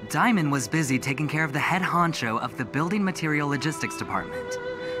 Diamond was busy taking care of the head honcho of the Building Material Logistics Department.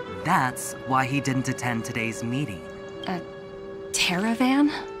 That's why he didn't attend today's meeting.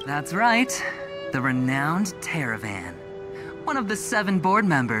 Teravan? That's right. The renowned Teravan. One of the 7 board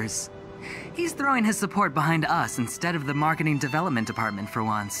members. He's throwing his support behind us instead of the Marketing Development Department for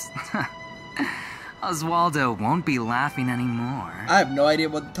once. Oswaldo won't be laughing anymore. I have no idea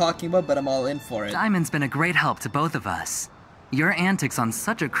what they're talking about, but I'm all in for it. Diamond's been a great help to both of us. Your antics on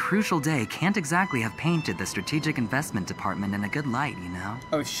such a crucial day can't exactly have painted the Strategic Investment Department in a good light, you know?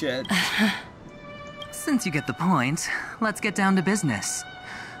 Oh shit. Since you get the point, let's get down to business.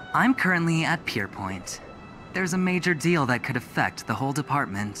 I'm currently at Pierpoint. There's a major deal that could affect the whole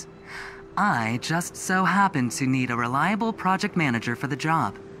department. I just so happen to need a reliable project manager for the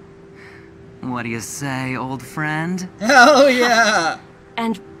job. What do you say, old friend? Hell yeah!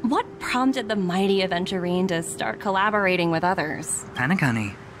 And what prompted the mighty Aventurine to start collaborating with others?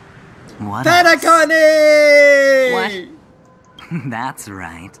 Penacony. What Penacony! What? That's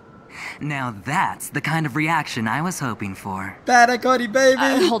right. Now that's the kind of reaction I was hoping for. Penacony,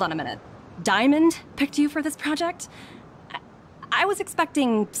 baby! Hold on a minute. Diamond picked you for this project? I was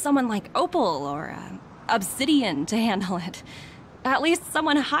expecting someone like Opal or Obsidian to handle it. At least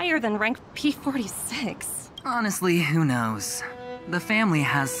someone higher than rank P46. Honestly, who knows? The family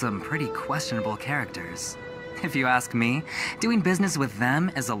has some pretty questionable characters. If you ask me, doing business with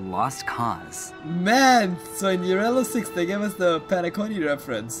them is a lost cause. Man, so in Urilo 6 they gave us the Penacony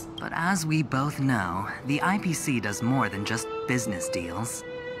reference. But as we both know, the IPC does more than just business deals.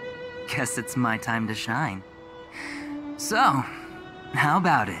 Guess it's my time to shine. So, how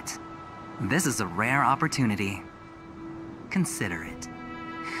about it? This is a rare opportunity. Consider it.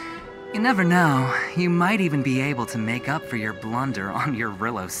 You never know, you might even be able to make up for your blunder on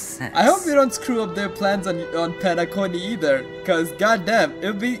Urilo 6. I hope you don't screw up their plans on Penacony either, cause goddamn,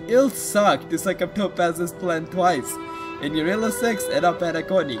 it'll suck to suck up Topaz's plan twice. In Urilo 6 and on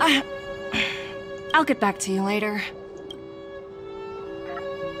Penacony. I'll get back to you later.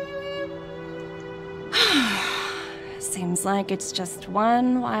 Seems like it's just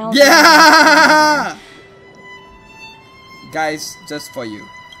one wild... Yeah! Guys, just for you.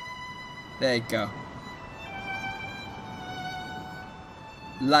 There you go.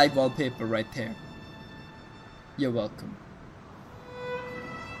 Live wallpaper right there. You're welcome.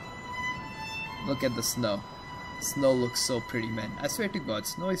 Look at the snow. Snow looks so pretty, man. I swear to God,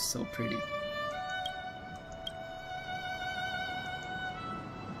 snow is so pretty.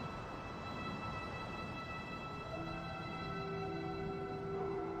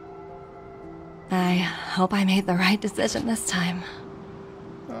 I hope I made the right decision this time.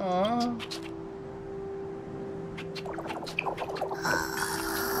 Aww.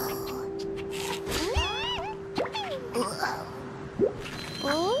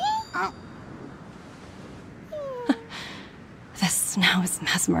 This snow is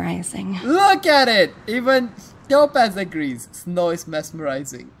mesmerizing. Look at it! Even Topaz agrees. Snow is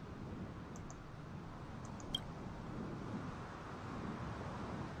mesmerizing.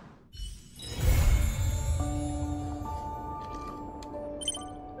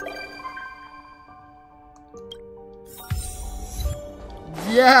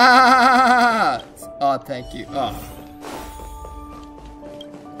 Yeah! Oh, thank you. Oh.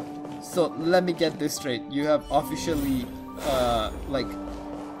 So let me get this straight. You have officially like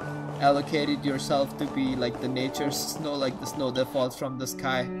allocated yourself to be like the nature's snow, like the snow that falls from the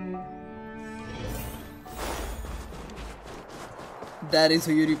sky. That is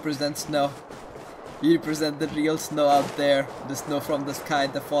who you represent, snow. You represent the real snow out there, the snow from the sky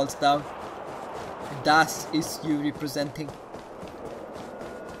that falls down. That is you representing.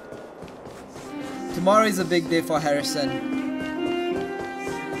 Tomorrow is a big day for Harrison.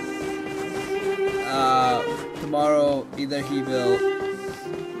 Tomorrow either he will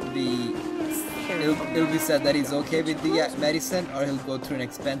be... It'll be said that he's okay with the medicine, or he'll go through an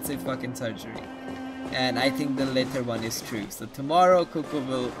expensive fucking surgery. And I think the later one is true. So tomorrow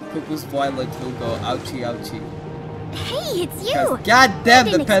Cuckoo's violet will go ouchie ouchie. Hey, it's you! God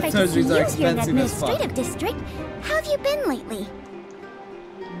damn, the pet surgeries are expensive as fuck. Administrative district. How have you been lately?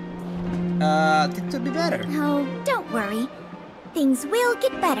 Things will be better. Oh, don't worry. Things will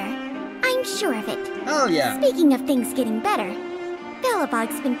get better. I'm sure of it. Oh yeah. Speaking of things getting better,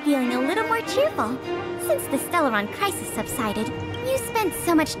 Belobog's been feeling a little more cheerful. Since the Stellaron crisis subsided, you spent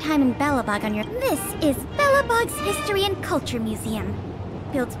so much time in Belobog on your... This is Belobog's History and Culture Museum.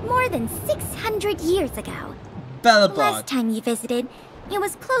 Built more than 600 years ago. Belobog. Last time you visited, it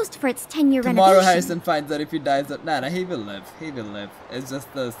was closed for its 10-year renovation. Tomorrow Harrison finds that if he dies... Nah, he will live. He will live. It's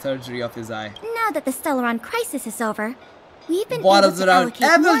just the surgery of his eye. Now that the Stellaron crisis is over, we've been Bottles able to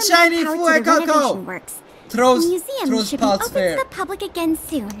allocate more shiny manpower to the renovation works. The museum should be Pulse open Fair. to the public again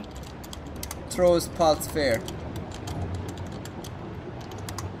soon. Throws Pulse Fair.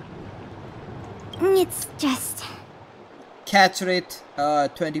 It's just... Catch rate,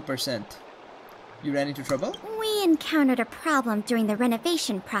 20%. You ran into trouble? We encountered a problem during the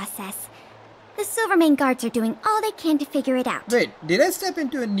renovation process. The Silvermane guards are doing all they can to figure it out. Wait, did I step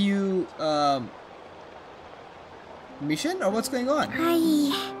into a new, mission? Or what's going on?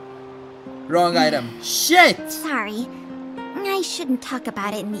 Wrong item. Shit! Sorry. I shouldn't talk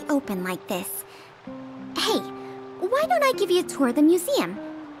about it in the open like this. Hey, why don't I give you a tour of the museum?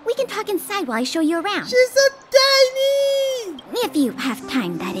 We can talk inside while I show you around. She's so tiny! If you have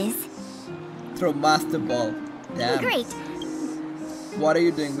time, that is. Throw master ball. Damn. Great. What are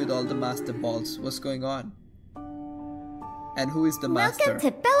you doing with all the master balls? What's going on? And who is the master?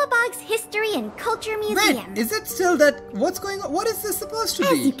 Welcome to Belobog's History and Culture Museum. Wait, is it still that? What's going on? What is this supposed to be?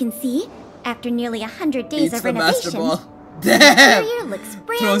 As you can see, after nearly 100 days of renovation, master ball. Damn! the interior looks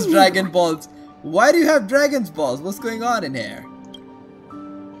brand Throws new. dragon balls. Why do you have dragon's balls? What's going on in here?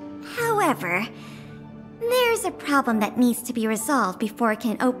 However, there's a problem that needs to be resolved before it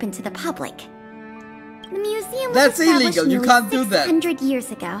can open to the public. The museum was established illegal. You can't do that. 600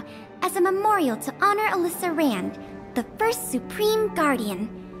 years ago as a memorial to honor Alyssa Rand, the first Supreme Guardian,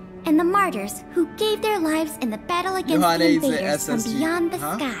 and the martyrs who gave their lives in the battle against the invaders from beyond the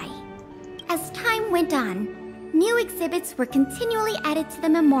sky. As time went on, new exhibits were continually added to the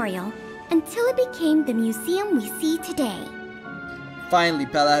memorial until it became the museum we see today. Finally,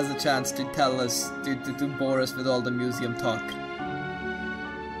 Pella has a chance to tell us, to bore us with all the museum talk.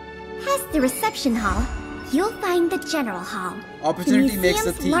 Past the reception hall, you'll find the general hall. Opportunity the makes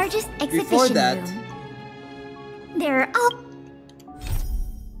the museum's thief. largest exhibition Before that, room. There are all...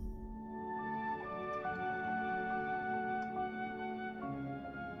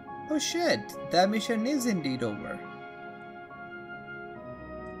 oh shit, that mission is indeed over.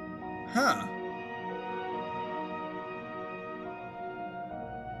 Huh.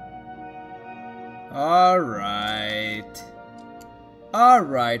 Alright.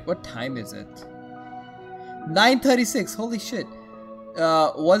 Alright, what time is it? 9:36, holy shit.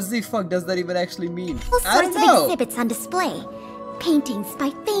 What the fuck does that even actually mean? All sorts of exhibits on display. Paintings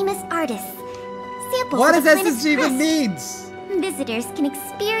by famous artists. Samples what of does the this even means? Visitors can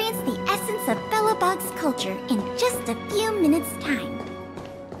experience the essence of Belobog's culture in just a few minutes' time.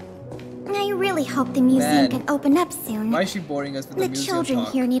 I really hope the museum can open up soon. Why is she boring us with the museum children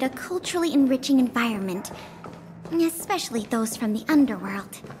talk? here need a culturally enriching environment, especially those from the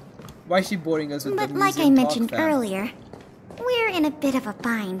underworld. Why is she boring us with the museum talk? But like I mentioned earlier, fam? we're in a bit of a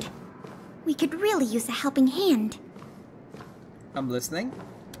bind. We could really use a helping hand. I'm listening.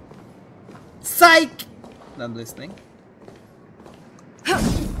 Psych! I'm listening.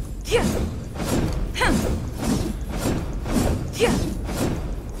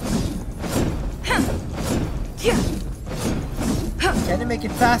 Can you make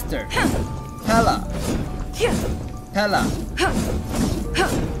it faster? Pella. Pella.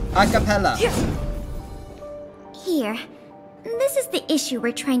 Acapella. Here. This is the issue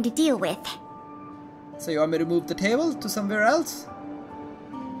we're trying to deal with. So you want me to move the table to somewhere else?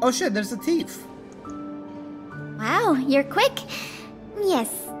 Oh shit, there's a thief. Wow, you're quick. Yes,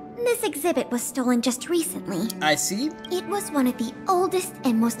 this exhibit was stolen just recently. I see. It was one of the oldest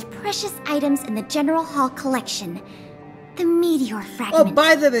and most precious items in the General Hall collection. The meteor fragment. Oh,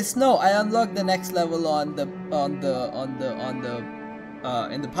 by the way, Snow, I unlocked the next level in the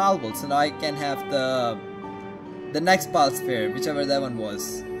playable, so now I can have the next pulse sphere, whichever that one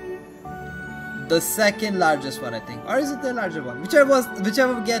was. The second largest one, I think, or is it the larger one?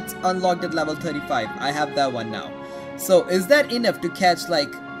 Whichever gets unlocked at level 35. I have that one now. So is that enough to catch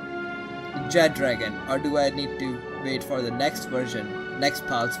like Jet Dragon, or do I need to wait for the next version, next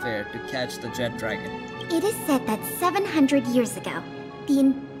pulse sphere, to catch the Jet Dragon? It is said that 700 years ago, the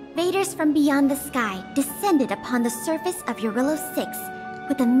invaders from beyond the sky descended upon the surface of Eurillo 6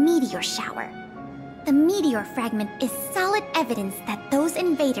 with a meteor shower. The meteor fragment is solid evidence that those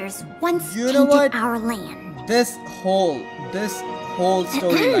invaders once tainted our land. This whole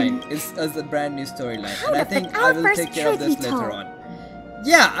storyline is a brand new storyline, and I think I will take care of this later on.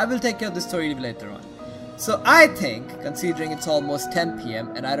 Yeah, I will take care of the story later on. So I think, considering it's almost 10 PM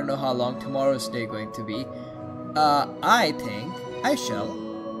and I don't know how long tomorrow's day going to be, I think I shall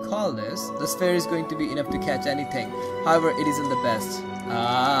call this. The sphere is going to be enough to catch anything. However, it isn't the best.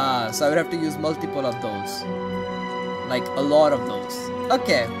 So I would have to use multiple of those. Like a lot of those.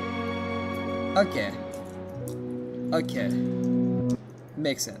 Okay. Okay. Okay.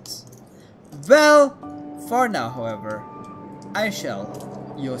 Makes sense. Well, for now, however, I shall,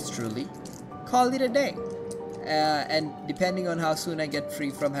 yours truly, call it a day. And depending on how soon I get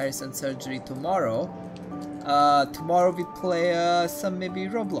free from Harrison's surgery tomorrow, tomorrow we play some maybe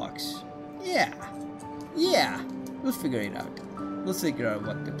Roblox. Yeah. Yeah. We'll figure it out. We'll figure out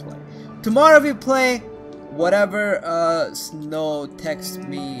what to play. Tomorrow we play whatever Snow texts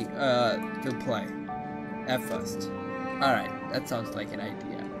me to play at first. Alright, that sounds like an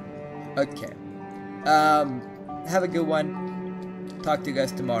idea. Okay. Have a good one. Talk to you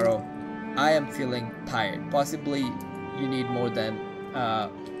guys tomorrow. I am feeling tired. Possibly you need more than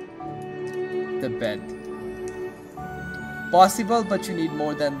the bed. Possible, but you need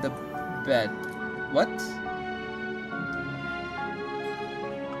more than the bed. What?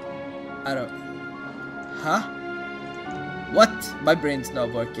 I don't... Huh? What? My brain's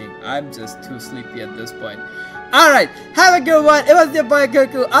not working. I'm just too sleepy at this point. Alright, have a good one. It was your boy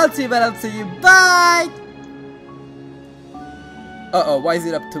Goku. I'll see you when I'll see you. Bye! Uh-oh, why is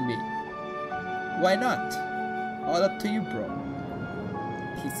it up to me? Why not? All up to you, bro.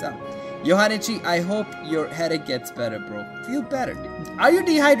 Peace out. Yohanichi, I hope your headache gets better, bro. Feel better. Are you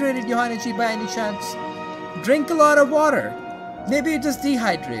dehydrated, Yohanichi, by any chance? Drink a lot of water. Maybe you're just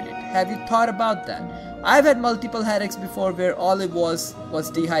dehydrated. Have you thought about that? I've had multiple headaches before where all it was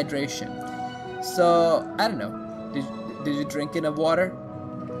dehydration. So, I don't know. Did you drink enough water?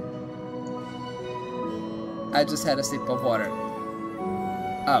 I just had a sip of water.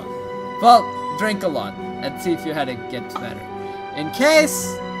 Oh. Well, drink a lot and see if your headache gets better. In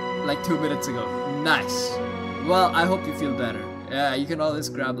case, like 2 minutes ago. Nice. Well, I hope you feel better. Yeah, you can always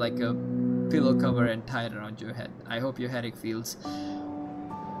grab like a pillow cover and tie it around your head. I hope your headache feels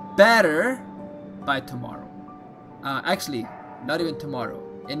better by tomorrow. Actually, not even tomorrow.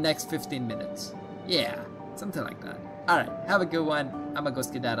 In next 15 minutes. Yeah, something like that. Alright, have a good one. I'm a go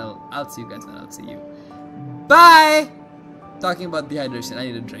skedaddle. I'll see you guys when I'll see you. Bye! Talking about dehydration, I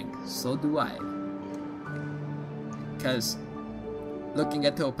need a drink. So do I. Because looking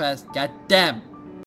at Topaz, goddamn,